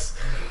 Yes.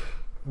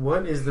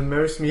 What is the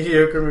most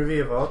mediocre movie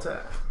of all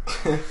time?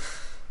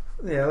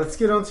 Yeah, let's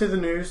get on to the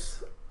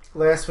news.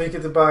 Last week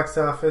at the box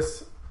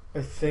office,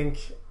 I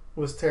think,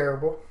 was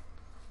terrible.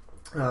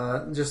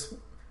 Just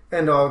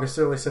end of August,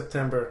 early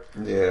September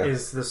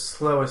is the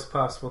slowest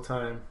possible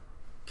time.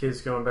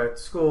 Kids going back to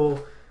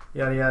school,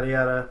 yada, yada,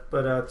 yada.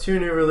 But 2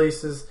 new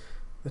releases.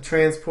 The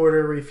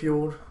Transporter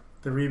Refueled,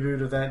 the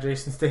reboot of that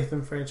Jason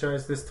Statham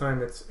franchise. This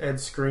time it's Ed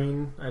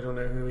Skrein. I don't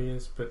know who he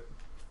is, but...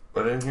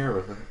 I didn't hear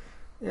about that.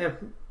 Yeah,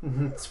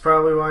 it's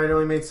probably why it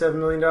only made $7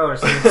 million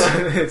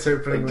its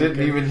opening. I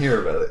didn't even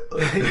hear about it.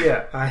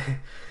 Yeah,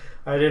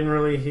 I didn't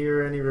really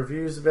hear any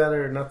reviews about it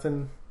or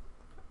nothing.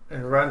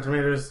 And Rotten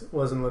Tomatoes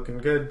wasn't looking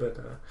good, but...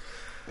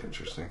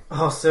 Interesting.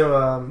 Also,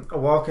 A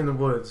Walk in the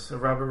Woods, a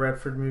Robert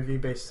Redford movie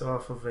based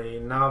off of a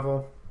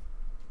novel.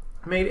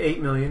 Made $8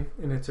 million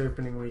in its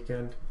opening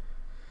weekend.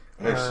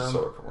 I actually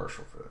saw a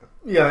commercial for that.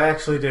 Yeah, I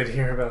actually did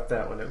hear about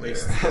that one at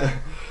least.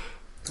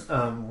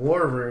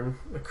 War Room,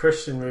 a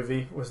Christian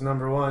movie, was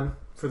number 1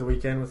 for the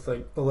weekend with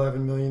like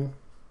 11 million.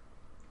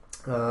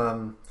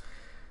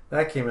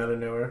 That came out of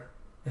nowhere.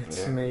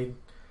 It's made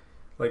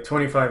like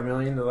 25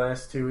 million the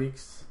last 2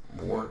 weeks.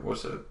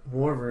 What's it?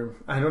 War Room.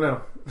 I don't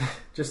know.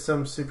 Just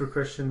some super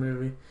Christian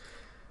movie.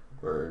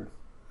 Word.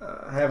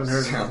 I haven't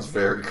heard. Sounds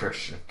very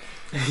Christian.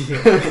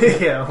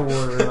 Yeah,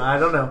 War Room. I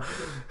don't know.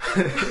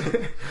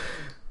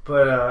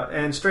 But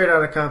and Straight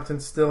Outta Compton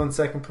still in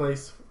second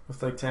place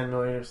with like 10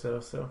 million or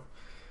so. So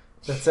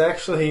that's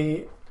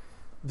actually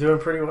doing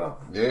pretty well.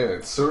 Yeah,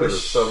 it's sort of the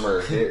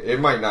summer. It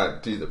might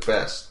not do the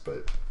best,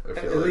 but I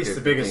feel at least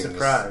the biggest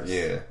surprise.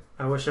 Yeah.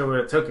 I wish I would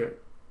have took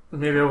it.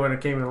 Maybe I would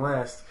have came in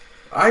last.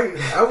 I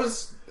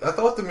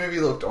thought the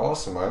movie looked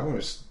awesome. I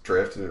almost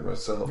drafted it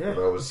myself, but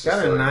I was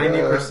got just a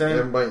 90%.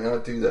 It might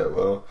not do that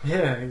well.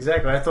 Yeah,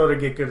 exactly. I thought it'd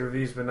get good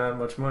reviews, but not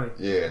much money.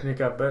 Yeah, and it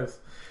got both.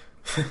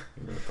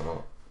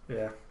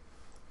 Yeah.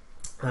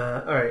 All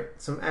right,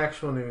 some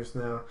actual news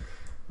now.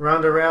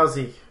 Ronda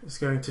Rousey is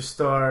going to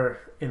star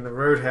in the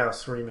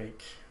Roadhouse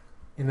remake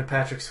in the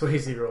Patrick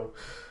Swayze role.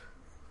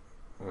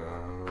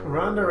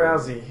 Ronda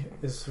Rousey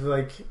is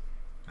like,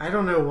 I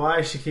don't know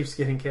why she keeps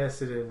getting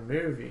casted in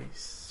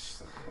movies.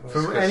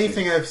 From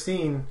anything I've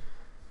seen,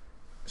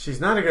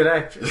 she's not a good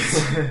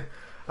actress.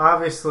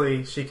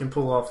 Obviously, she can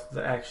pull off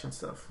the action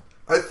stuff.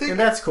 And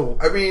that's cool.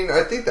 I mean,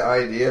 I think the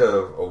idea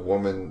of a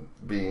woman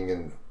being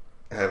in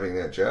having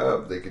that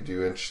job, they could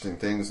do interesting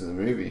things in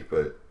the movie,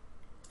 but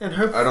I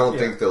don't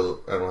think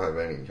they'll. I don't have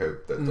any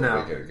hope that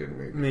they'll make it a good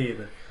movie. Me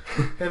either.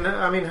 And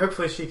I mean,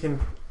 hopefully, she can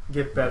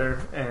get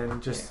better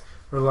and just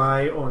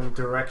rely on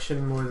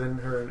direction more than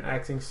her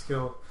acting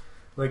skill.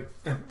 Like,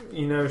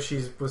 you know,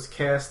 she was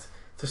cast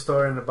to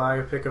star in a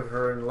biopic of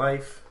her in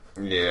life.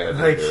 Yeah,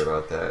 I didn't hear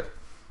about that.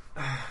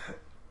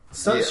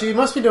 So she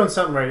must be doing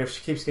something right if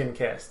she keeps getting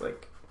cast.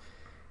 Like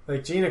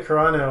Gina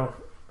Carano.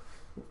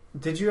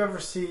 Did you ever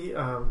see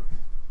what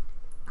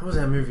was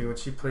that movie when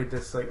she played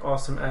this like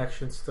awesome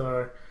action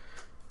star?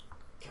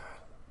 God,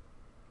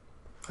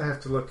 I have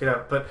to look it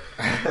up. But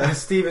a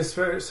Steven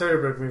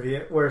Soderbergh movie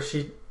where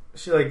she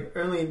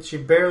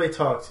barely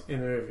talked in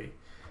the movie,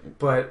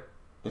 but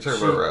you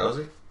talking about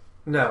Rousey?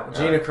 No,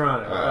 Gina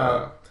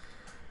Carano.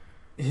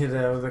 You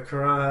know, the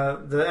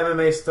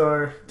MMA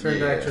star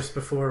turned actress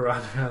before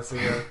Ronda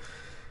Rousey.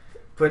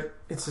 But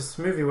it's this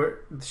movie where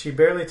she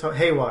barely talked.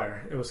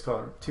 Haywire, it was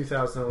called,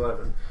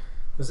 2011. It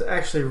was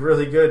actually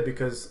really good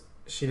because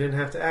she didn't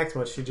have to act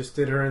much. She just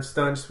did her own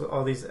stunts with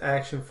all these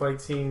action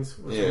fight scenes.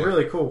 It was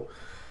really cool.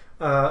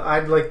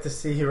 I'd like to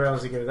see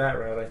Rousey go that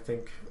route, I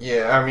think.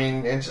 Yeah, I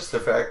mean, and just the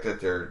fact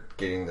that they're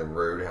getting the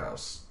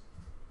Roadhouse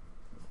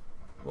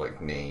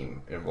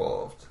name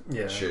involved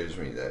shows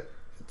me that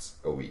it's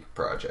a weak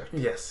project.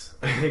 Yes,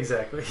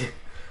 exactly.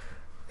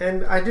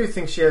 And I do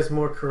think she has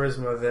more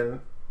charisma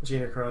than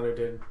Gina Carano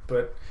did,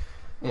 but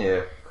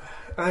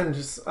I'm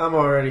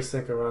already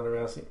sick of Ronda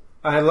Rousey.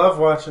 I love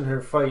watching her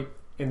fight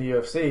in the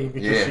UFC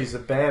because she's a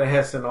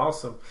badass and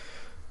awesome,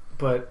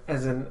 but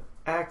as an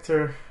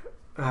actor,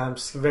 I'm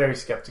very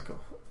skeptical,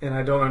 and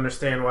I don't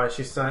understand why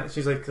she's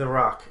like The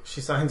Rock.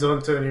 She signs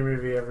on to a new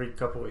movie every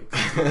couple weeks.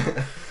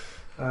 I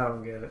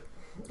don't get it.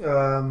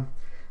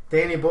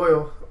 Danny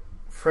Boyle,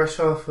 fresh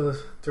off of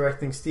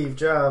directing Steve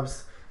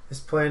Jobs, is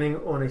planning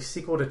on a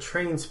sequel to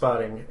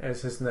Trainspotting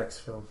as his next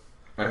film.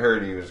 I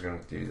heard he was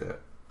going to do that.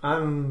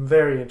 I'm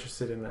very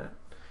interested in that.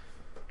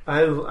 I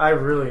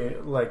really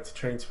liked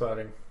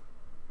Trainspotting.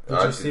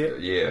 Did you see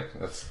it? Yeah,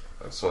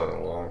 I saw it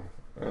along.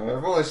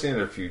 I've only seen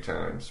it a few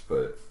times,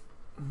 but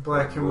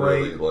black and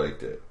really white,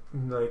 liked it.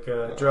 Like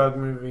a drug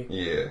movie.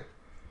 Yeah,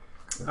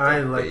 I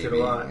liked it a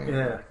lot.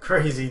 Yeah,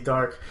 crazy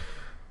dark,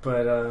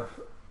 but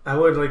I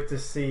would like to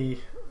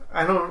see.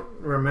 I don't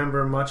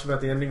remember much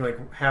about the ending,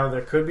 like how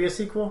there could be a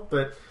sequel,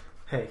 but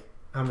hey,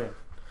 I'm in.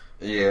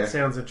 Yeah,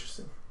 sounds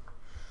interesting.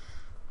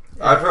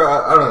 I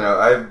don't know.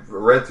 I've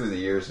read through the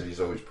years that he's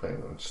always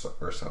planning on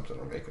something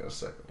or making a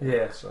second one.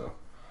 Yeah. So.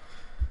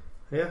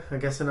 Yeah, I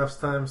guess enough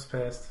time's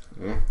passed.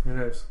 Yeah. Who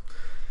knows?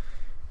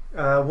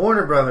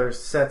 Warner Brothers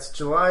sets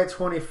July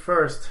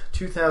 21st,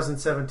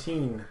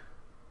 2017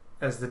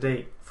 as the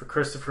date for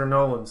Christopher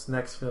Nolan's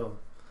next film.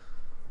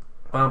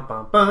 Bum,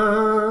 bum,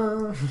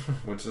 bum.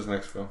 What's his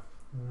next film?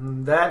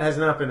 That has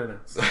not been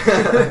announced.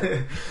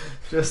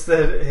 Just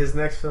that his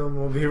next film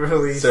will be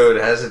released. So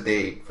it has a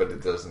date, but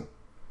it doesn't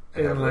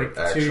in have like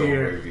an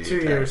actual 2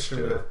 years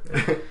from now.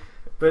 Yeah.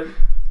 But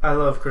I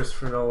love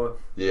Christopher Nolan.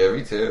 Yeah,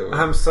 me too.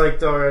 I'm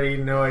psyched already.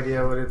 No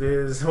idea what it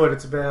is, what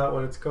it's about,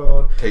 what it's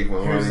called. Take my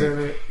Who's money. in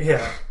it?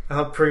 Yeah,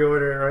 I'll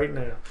pre-order it right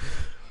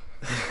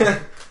now.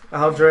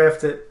 I'll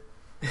draft it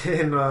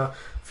in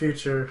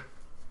future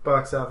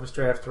box office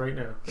draft right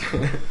now.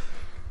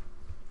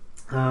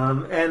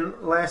 And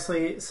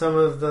lastly, some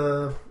of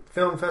the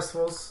film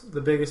festivals,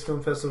 the biggest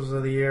film festivals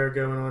of the year are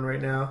going on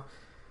right now.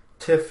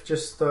 TIFF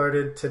just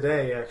started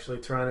today, actually,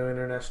 Toronto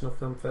International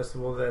Film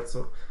Festival. That's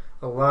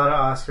a lot of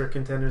Oscar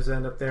contenders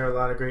end up there, a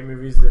lot of great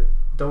movies that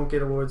don't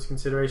get awards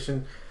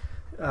consideration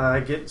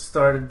get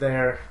started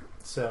there.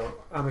 So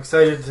I'm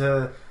excited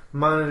to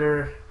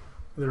monitor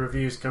the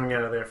reviews coming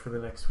out of there for the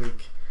next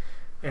week.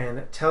 And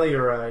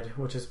Telluride,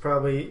 which is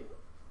probably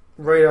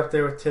right up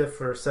there with TIFF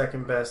for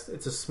second best.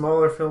 It's a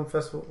smaller film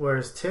festival,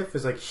 whereas TIFF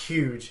is like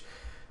huge,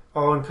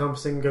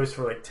 all-encompassing, goes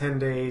for like 10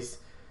 days.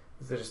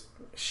 There's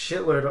a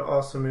shitload of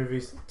awesome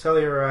movies.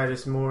 Telluride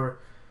is more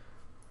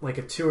like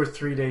a 2 or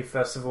 3 day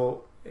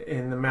festival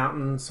in the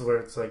mountains where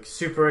it's like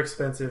super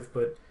expensive,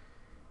 but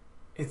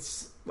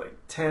it's like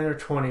 10 or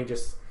 20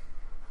 just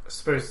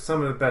supposed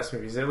some of the best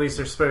movies. At least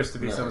they're supposed to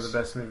be some of the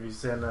best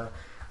movies. And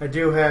I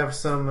do have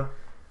some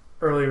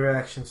early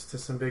reactions to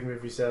some big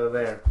movies out of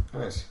there.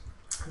 Nice.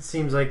 It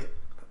seems like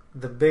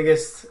the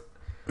biggest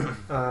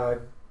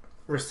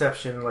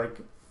reception, like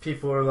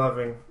people are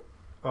loving,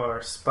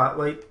 are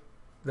Spotlight,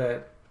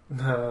 that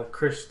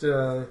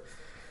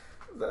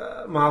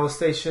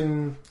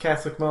molestation,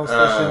 Catholic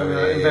molestation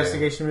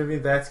investigation movie.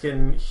 That's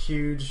getting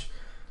huge.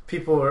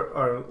 People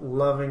are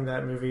loving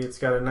that movie. It's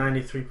got a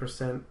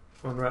 93%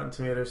 on Rotten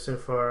Tomatoes so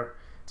far.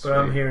 But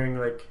I'm hearing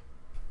like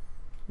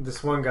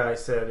this one guy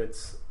said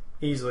it's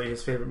easily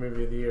his favorite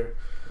movie of the year.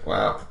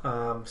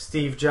 Wow.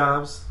 Steve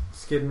Jobs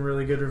is getting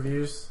really good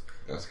reviews.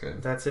 That's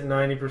good. That's at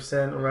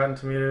 90% on Rotten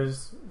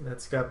Tomatoes.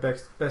 That's got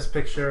best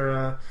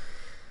picture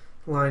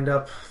lined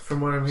up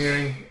from what I'm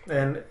hearing.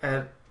 And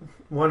at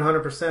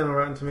 100% on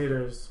Rotten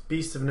Tomatoes,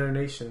 Beast of No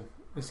Nation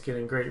is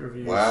getting great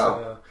reviews.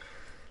 Wow.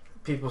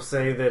 People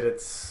say that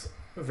it's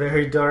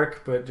very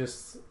dark, but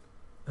just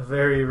a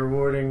very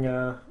rewarding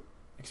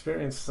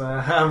experience.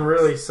 I'm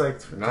really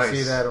psyched to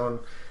see that on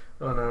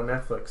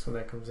Netflix when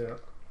that comes out.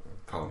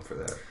 Pumped for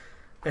that.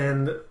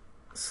 And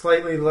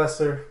slightly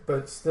lesser,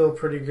 but still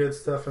pretty good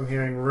stuff. I'm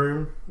hearing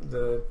Room.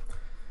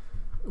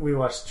 We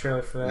watched the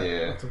trailer for that.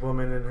 Yeah. With the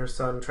woman and her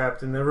son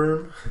trapped in the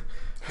room.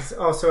 It's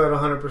also at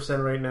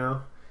 100% right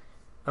now.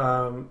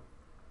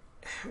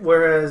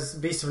 Whereas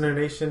Beast of No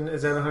Nation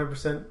is at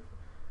 100%.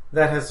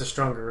 That has the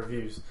stronger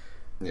reviews.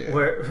 Yeah.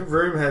 Where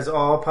Room has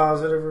all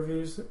positive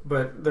reviews,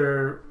 but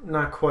they're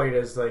not quite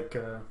as like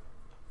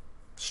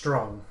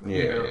strong.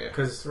 Yeah.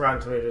 Because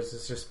Rotten Tomatoes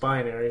is just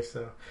binary,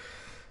 so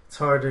it's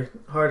hard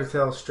to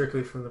tell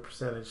strictly from the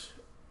percentage.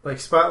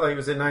 Like Spotlight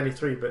was at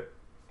 93, but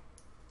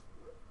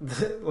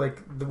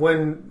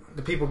when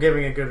the people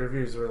giving it good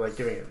reviews were like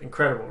giving it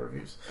incredible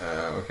reviews.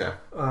 Okay.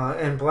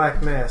 And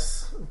Black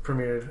Mass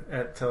premiered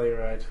at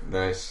Telluride.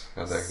 Nice.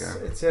 How'd that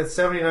go? It's at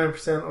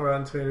 79% on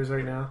Rotten Tomatoes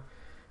right now.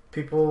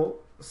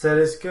 People said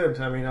it's good.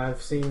 I mean,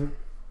 I've seen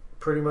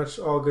pretty much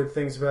all good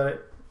things about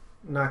it.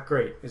 Not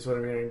great is what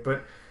I'm hearing,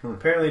 but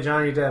apparently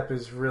Johnny Depp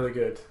is really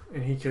good,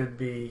 and he could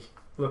be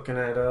looking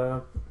at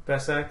a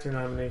Best Actor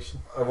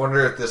nomination. I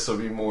wonder if this will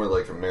be more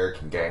like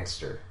American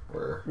Gangster,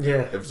 where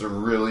it was a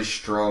really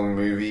strong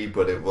movie,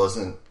 but it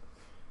wasn't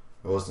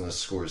a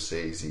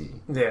Scorsese.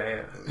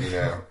 Yeah. You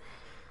know.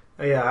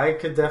 Yeah, I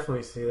could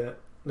definitely see that.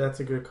 That's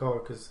a good call,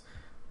 because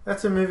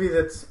that's a movie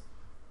that's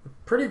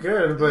pretty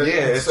good, but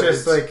it's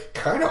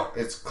kind of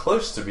it's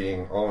close to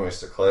being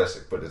almost a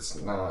classic, but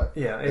it's not.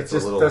 Yeah, it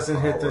just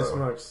doesn't hit as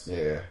much.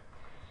 Yeah.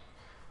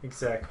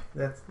 Exactly.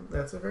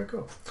 That's a very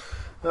cool.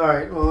 All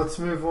right, well, let's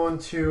move on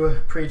to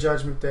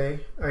Prejudgment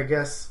Day. I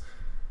guess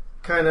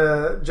kind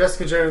of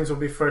Jessica Jones will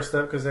be first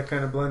up because that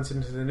kind of blends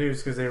into the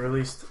news because they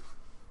released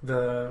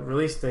the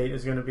release date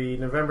is going to be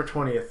November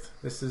 20th.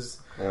 This is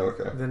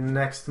the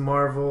next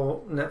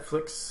Marvel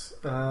Netflix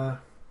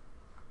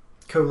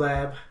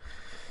collab.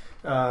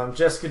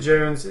 Jessica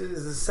Jones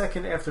is the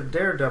second after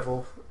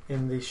Daredevil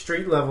in the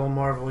street level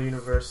Marvel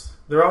universe.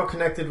 They're all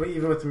connected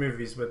even with the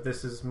movies, but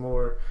this is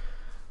more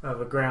of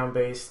a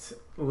ground-based,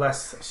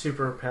 less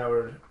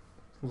super-powered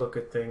look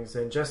at things.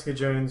 And Jessica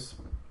Jones,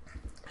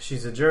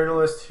 she's a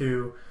journalist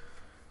who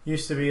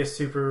used to be a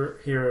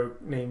superhero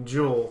named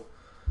Jewel,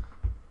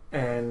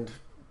 and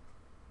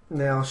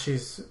now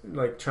she's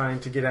like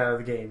trying to get out of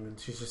the game, and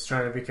she's just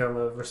trying to become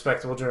a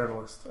respectable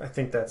journalist. I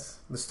think that's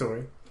the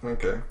story.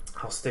 Okay.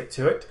 I'll stick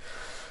to it.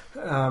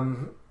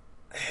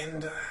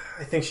 And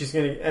I think she's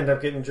going to end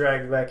up getting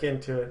dragged back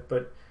into it,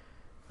 but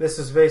this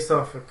is based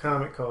off a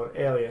comic called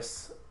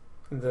Alias.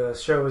 the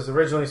show was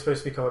originally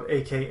supposed to be called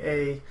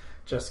AKA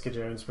Jessica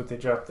Jones, but they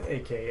dropped the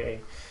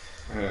AKA.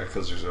 Yeah,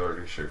 because there's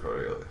already a show called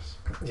Alias.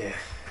 Yeah,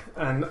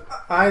 and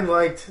I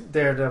liked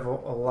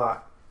Daredevil a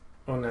lot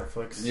on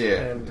Netflix.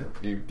 Yeah, and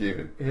you gave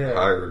it a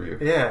high review.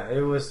 Yeah,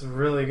 it was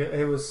really good.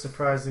 It was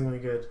surprisingly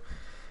good.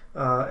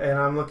 And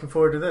I'm looking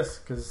forward to this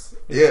because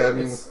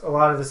it's a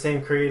lot of the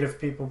same creative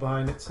people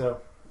behind it.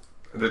 So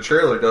the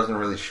trailer doesn't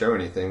really show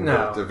anything, but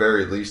at the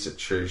very least, it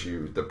shows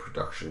you the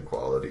production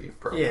quality.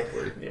 Probably,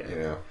 you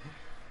know.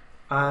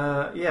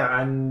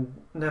 And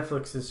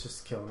Netflix is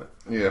just killing it.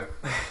 Yeah.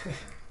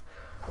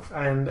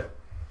 And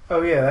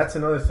that's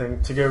another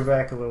thing to go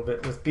back a little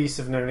bit with Beasts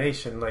of No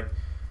Nation. Like,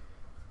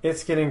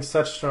 it's getting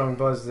such strong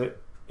buzz that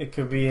it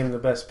could be in the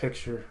Best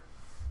Picture.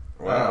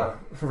 Wow.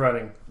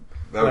 Running.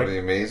 That would be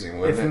amazing,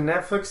 wouldn't it? If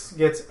Netflix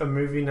gets a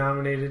movie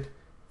nominated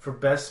for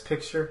Best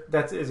Picture,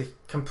 that is a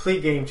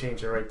complete game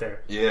changer right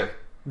there. Yeah.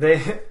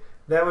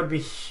 That would be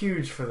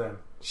huge for them.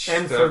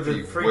 And for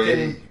the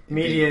freaking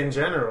media in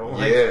general.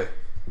 Like,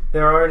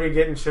 they're already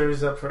getting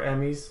shows up for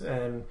Emmys,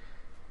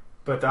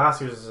 but the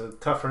Oscars is a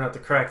tougher nut to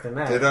crack than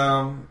that.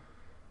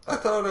 I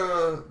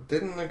thought,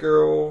 didn't the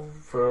girl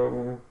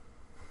from,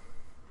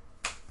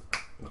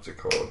 what's it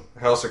called?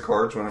 House of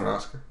Cards win an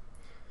Oscar?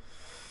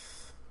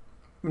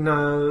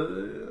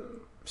 No,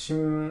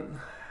 who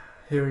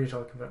are you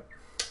talking about?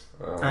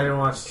 I didn't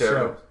watch the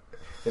show.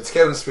 It's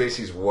Kevin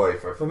Spacey's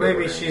wife. Well,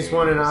 maybe she's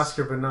won an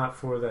Oscar, but not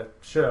for that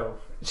show.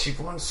 She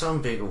won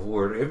some big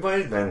award. It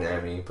might have been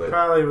Emmy, but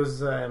probably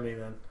was Emmy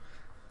then.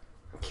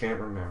 I can't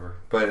remember,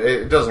 but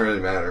it doesn't really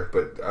matter.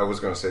 But I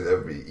was going to say that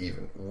would be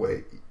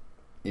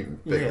even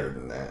bigger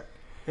than that.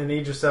 And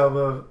Idris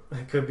Elba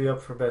could be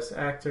up for Best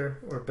Actor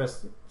or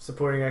Best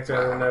Supporting Actor.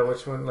 I don't know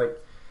which one.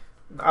 Like,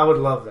 I would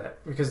love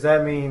that because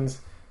that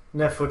means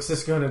Netflix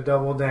is going to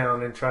double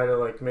down and try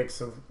to make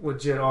some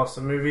legit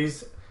awesome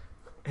movies,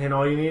 and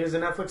all you need is a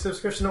Netflix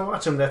subscription to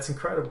watch them. That's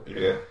incredible.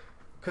 Yeah,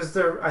 because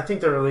I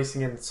think they're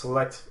releasing in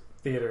select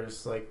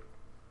theaters, like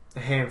a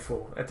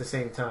handful at the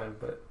same time.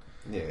 But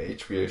yeah,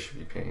 HBO should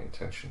be paying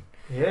attention.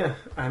 Yeah,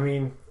 I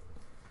mean,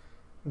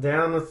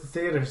 down with the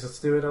theaters. Let's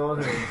do it all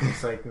at home.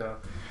 It's like, no,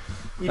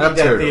 you need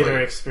that theater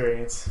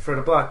experience for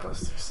the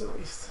blockbusters at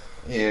least.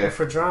 Yeah, but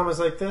for dramas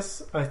like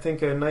this, I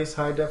think a nice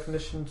high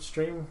definition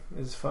stream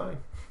is fine.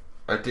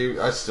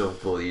 I still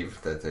believe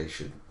that they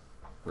should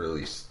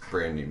release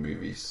brand new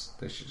movies.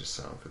 They should just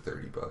sell them for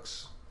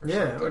 $30.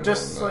 Yeah, or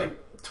just like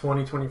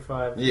 20,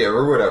 25. Yeah,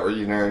 or whatever.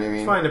 You know what I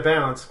mean? Find a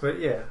balance, but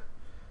yeah,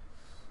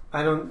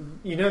 I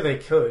don't. They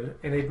could,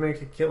 and they'd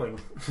make a killing.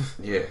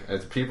 Yeah,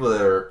 as people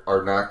that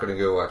are not going to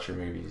go watch your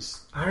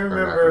movies. I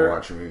remember are not going to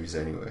watch your movies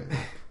anyway.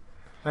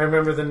 I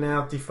remember the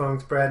now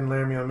defunct Brad and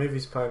Laramie on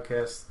Movies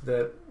podcast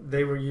that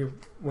they were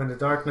when The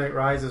Dark Knight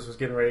Rises was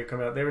getting ready to come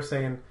out. They were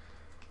saying,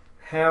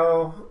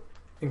 how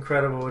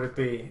incredible would it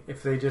be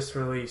if they just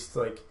released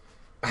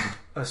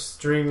a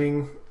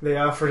streaming? They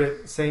offered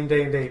it same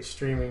day and date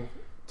streaming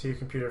to your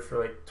computer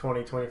for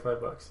 $20,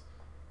 $25.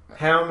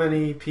 How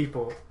many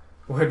people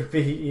would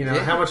be?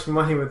 How much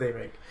money would they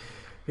make?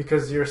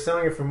 Because you're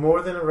selling it for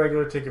more than a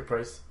regular ticket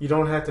price. You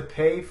don't have to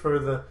pay for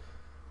the.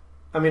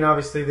 I mean,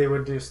 obviously they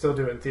would still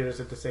do it in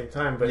theaters at the same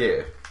time, but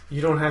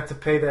you don't have to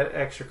pay that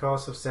extra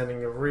cost of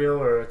sending a reel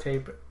or a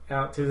tape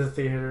out to the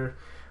theater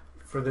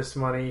for this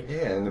money.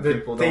 Yeah, and the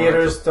people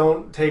theaters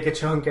don't take a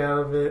chunk out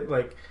of it.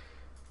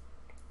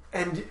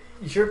 And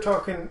you're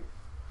talking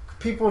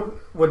people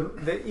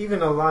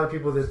even a lot of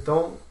people that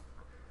don't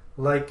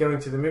like going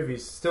to the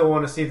movies still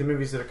want to see the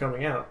movies that are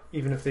coming out,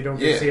 even if they don't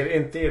get to see it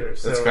in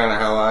theaters. That's kind of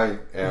how I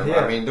am.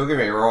 Yeah. I mean, don't get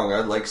me wrong. I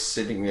like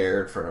sitting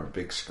there in front of a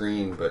big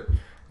screen, but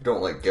I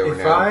don't like going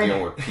out and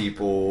dealing with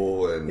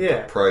people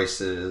and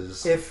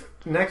prices. If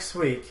next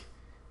week,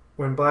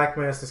 when Black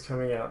Mass is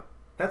coming out,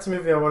 that's a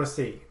movie I want to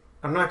see.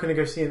 I'm not going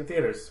to go see it in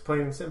theaters,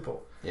 plain and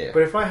simple. Yeah.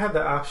 But if I had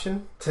the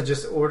option to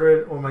just order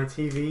it on my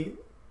TV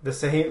the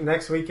same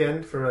next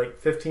weekend for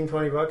 $15,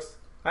 $20,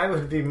 I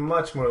would be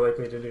much more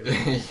likely to do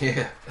that.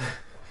 Yeah.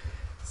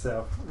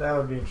 So that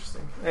would be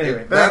interesting.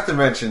 Anyway, not to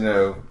mention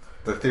though,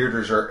 the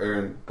theaters are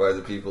owned by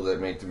the people that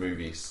make the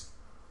movies.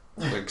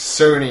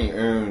 Sony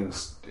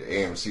owns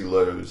AMC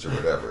Lowe's or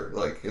whatever.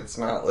 It's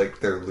not like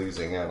they're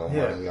losing out on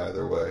money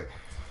either way.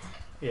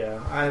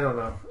 Yeah, I don't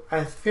know.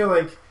 I feel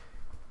like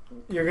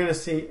you're going to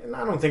see, and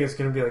I don't think it's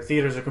going to be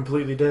theaters are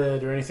completely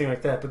dead or anything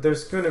like that, but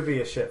there's going to be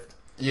a shift.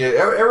 Yeah,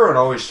 everyone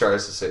always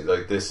tries to say,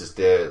 this is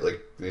dead.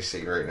 They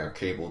say right now,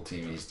 cable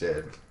TV's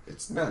dead.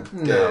 It's not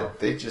dead.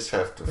 They just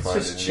have to find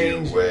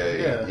a new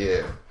way.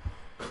 Yeah.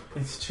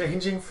 It's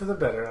changing for the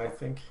better, I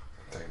think.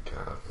 Thank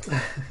God.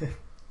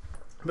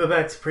 But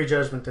back to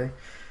Prejudgment Day.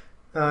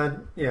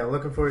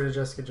 Looking forward to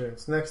Jessica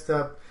Jones. Next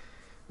up,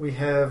 we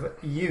have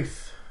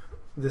Youth.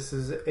 This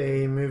is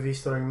a movie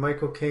starring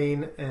Michael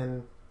Caine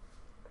and,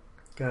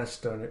 gosh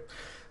darn it,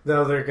 the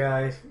other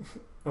guy,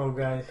 old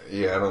guy.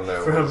 Yeah, I don't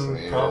know.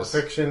 From Pulp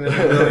Fiction and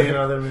a million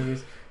other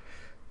movies.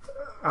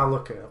 I'll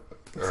look it up.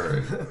 All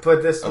right.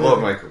 But this movie,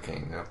 love Michael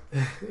Caine now.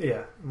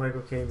 Yeah,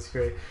 Michael Caine's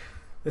great.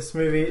 This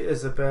movie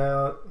is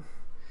about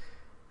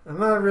I'm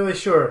not really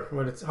sure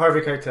what it's...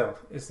 Harvey Keitel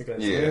is the guy's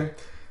name.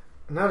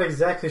 I'm not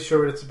exactly sure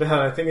what it's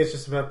about. I think it's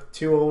just about the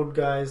two old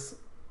guys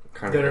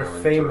that are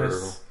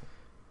famous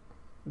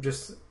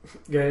just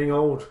getting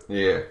old.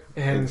 Yeah,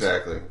 and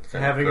exactly.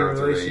 Having a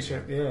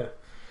relationship, yeah.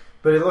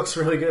 But it looks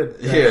really good.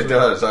 Actually. Yeah, it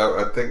does.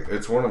 I think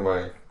it's one of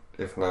my,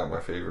 if not my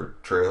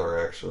favorite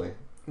trailer, actually.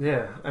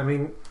 Yeah, I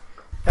mean,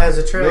 as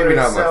a trailer maybe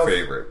not itself, my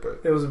favorite,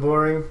 but... It was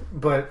boring,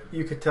 but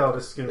you could tell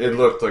this is going to be... It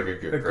looked like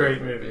a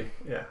great movie.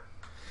 Yeah.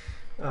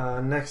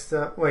 Next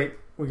up... Wait,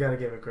 we got to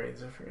give it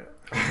grades, I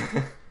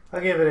forgot.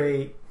 I'll give it an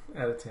 8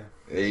 out of 10.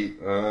 8?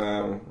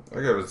 I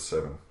give it a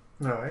 7.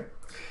 Alright.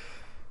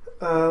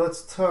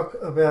 Let's talk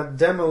about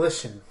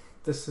Demolition.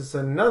 This is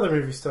another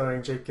movie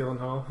starring Jake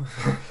Gyllenhaal.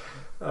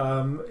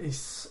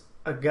 He's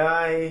a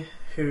guy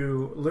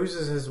who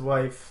loses his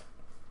wife.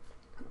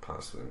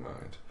 Possibly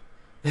mind.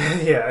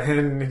 Yeah,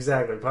 and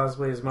exactly.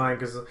 Possibly his mind,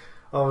 because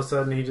all of a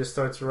sudden he just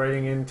starts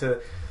writing into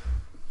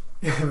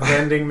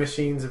vending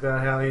machines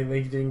about how he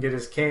didn't get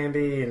his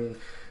candy and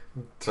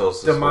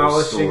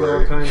demolishing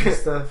all kinds of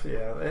stuff.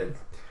 Yeah, it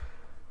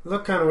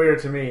looked kind of weird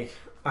to me.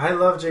 I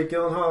love Jake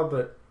Gyllenhaal,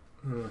 but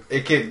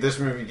this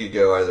movie could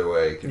go either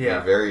way. It could be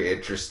very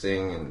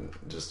interesting and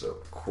just a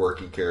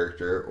quirky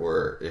character,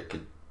 or it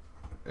could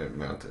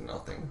amount to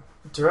nothing.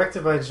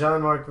 Directed by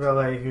Jean-Marc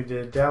Vallée, who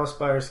did Dallas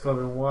Buyers Club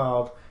and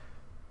Wild.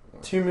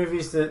 2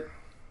 movies that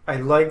I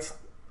liked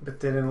but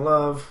didn't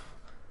love.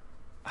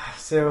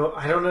 So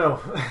I don't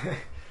know.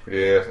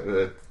 Yeah,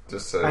 it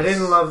just says... I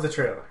didn't love the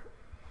trailer.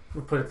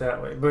 We'll put it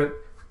that way. But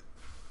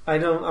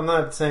I'm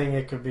not saying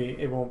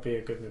it won't be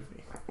a good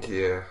movie.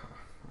 Yeah.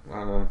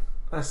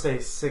 I say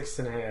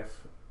 6.5.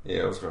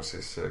 Yeah, I was going to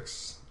say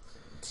 6.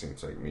 It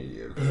seems like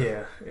mediocre.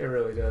 Yeah, it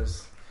really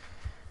does.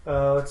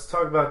 Let's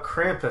talk about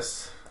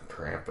Krampus.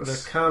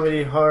 The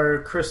comedy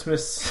horror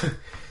Christmas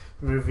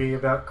movie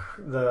about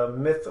the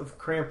myth of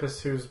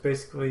Krampus, who's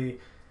basically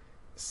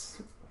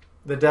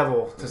the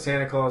devil to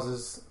Santa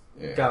Claus's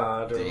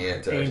god or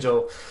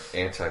angel.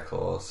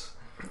 Anti-Claus.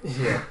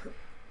 Yeah.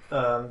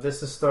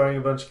 This is starring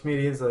a bunch of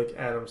comedians like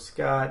Adam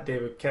Scott,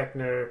 David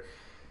Koechner,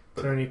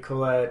 Toni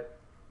Collette,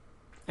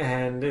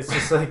 and it's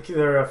just like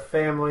they're a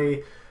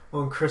family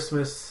on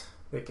Christmas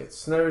that gets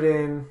snowed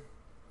in,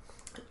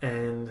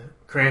 and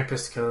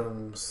Krampus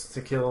comes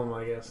to kill them,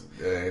 I guess.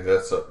 Yeah,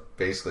 that's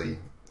basically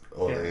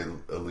all they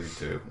allude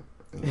to.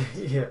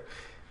 Yeah.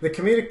 The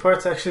comedic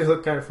parts actually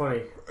look kind of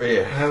funny.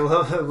 Yeah. I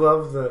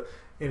love the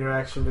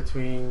interaction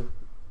between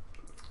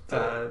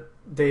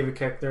David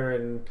Koechner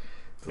and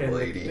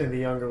the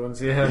younger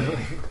ones. Yeah.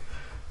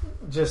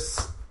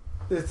 Just...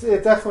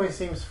 It definitely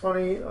seems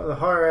funny. The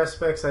horror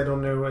aspects I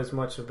don't know as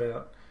much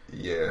about.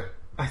 Yeah.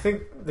 I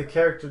think the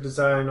character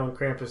design on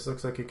Krampus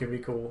looks like it could be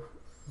cool,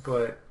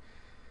 but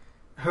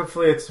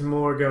hopefully it's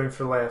more going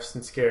for laughs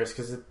than scares,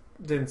 because it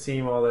didn't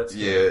seem all that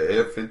scary.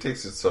 Yeah, if it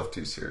takes itself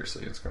too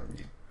seriously, it's going to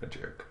be a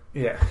joke.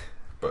 Yeah.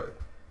 But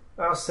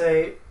I'll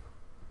say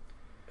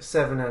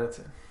 7 out of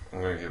 10.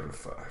 I'm going to give it a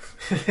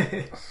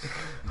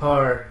 5.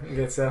 Horror.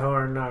 Gets that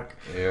horror knock.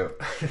 Yeah.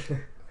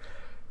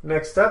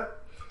 Next up,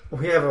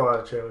 we have a lot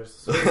of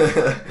trailers.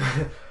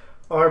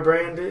 Our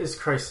Brand is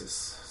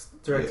Crisis,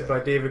 directed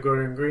by David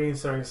Gordon Green,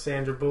 starring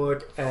Sandra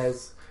Bullock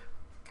as...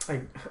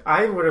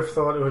 I would have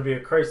thought it would be a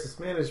crisis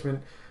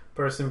management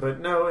person, but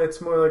no, it's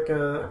more like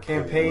a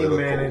campaign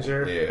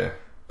manager. Yeah.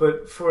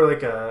 But for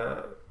like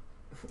a...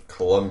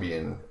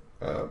 Colombian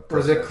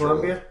was it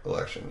Colombia?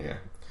 Election, yeah.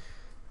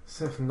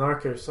 So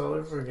Narcos all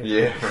over again.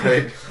 Yeah,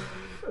 right.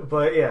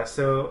 But yeah,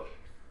 so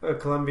a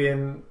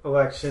Colombian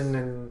election,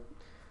 and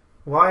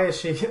why is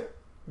she...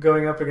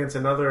 going up against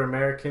another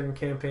American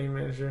campaign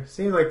manager?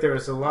 Seemed like there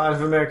was a lot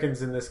of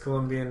Americans in this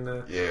Colombian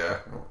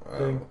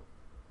thing.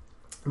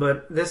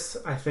 But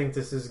I think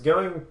this is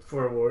going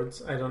for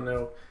awards. I don't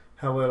know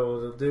how well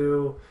it'll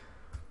do.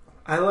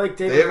 I like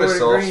David Gordon Green. They have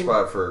a soft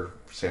spot for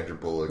Sandra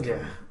Bullock.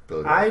 Yeah.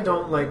 I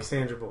don't like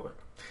Sandra Bullock.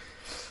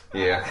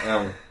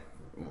 Yeah.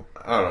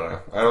 I don't know.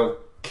 I don't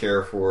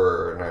care for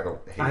her, and I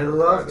don't hate her. I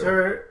loved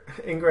her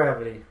in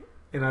Gravity,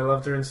 and I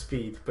loved her in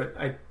Speed,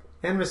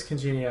 and Miss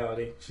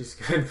Congeniality. She's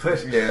good,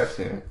 but... Yeah.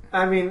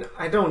 I mean,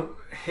 I don't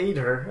hate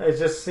her. It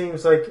just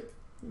seems like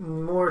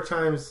more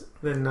times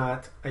than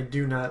not, I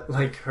do not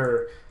like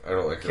her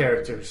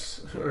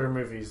characters or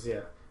movies.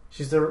 Yeah.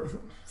 She's the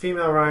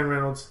female Ryan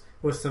Reynolds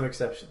with some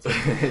exceptions.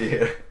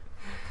 Yeah.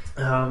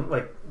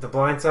 Like The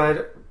Blind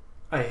Side,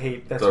 I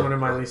hate. That's one of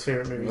my least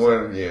favorite movies.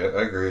 Yeah,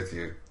 I agree with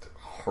you.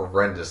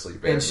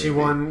 Horrendously bad. And she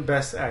won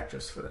Best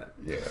Actress for that.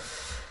 Yeah.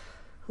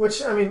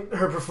 Which, I mean,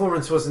 her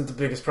performance wasn't the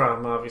biggest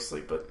problem,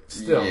 obviously, but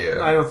still,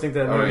 I don't think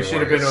that movie should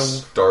have been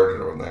started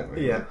on that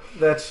movie. Yeah,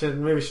 that should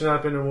not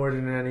have been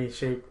awarded in any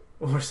shape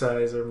or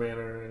size or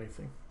manner or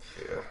anything.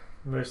 Yeah.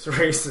 Most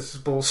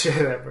racist bullshit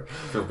ever.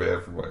 I feel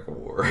bad for Michael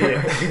Moore.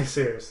 Yeah,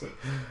 seriously.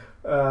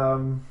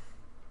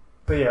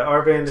 But yeah,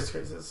 Our Band is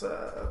Crisis.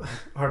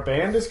 Our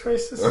Band is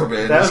Crisis? That would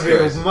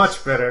be a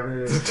much better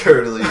movie.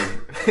 Totally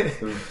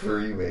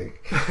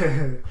remake.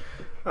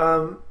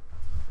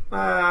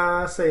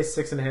 say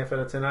 6.5 out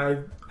of 10.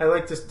 I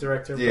like this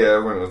director. Yeah, I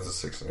went with a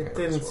 6.5. It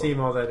didn't seem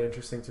all that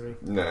interesting to me.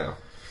 No.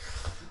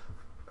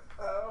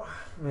 Oh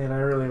man, I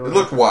really. It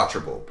looked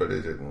watchable, but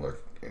it didn't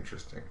look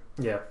interesting.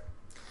 Yeah.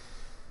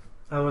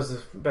 I was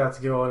about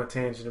to go on a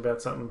tangent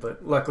about something,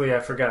 but luckily I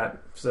forgot.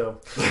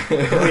 So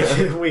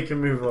we can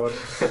move on.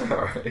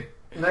 All right.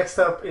 Next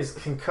up is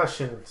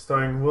Concussion,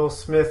 starring Will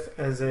Smith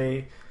as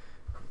a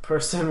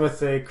person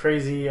with a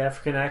crazy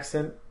African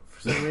accent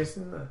for some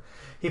reason.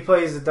 He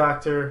plays a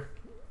doctor,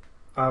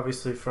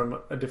 obviously from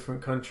a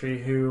different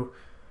country, who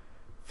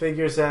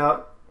figures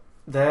out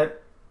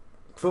that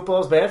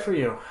football is bad for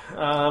you.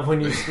 When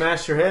you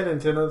smash your head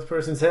into another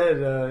person's head,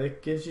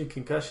 it gives you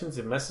concussions.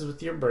 It messes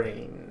with your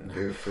brain.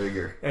 Go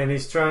figure. And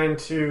he's trying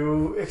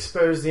to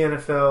expose the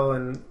NFL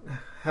and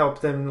help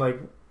them, like,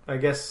 I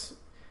guess...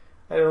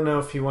 I don't know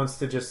if he wants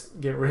to just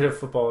get rid of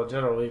football in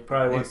general. He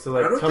probably wants to,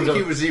 like... I don't think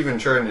he was even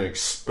trying to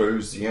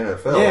expose the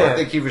NFL. Yeah. I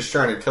think he was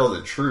trying to tell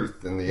the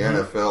truth, and the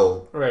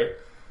NFL... Right.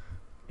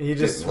 He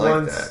just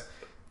wants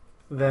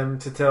them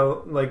to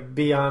tell, like,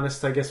 be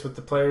honest, I guess, with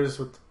the players,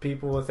 with the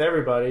people, with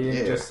everybody,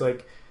 and just,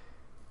 like...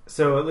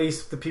 So at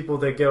least the people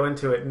that go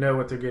into it know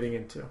what they're getting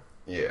into.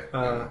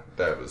 Yeah.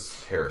 That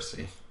was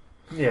heresy.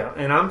 Yeah,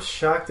 and I'm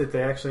shocked that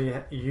they're actually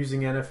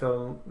using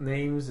NFL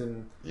names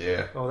and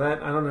all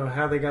that. I don't know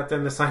how they got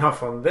them to sign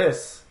off on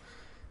this.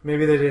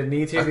 Maybe they didn't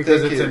need to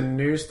because it's a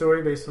news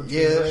story based on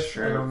Tuesday.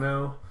 Sure. I don't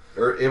know.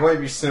 Or it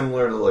might be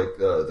similar to like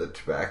the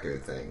tobacco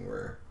thing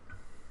where,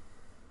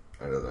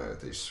 I don't know,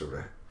 they sort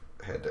of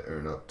had to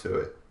own up to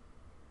it.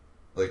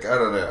 Like, I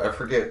don't know, I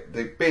forget.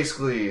 They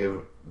basically, it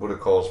would have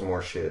caused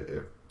more shit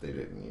if they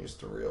didn't use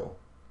the real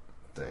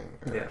thing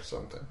or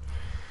something.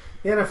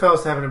 The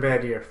NFL's having a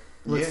bad year.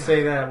 Let's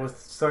say that, with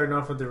starting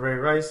off with the Ray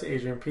Rice,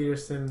 Adrian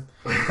Peterson,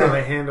 how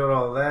they handled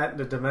all that,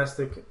 the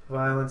domestic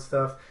violence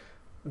stuff,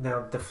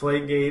 now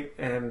Deflategate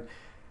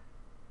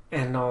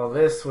and all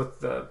this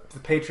with the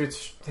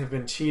Patriots have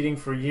been cheating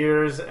for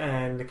years,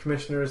 and the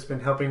commissioner has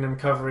been helping them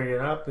covering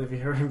it up. Have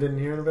you been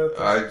hearing about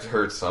this? I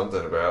heard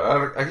something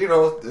about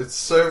it. It's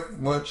so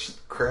much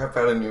crap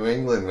out of New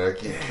England. I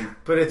can't keep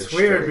But it's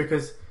weird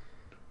because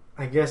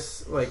I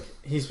guess, like,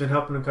 he's been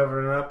helping them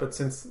cover it up, but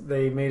since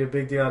they made a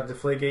big deal out of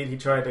Deflategate, he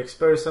tried to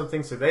expose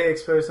something, so they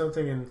exposed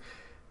something, and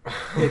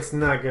it's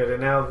not good.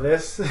 And now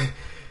this,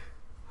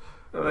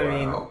 I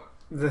mean,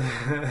 the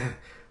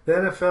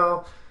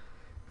NFL,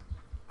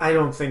 I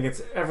don't think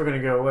it's ever going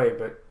to go away,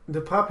 but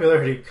the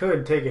popularity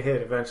could take a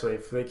hit eventually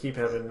if they keep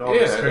having all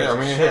this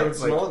crazy shit.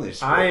 Like, all these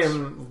sports. I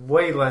am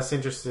way less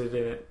interested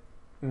in it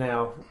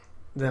now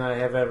than I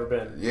have ever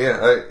been. Yeah,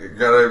 I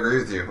gotta agree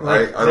with you.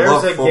 Like, I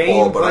love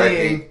football, but I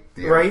hate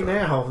the right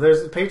now.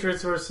 There's the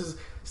Patriots versus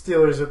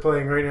Steelers are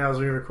playing right now as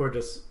we record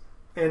this,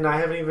 and I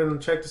haven't even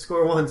checked the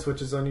score once, which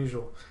is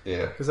unusual.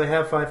 Yeah, because I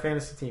have 5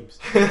 fantasy teams.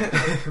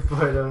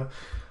 But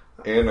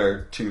and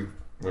our 2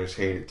 most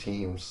hated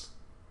teams.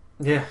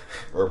 Yeah,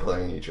 are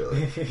playing each other.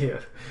 Yeah,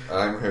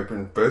 I'm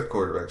hoping both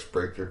quarterbacks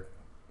break their.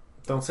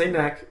 Don't say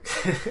neck.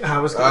 I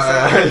was going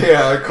to say.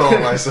 Yeah, I called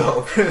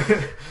myself.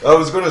 I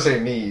was going to say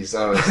knees,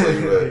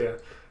 honestly, but yeah,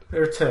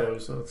 they're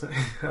toes.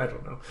 I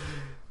don't know,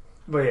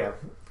 but yeah,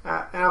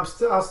 I'll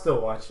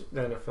still watch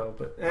the NFL.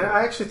 But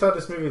I actually thought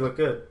this movie looked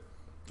good.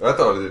 I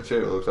thought it did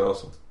too. It looked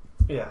awesome.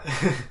 Yeah,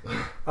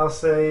 I'll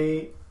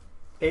say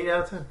 8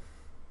 out of 10.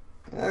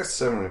 That's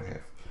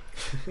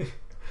 7.5.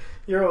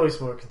 You're always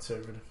more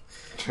conservative.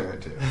 Try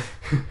to.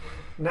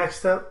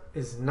 Next up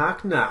is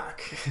Knock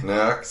Knock.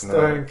 Knock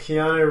starring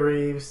Keanu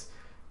Reeves,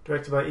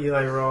 directed by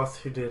Eli Roth,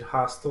 who did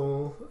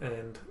Hostel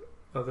and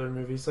other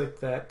movies like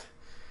that.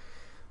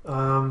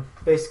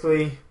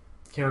 Basically,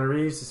 Keanu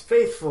Reeves is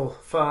faithful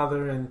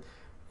father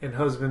and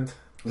husband.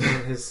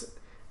 And his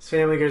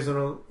family goes on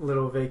a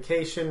little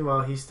vacation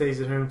while he stays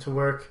at home to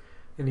work.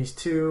 And these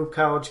 2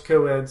 college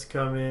co-eds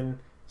come in,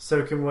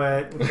 soak him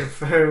wet with their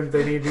phone.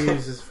 They need to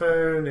use his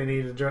phone. They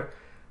need to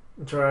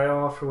dry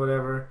off or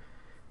whatever.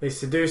 They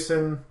seduce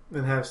him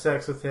and have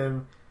sex with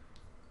him,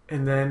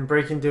 and then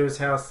break into his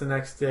house the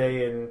next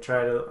day and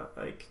try to,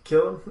 like,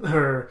 kill him,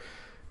 or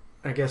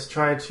I guess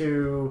try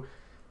to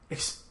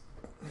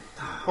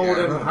hold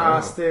him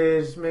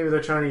hostage. Maybe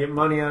they're trying to get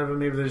money out of him.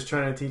 Maybe they're just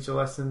trying to teach a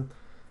lesson.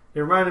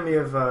 It reminded me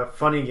of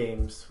Funny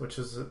Games, which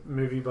was a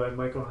movie by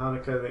Michael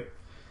Haneke that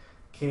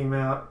came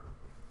out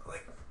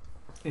like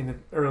in the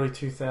early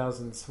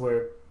 2000s,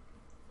 where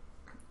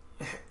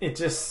it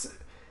just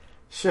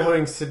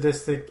showing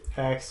sadistic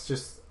acts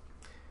just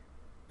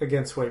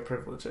against white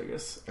privilege, I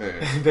guess.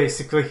 Yeah.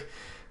 Basically,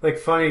 like,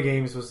 Funny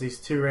Games was these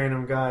 2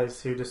 random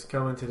guys who just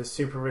come into the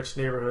super rich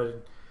neighborhood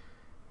and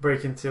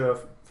break into a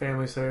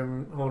family's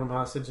home, hold them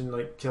hostage, and,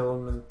 like, kill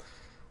them, and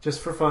just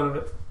for fun of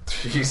it.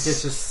 Jeez.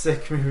 It's just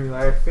sick movie.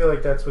 I feel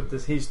like that's what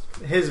he's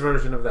his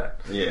version of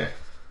that. Yeah.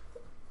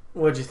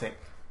 What'd you think?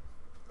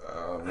 I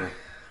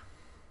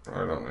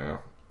don't know.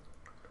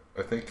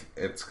 I think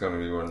it's going to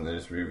be one of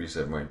those movies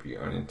that might be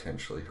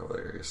unintentionally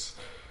hilarious.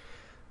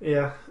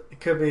 Yeah,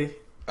 it could be.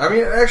 I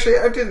mean, actually,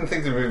 I didn't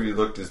think the movie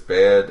looked as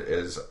bad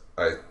as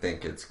I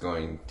think it's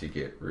going to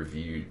get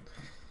reviewed.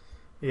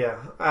 Yeah.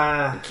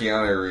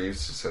 Keanu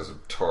Reeves just has a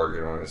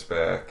target on his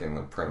back, and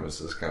the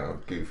premise is kind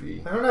of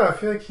goofy. I don't know. I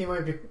feel like he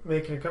might be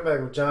making a comeback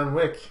with John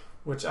Wick,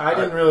 which I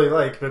didn't really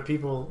like, but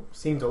people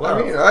seem to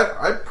love. I mean,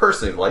 I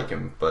personally like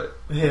him, but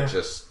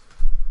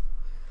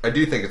I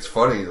do think it's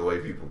funny the way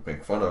people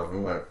make fun of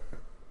him. I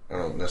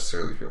don't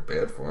necessarily feel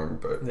bad for him,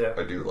 but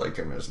I do like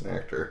him as an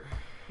actor.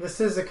 This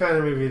is the kind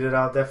of movie that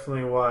I'll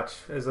definitely watch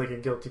as like a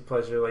guilty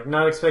pleasure. Like,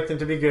 not expecting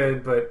to be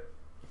good, but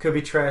could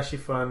be trashy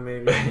fun,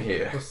 maybe.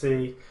 We'll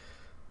see.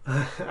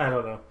 I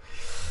don't know.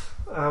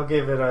 I'll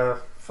give it a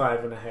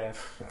 5.5.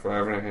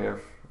 5.5.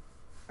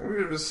 I'm gonna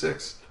give it a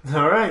 6.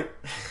 All right.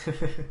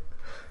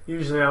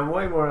 Usually I'm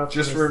way more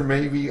optimistic. Just for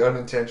maybe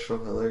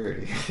unintentional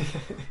hilarity.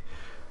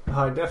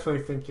 I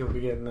definitely think you'll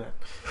be getting that.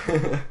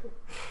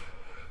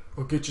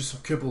 I'll get you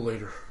some kibble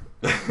later.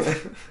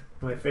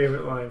 My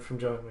favorite line from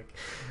John Wick.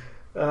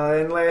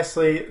 And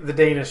lastly, The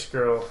Danish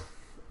Girl.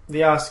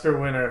 The Oscar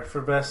winner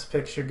for Best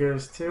Picture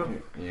goes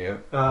to... Yeah.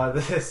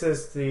 This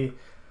is the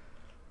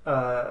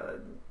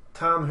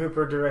Tom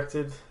Hooper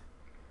directed,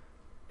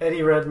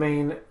 Eddie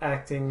Redmayne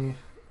acting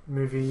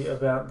movie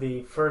about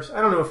the first...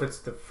 I don't know if it's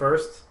the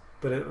first,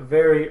 but a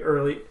very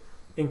early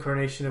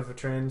incarnation of a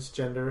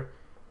transgender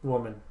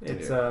woman.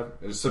 It's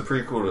it's the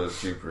prequel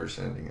to Jupiter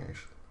Ascending,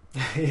 actually.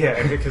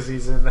 Yeah, because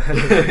he's in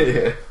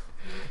that.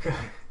 Yeah.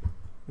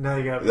 Now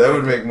you got that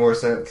would make more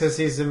sense because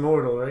he's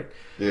immortal, right?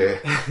 Yeah.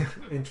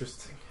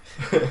 Interesting.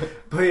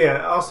 But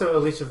yeah, also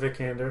Alicia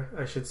Vikander,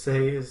 I should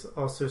say, is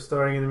also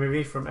starring in the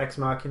movie from Ex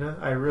Machina.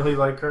 I really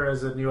like her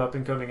as a new up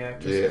and coming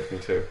actress. Yeah,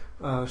 me too.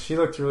 She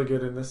looked really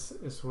good in this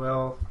as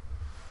well.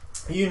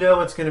 You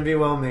know it's going to be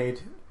well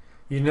made.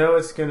 You know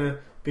it's going to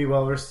be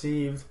well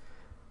received.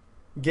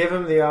 Give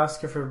him the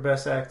Oscar for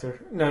Best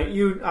Actor. No,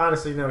 you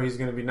honestly know he's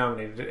going to be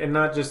nominated, and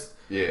not just.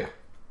 Yeah.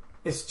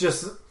 It's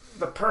just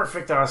the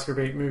perfect Oscar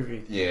bait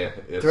movie. Yeah.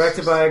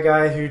 Directed by a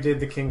guy who did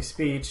The King's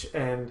Speech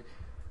and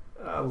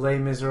Les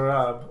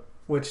Miserables,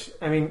 which,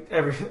 I mean,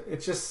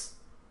 it just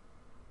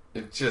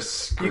screams.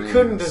 You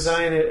couldn't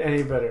design it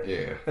any better.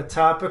 Yeah. A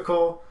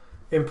topical,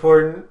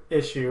 important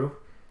issue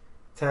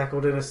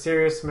tackled in a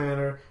serious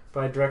manner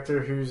by a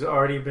director who's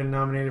already been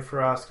nominated for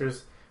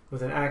Oscars,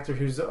 with an actor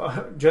who's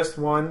just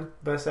won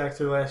Best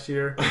Actor last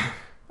year.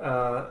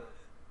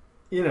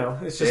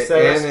 It's just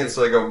and it's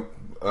like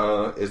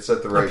it's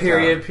at the right time. A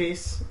period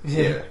piece.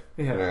 Yeah.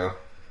 You know,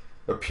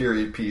 a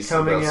period piece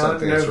coming about out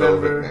something in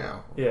November. that's relevant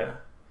now. Yeah.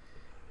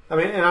 I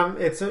mean, and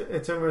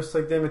it's almost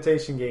like the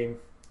Imitation Game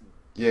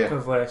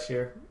of last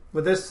year.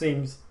 But this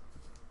seems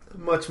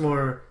much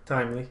more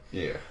timely.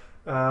 Yeah.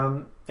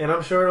 And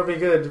I'm sure it'll be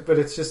good, but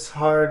it's just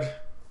hard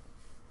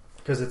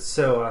because it's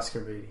so Oscar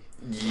baity.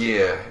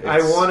 Yeah. I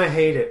want to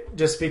hate it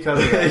just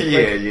because of that.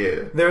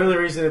 Yeah. The only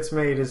reason it's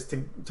made is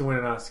to win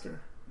an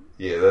Oscar.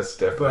 Yeah, that's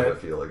definitely what I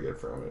feel I get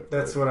from it.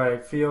 That's what I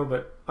feel,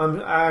 but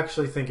I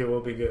actually think it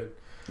will be good.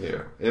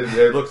 Yeah.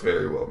 It looks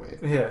very well made.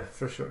 Yeah,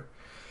 for sure.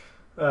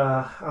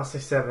 I'll say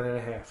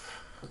 7.5.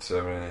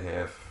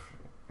 7.5.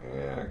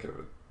 Yeah, I'll give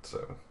it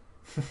 7.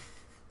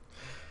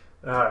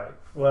 Alright.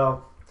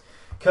 Well,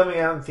 coming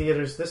out in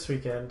theaters this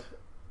weekend,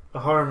 a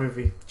horror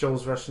movie.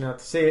 Joel's rushing out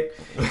to see it.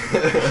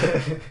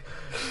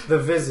 The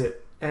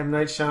Visit, M.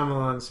 Night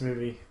Shyamalan's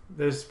movie.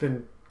 There's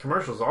been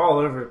commercials all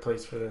over the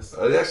place for this.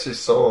 I actually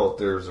saw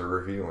there was a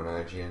review on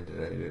IGN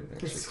today. I didn't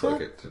actually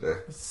click it today.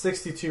 It's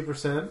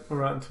 62% on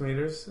Rotten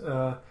Tomatoes.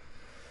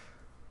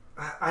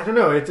 I don't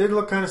know. It did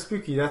look kind of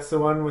spooky. That's the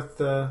one with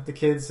the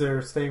kids that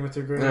are staying with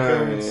their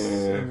grandparents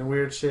and the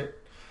weird shit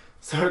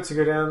starts to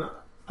go down.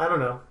 I don't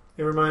know.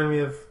 It reminded me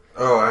of...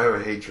 Oh, I have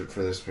a hatred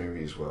for this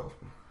movie as well.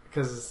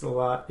 Because it's a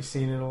lot. You've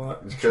seen it a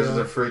lot. It's because of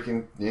the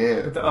freaking...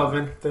 Yeah. With the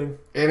oven thing.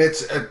 And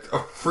it's a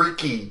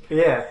freaky...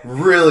 Yeah.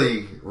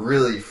 Really,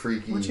 really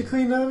freaky... Would you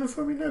clean the oven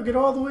for me? No, get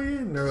all the way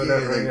in or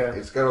whatever. Yeah.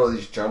 It's got all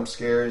these jump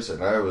scares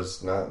and I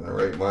was not in the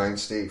right mind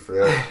state for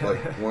that.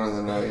 Like one of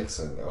the nights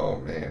and... Oh,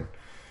 man.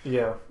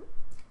 Yeah.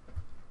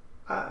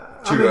 2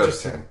 out of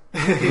 10.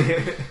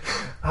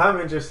 I'm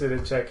interested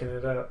in checking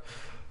it out.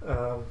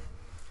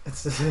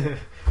 It's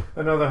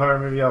another horror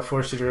movie I'll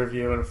force you to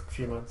review in a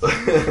few months.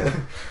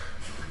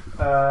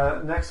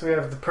 Next we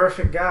have The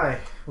Perfect Guy,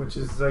 which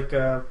is like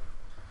I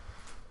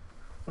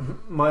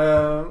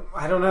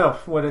don't know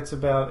what it's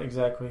about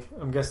exactly.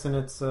 I'm guessing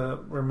it's a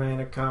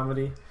romantic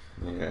comedy.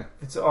 Yeah.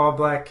 It's all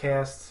black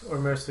cast, or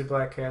mostly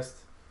black cast.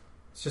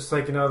 It's just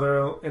like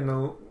another in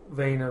the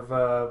vein of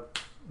what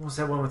was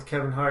that one with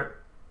Kevin Hart?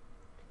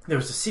 There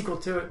was a sequel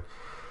to it.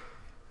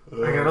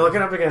 I gotta look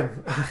it up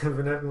again. I've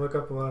been having to look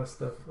up a lot of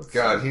stuff.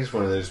 God, he's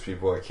one of those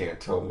people I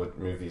can't tell what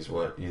movie's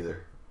what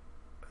either.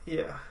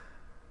 Yeah.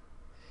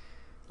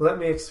 Let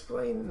me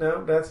explain.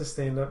 No, that's a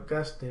stand-up.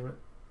 Gosh damn it.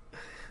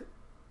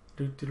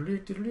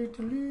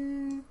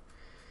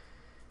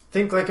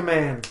 Think Like a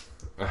Man.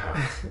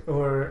 Uh-huh.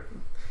 Or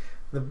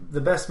the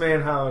Best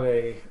Man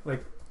Holiday.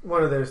 Like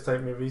one of those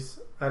type movies.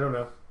 I don't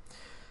know.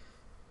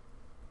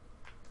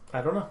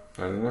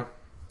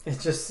 It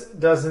just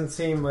doesn't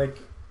seem like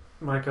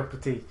my cup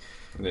of tea.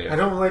 Yeah. I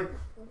don't like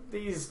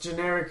these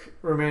generic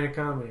romantic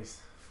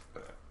comedies.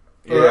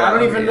 Yeah, I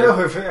don't even know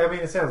if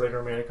it sounds like a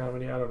romantic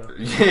comedy. I don't know.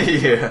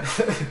 Yeah.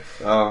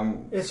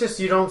 It's just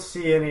you don't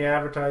see any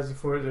advertising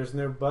for it. There's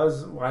no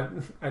buzz. Why?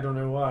 I don't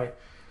know why.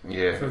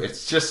 Yeah,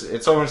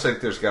 it's almost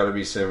like there's got to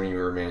be so many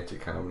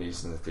romantic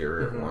comedies in the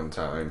theater at one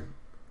time.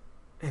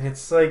 And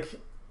it's like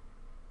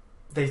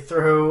they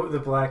throw the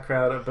black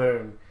crowd a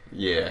bone.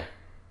 Yeah.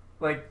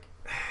 Like,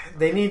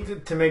 they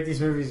need to make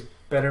these movies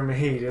better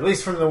made, at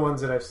least from the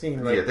ones that I've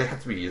seen. Like, yeah, they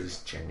have to be at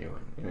least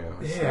genuine.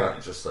 It's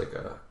not just like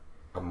a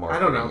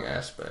marketing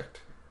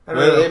aspect.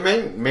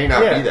 It may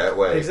not be that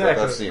way, exactly.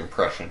 But that's the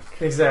impression.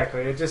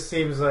 Exactly. It just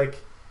seems like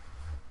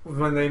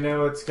when they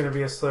know it's going to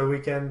be a slow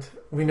weekend,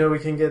 we know we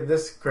can get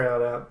this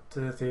crowd out to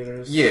the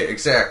theaters. Yeah,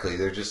 exactly.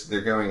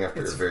 They're going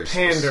after a very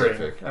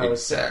specific.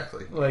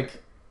 Exactly. Like,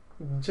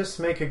 just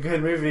make a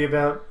good movie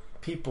about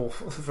people.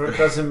 It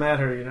doesn't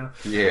matter,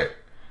 Yeah.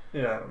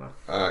 Yeah, I don't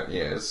know.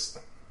 It's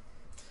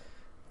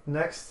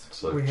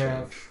next we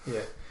have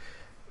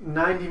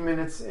 90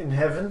 Minutes in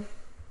Heaven.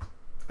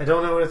 I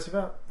don't know what it's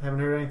about. I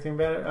haven't heard anything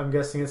about it. I'm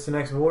guessing it's the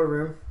next War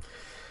Room.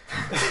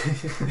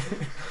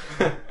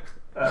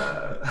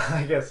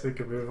 I guess we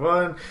could move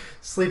on.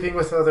 Sleeping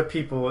with Other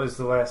People is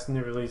the last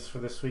new release for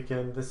this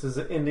weekend. This is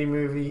an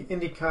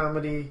indie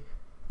comedy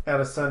out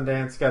of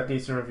Sundance. Got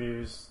decent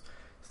reviews.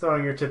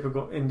 Starring your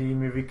typical indie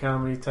movie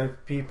comedy type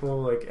of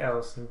people like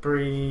Alison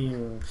Brie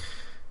and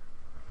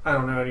I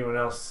don't know anyone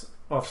else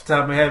off the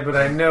top of my head, but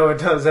I know it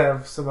does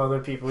have some other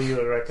people you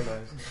would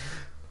recognize.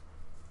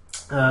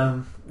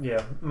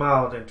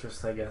 Mild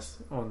interest, I guess,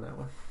 on that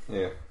one.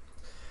 Yeah.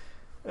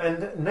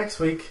 And next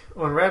week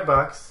on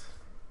Redbox,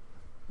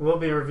 we'll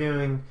be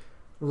reviewing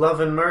Love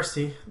and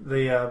Mercy,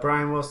 the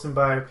Brian Wilson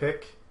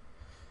biopic.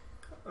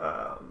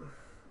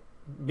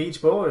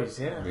 Beach Boys,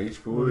 yeah.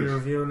 Beach Boys. We'll be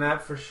reviewing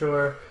that for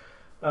sure.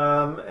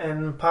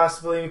 And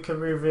possibly we could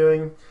be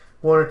reviewing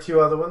one or two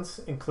other ones,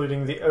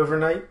 including The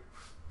Overnight,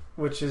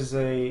 which is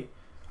I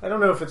don't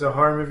know if it's a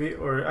horror movie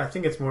or I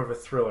think it's more of a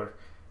thriller,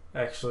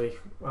 actually.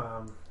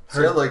 I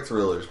like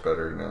thrillers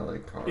better than I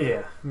like horror.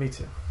 Yeah, me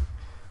too.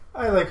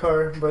 I like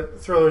horror,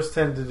 but thrillers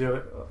tend to do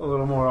it a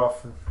little more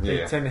often.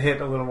 They tend to hit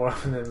a little more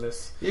often than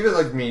this. Even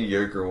like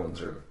mediocre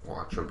ones are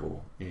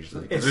watchable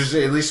usually. There's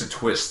at least a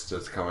twist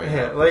that's coming out.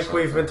 Yeah, like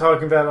we've been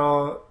talking about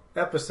all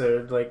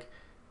episode, like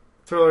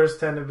thrillers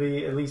tend to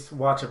be at least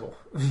watchable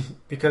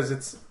because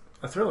it's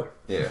a thriller.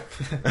 Yeah.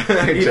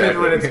 Exactly.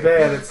 Even when it's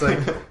bad, it's like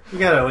you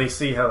gotta at least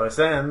see how this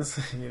ends,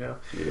 Yeah.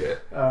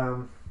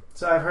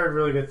 So I've heard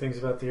really good things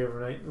about The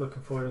Overnight.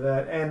 Looking forward to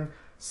that. And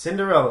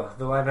Cinderella,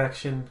 the live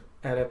action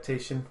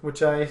adaptation,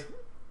 which I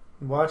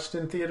watched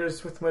in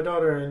theaters with my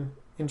daughter and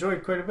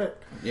enjoyed quite a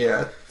bit.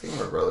 Yeah, I think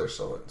my brother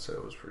saw it and said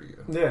it was pretty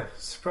good. Yeah,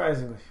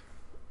 surprisingly.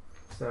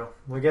 So,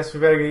 I guess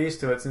we better get used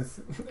to it since,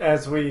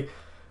 as we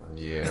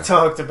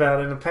talked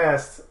about in the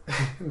past,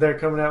 they're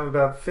coming out with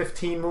about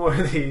 15 more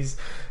of these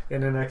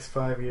in the next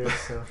 5 years.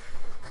 So,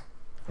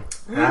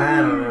 I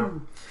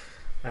don't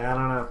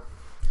know.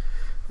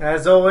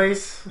 As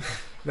always,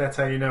 that's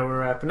how you know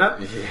we're wrapping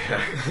up.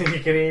 Yeah. You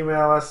can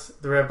email us,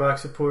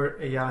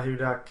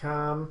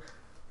 theredboxreport@yahoo.com.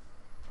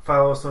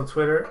 Follow us on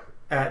Twitter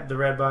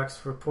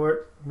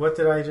 @theredboxreport. What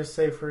did I just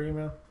say for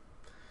email?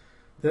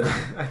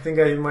 I think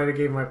I might have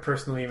gave my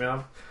personal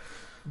email.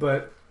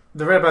 But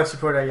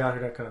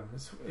theredboxreport@yahoo.com.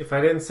 If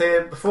I didn't say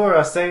it before,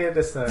 I'll say it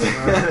this time.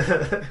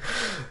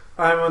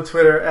 I'm on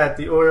Twitter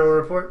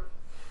 @theOreoReport.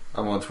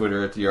 I'm on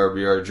Twitter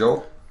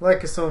 @theRBRJoel.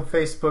 Like us on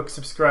Facebook,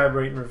 subscribe,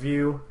 rate, and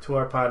review to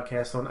our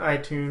podcast on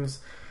iTunes.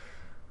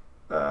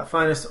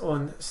 Find us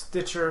on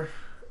Stitcher.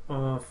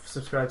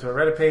 Subscribe to our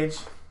Reddit page,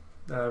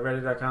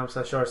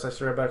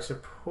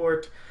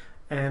 reddit.com/r/redboxreport.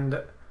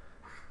 And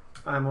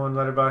I'm on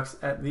Letterboxd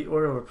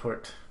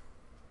 @theOreoReport.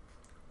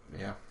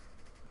 Yeah.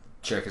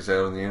 Check us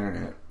out on the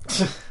internet.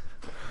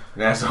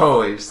 And as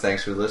always,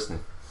 thanks for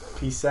listening.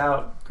 Peace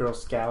out, Girl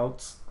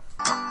Scouts.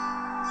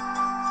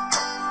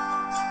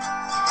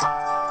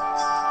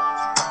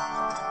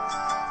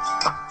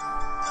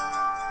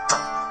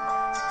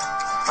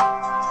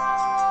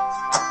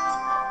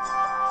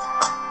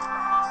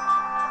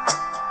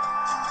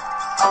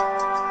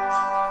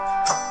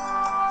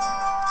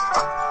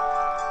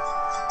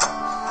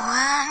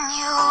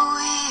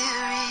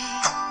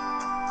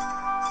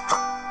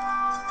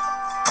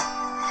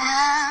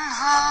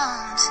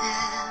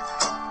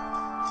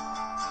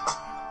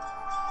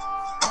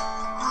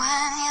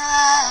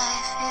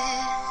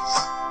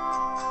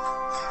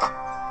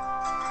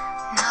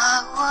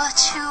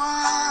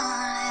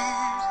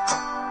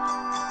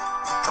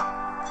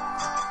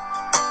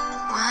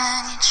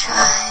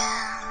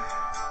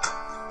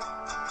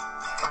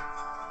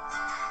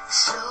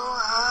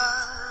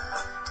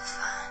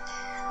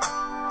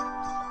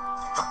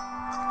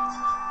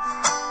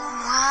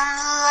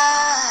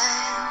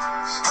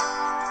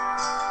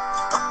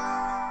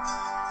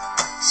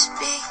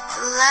 Speak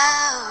the line.